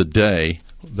the end of the day,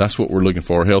 that's what we're looking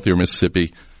for, a healthier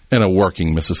Mississippi and a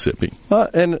working Mississippi.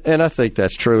 And I think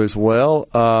that's true as well.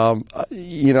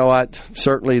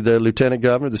 Certainly the Lieutenant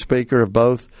Governor, the Speaker have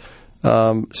both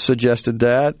suggested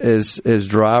that as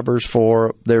drivers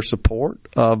for their support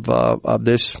of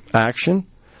this action.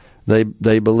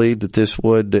 They believe that this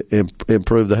would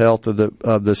improve the health of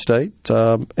the state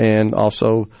and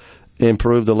also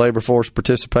improve the labor force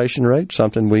participation rate,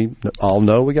 something we all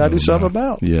know we got to do something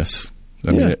about. Yes.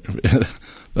 I mean,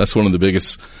 that's one of the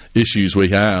biggest issues we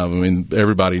have. I mean,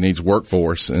 everybody needs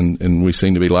workforce, and we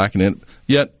seem to be lacking it.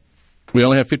 Yet, we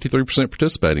only have 53%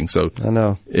 participating. So I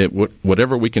know.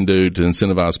 Whatever we can do to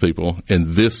incentivize people, and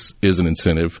this is an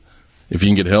incentive, if you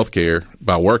can get health care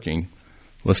by working,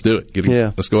 let's do it.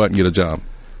 Let's go out and get a job.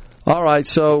 All right,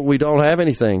 so we don't have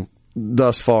anything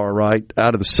thus far, right,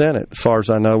 out of the Senate. As far as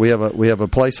I know, we have a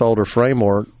placeholder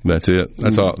framework. That's it.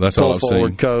 That's all I've seen.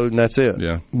 Forward code, and that's it.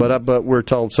 Yeah. But we're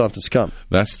told something's coming.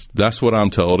 That's what I'm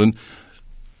told, and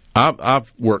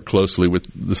I've worked closely with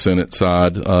the Senate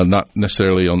side, not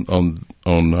necessarily on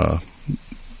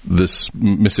this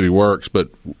Mississippi Works, but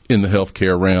in the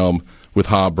healthcare realm with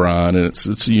Bryan, and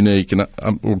it's unique. And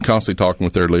we're constantly talking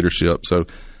with their leadership, so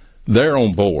they're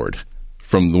on board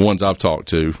from the ones I've talked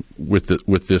to with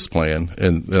this plan,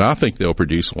 and I think they'll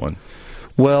produce one.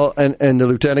 Well, and the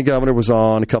lieutenant governor was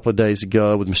on a couple of days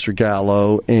ago with Mr.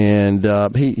 Gallo, and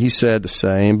he said the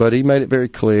same, but he made it very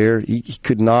clear he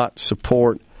could not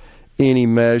support any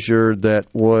measure that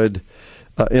would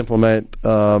implement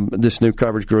this new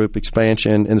coverage group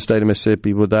expansion in the state of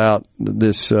Mississippi without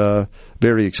this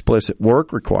very explicit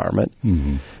work requirement.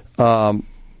 Mm-hmm.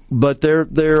 But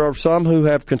there are some who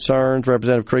have concerns,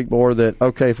 Representative Creekmore, that,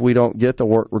 okay, if we don't get the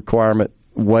work requirement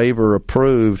waiver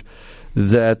approved,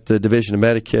 that the Division of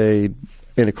Medicaid,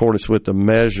 in accordance with the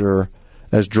measure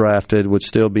as drafted, would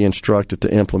still be instructed to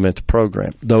implement the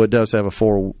program, though it does have a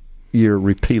 4-year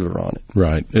repealer on it.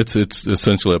 Right. It's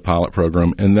essentially a pilot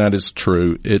program, and that is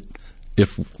true.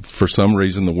 If for some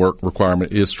reason the work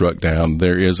requirement is struck down,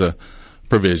 there is a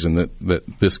provision that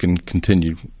this can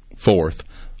continue forth.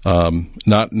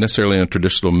 Not necessarily in a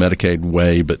traditional Medicaid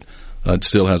way, but it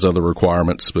still has other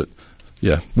requirements. But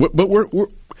yeah, but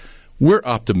we're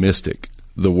optimistic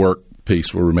the work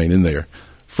piece will remain in there.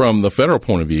 From the federal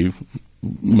point of view,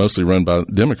 mostly run by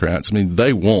Democrats, I mean,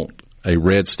 they want a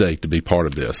red state to be part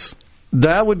of this.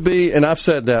 That would be, and I've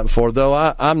said that before, though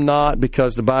I'm not,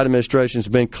 because the Biden administration has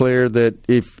been clear that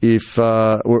if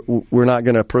we're not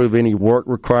going to approve any work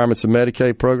requirements of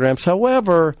Medicaid programs.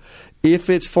 However, if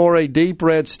it's for a deep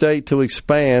red state to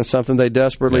expand, something they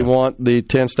desperately want the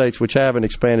 10 states which haven't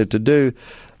expanded to do,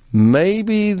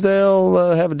 maybe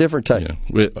they'll have a different take.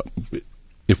 Yeah.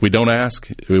 If we don't ask,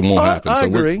 it won't happen. I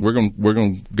agree. We're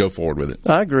going to go forward with it.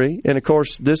 I agree. And, of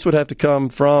course, this would have to come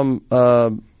from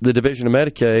the Division of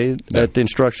Medicaid at the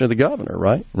instruction of the governor,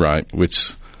 right? Right,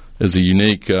 which is a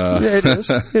unique... Yeah, it is.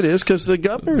 It is, because the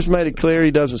governor's made it clear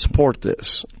he doesn't support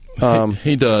this.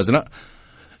 He does, and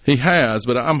he has,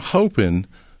 but I'm hoping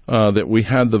that we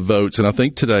had the votes, and I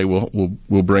think today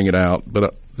we'll bring it out,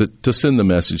 but to send the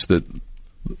message that,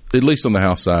 at least on the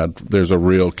House side, there's a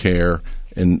real care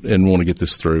and want to get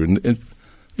this through. And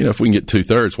if we can get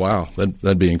 2/3, wow,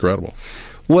 that'd be incredible.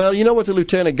 Well, you know what the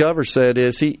lieutenant governor said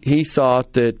is he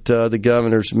thought that the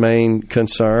governor's main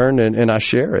concern, and I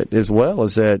share it as well,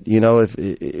 is that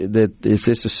if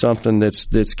this is something that's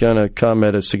going to come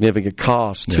at a significant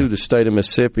cost to the state of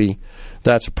Mississippi,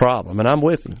 that's a problem. And I'm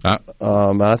with him.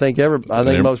 I think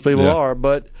most people are.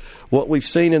 But what we've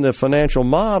seen in the financial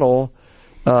model,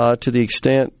 to the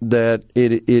extent that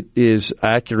it is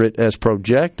accurate as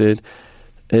projected,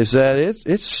 is that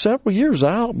it's several years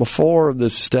out before the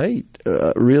state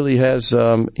really has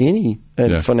any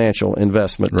financial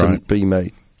investment to be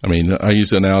made. I mean, I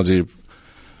use the analogy of,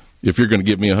 if you're going to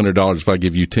give me $100, if I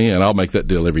give you 10, I'll make that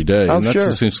deal every day. And that's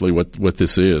essentially what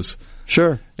this is.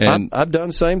 Sure. And I've done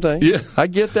the same thing. Yeah. I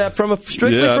get that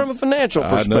strictly from a financial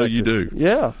perspective. I know you do.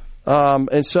 Yeah.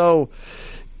 And so,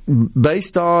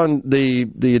 based on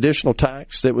the additional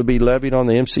tax that would be levied on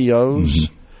the MCOs,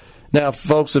 now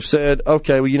folks have said,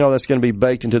 okay, well, that's going to be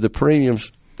baked into the premiums.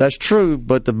 That's true,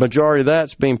 but the majority of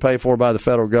that's being paid for by the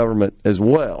federal government as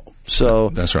well. So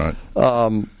that's right.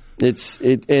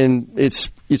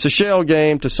 It's a shell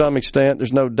game to some extent.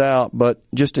 There's no doubt, but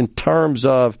just in terms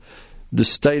of the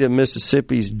state of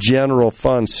Mississippi's general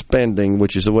fund spending,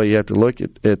 which is the way you have to look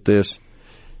at this,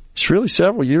 it's really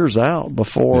several years out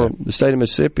before the state of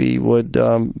Mississippi would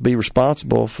be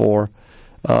responsible for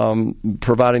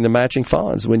providing the matching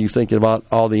funds when you think about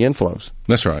all the inflows.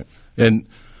 That's right. And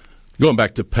going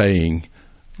back to paying,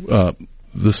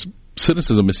 the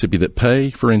citizens of Mississippi that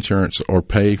pay for insurance or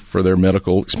pay for their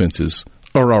medical expenses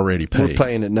are already paying. We're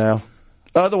paying it now.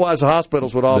 Otherwise, the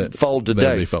hospitals would all fold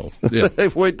today. They'd fold. Yeah.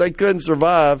 They couldn't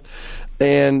survive,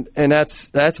 and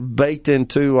that's baked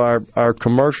into our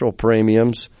commercial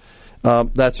premiums.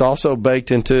 That's also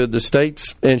baked into the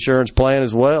state's insurance plan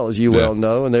as well, as you well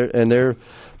know, and there have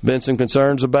been some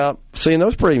concerns about seeing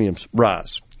those premiums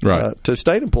rise to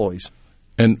state employees.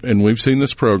 And we've seen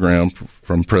this program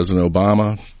from President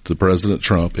Obama to President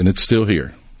Trump, and it's still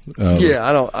here.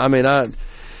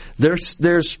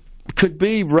 There's could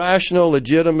be rational,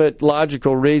 legitimate,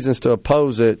 logical reasons to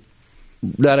oppose it.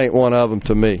 That ain't one of them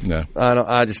to me. No.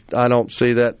 I don't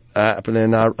see that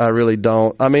happening. I really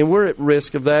don't. I mean, we're at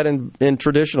risk of that in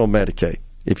traditional Medicaid,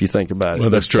 if you think about it.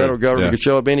 Well, that's true. The federal government could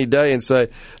show up any day and say,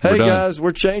 hey, guys,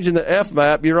 we're changing the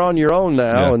FMAP. You're on your own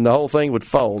now, and the whole thing would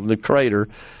fold, the crater.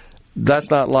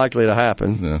 That's not likely to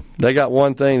happen. No. They got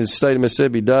one thing the state of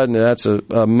Mississippi doesn't, and that's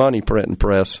a money printing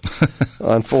press.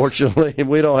 Unfortunately,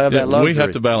 we don't have that luxury. We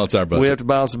have to balance our budget. We have to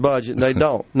balance the budget, and they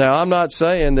don't. Now, I'm not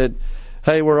saying that,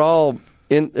 hey, we're all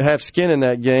have skin in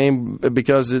that game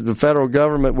because the federal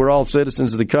government, we're all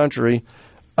citizens of the country.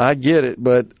 I get it,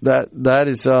 but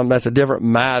that's a different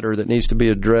matter that needs to be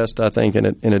addressed, I think,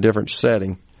 in a different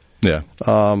setting. Yeah.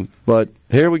 But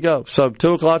here we go. So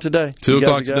 2 o'clock today. 2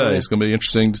 o'clock today. It's going to be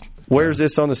interesting. Where's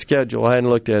this on the schedule? I hadn't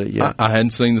looked at it yet. I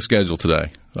hadn't seen the schedule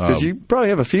today. Because you probably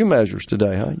have a few measures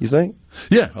today, huh? You think?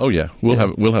 Yeah. Oh, yeah.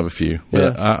 We'll have a few.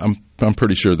 But Yeah. I'm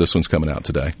pretty sure this one's coming out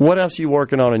today. What else are you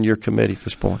working on in your committee at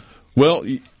this point? Well,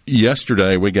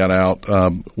 yesterday we got out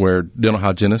where dental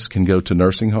hygienists can go to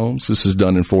nursing homes. This is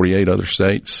done in 48 other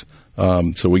states.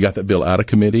 So we got that bill out of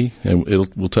committee, and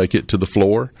we'll take it to the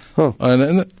floor. Huh.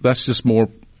 And that's just more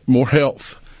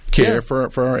health care for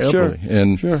our elderly. Sure.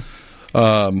 And sure.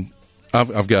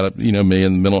 I've got me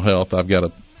in mental health. I've got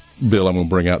a bill I'm going to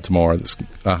bring out tomorrow that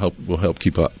I hope will help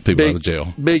keep people out of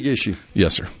jail. Big issue.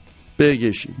 Yes, sir. Big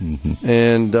issue. Mm-hmm.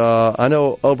 And I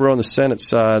know over on the Senate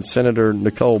side, Senator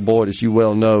Nicole Boyd, as you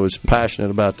well know, is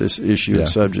passionate about this issue and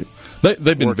subject.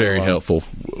 They've been very helpful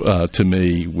to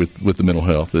me with the mental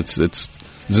health. It's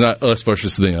not us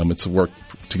versus them. It's a work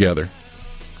together.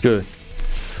 Good.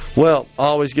 Well,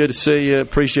 always good to see you.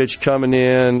 Appreciate you coming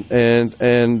in, and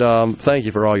thank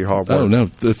you for all your hard work. Oh, no,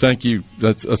 thank you.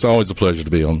 That's always a pleasure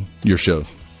to be on your show.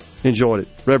 Enjoyed it.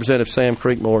 Representative Sam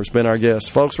Creekmore has been our guest.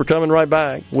 Folks, we're coming right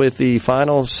back with the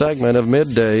final segment of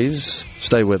Middays.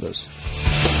 Stay with us.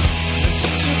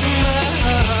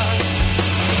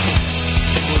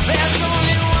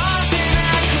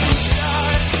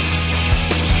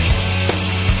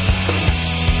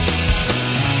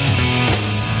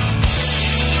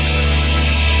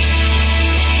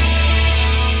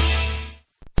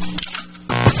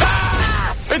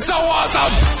 It's so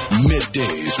awesome!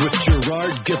 Middays with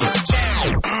Gerard Gibert.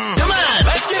 Come on,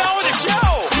 let's get on with the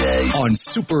show! On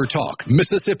SuperTalk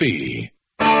Mississippi.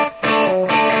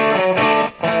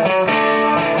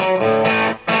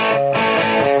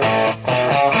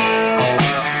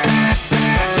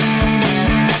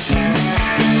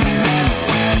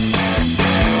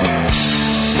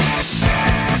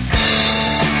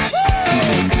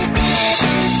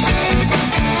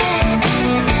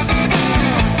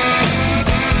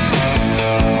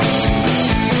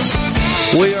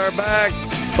 We are back.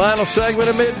 Final segment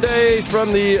of Middays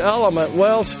from the Element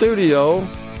Wealth Studio.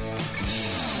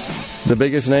 The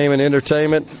biggest name in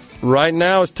entertainment right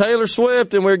now is Taylor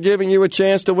Swift, and we're giving you a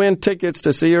chance to win tickets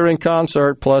to see her in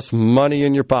concert, plus money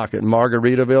in your pocket.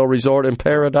 Margaritaville Resort and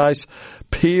Paradise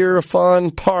Pier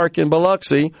Fun Park in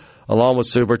Biloxi, along with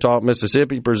SuperTalk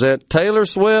Mississippi, present Taylor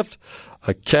Swift,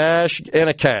 a cash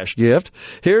gift.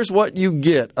 Here's what you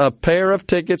get: a pair of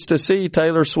tickets to see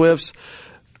Taylor Swift's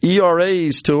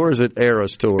ERA's tour, is it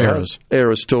Eras Tour?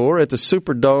 Eras Tour at the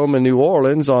Superdome in New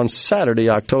Orleans on Saturday,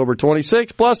 October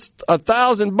 26th, plus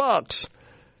 $1,000.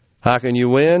 How can you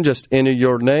win? Just enter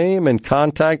your name and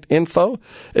contact info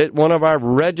at one of our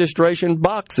registration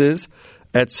boxes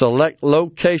at select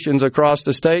locations across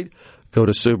the state. Go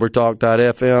to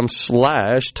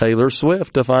supertalk.fm/Taylor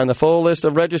Swift to find the full list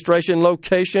of registration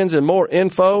locations and more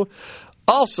info.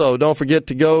 Also, don't forget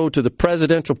to go to the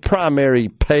presidential primary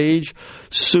page,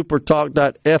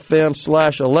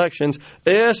 supertalk.fm/elections,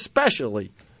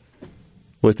 especially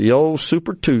with the old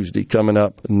Super Tuesday coming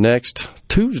up next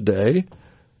Tuesday.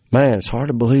 Man, it's hard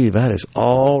to believe that is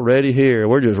already here.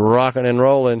 We're just rocking and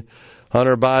rolling.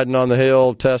 Hunter Biden on the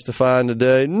Hill testifying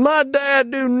today. My dad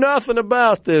knew nothing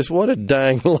about this. What a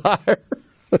dang liar.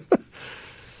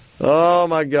 Oh,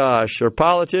 my gosh. Are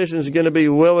politicians going to be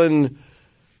willing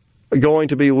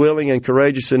and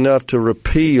courageous enough to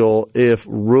repeal if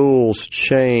rules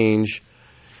change?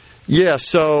 Yeah,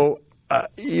 so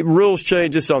rules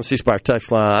change. This is on the C-Spire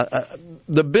text line.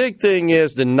 The big thing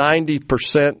is the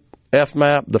 90%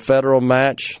 FMAP, the federal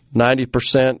match,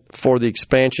 90% for the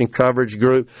expansion coverage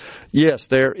group. Yes,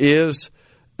 there is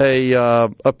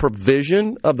a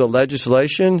provision of the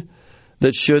legislation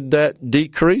that should that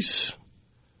decrease,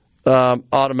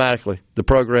 automatically the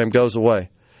program goes away.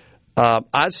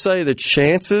 I'd say the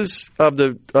chances of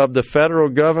the federal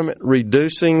government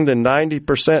reducing the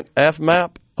 90%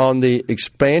 FMAP on the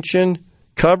expansion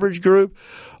coverage group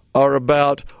are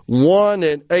about 1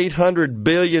 in 800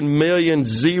 billion million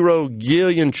 0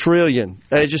 gillion trillion.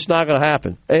 And it's just not going to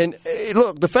happen. And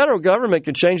look, the federal government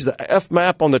can change the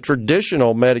FMAP on the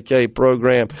traditional Medicaid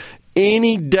program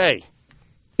any day.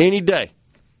 Any day.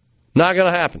 Not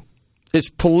going to happen. It's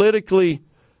political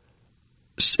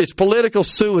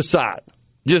suicide.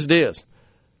 Just is.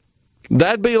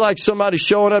 That'd be like somebody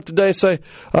showing up today and say,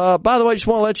 by the way, just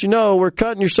want to let you know we're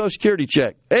cutting your Social Security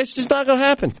check. It's just not going to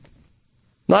happen.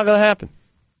 Not going to happen.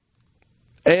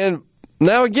 And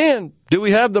now again, do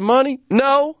we have the money?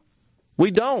 No,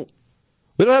 we don't.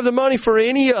 We don't have the money for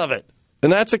any of it.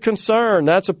 And that's a concern.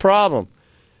 That's a problem.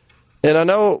 And I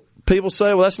know people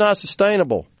say, well, that's not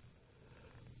sustainable.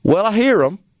 Well, I hear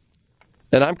them,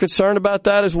 and I'm concerned about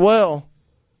that as well.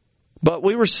 But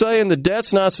we were saying the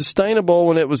debt's not sustainable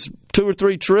when it was $2 or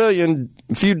 $3 trillion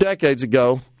a few decades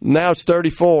ago. Now it's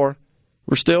 34.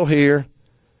 We're still here.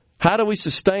 How do we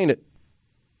sustain it?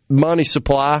 Money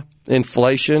supply,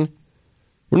 inflation.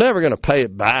 We're never going to pay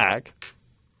it back.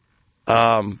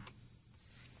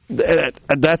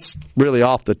 That's really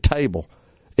off the table.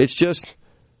 It's just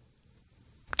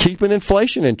keeping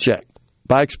inflation in check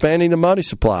by expanding the money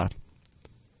supply.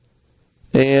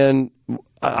 And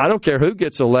I don't care who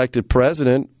gets elected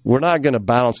president. We're not going to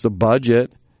balance the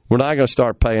budget. We're not going to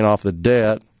start paying off the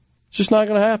debt. It's just not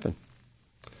going to happen.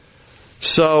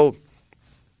 So,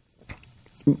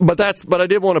 but I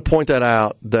did want to point that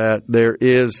out, that there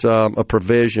is a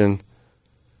provision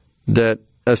that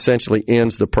essentially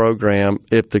ends the program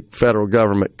if the federal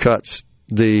government cuts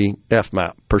the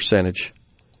FMAP percentage.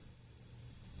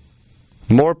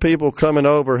 More people coming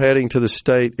over heading to the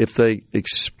state if they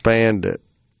expand it.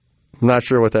 I'm not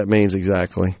sure what that means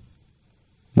exactly.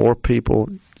 More people.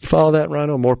 You follow that,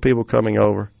 Rhino? More people coming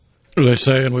over. Are they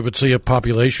saying we would see a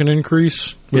population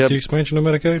increase with the expansion of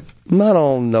Medicaid? I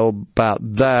don't know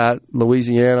about that.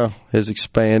 Louisiana has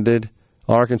expanded.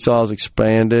 Arkansas has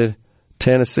expanded.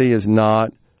 Tennessee is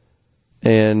not.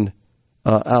 And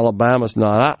Alabama's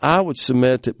not. I would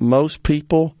submit that most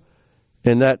people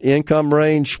in that income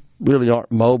range really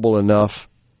aren't mobile enough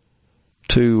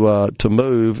to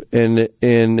move, and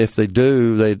if they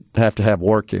do, they'd have to have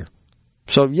work here.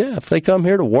 So, yeah, if they come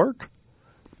here to work,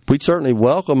 we'd certainly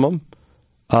welcome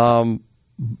them.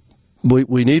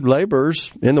 We need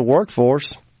laborers in the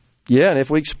workforce. Yeah, and if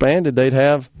we expanded, they'd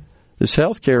have this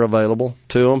health care available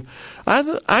to them.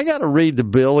 I got to read the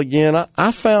bill again.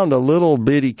 I found a little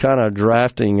bitty kind of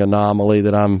drafting anomaly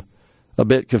that I'm a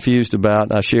bit confused about,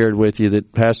 and I shared with you, that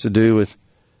has to do with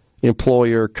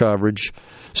employer coverage.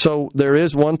 So there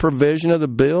is one provision of the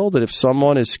bill that if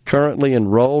someone is currently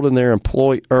enrolled in their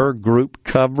employer group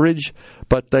coverage,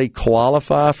 but they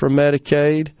qualify for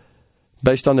Medicaid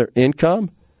based on their income,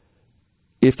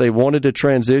 if they wanted to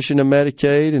transition to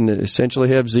Medicaid and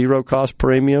essentially have zero cost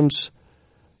premiums,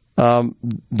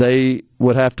 they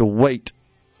would have to wait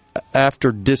after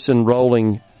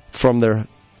disenrolling from their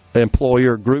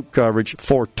employer group coverage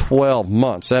for 12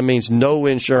 months. That means no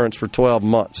insurance for 12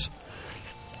 months.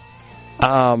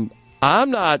 I'm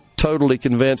not totally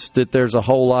convinced that there's a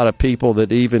whole lot of people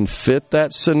that even fit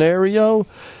that scenario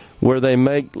where they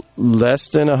make less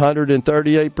than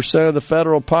 138% of the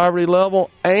federal poverty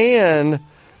level and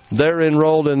they're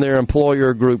enrolled in their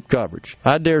employer group coverage.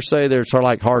 I dare say there's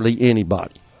like hardly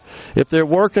anybody. If they're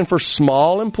working for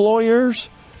small employers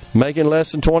making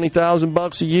less than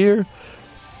 $20,000 a year,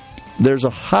 there's a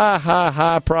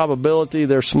high probability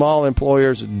their small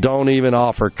employers don't even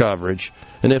offer coverage.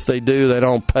 And if they do, they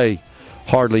don't pay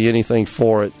hardly anything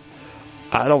for it.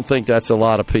 I don't think that's a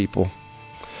lot of people.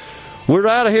 We're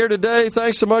out of here today.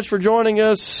 Thanks so much for joining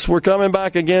us. We're coming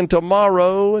back again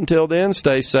tomorrow. Until then,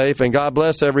 stay safe and God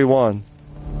bless everyone.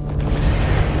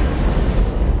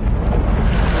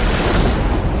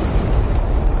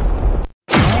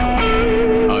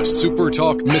 A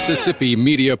SuperTalk Mississippi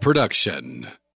Media production.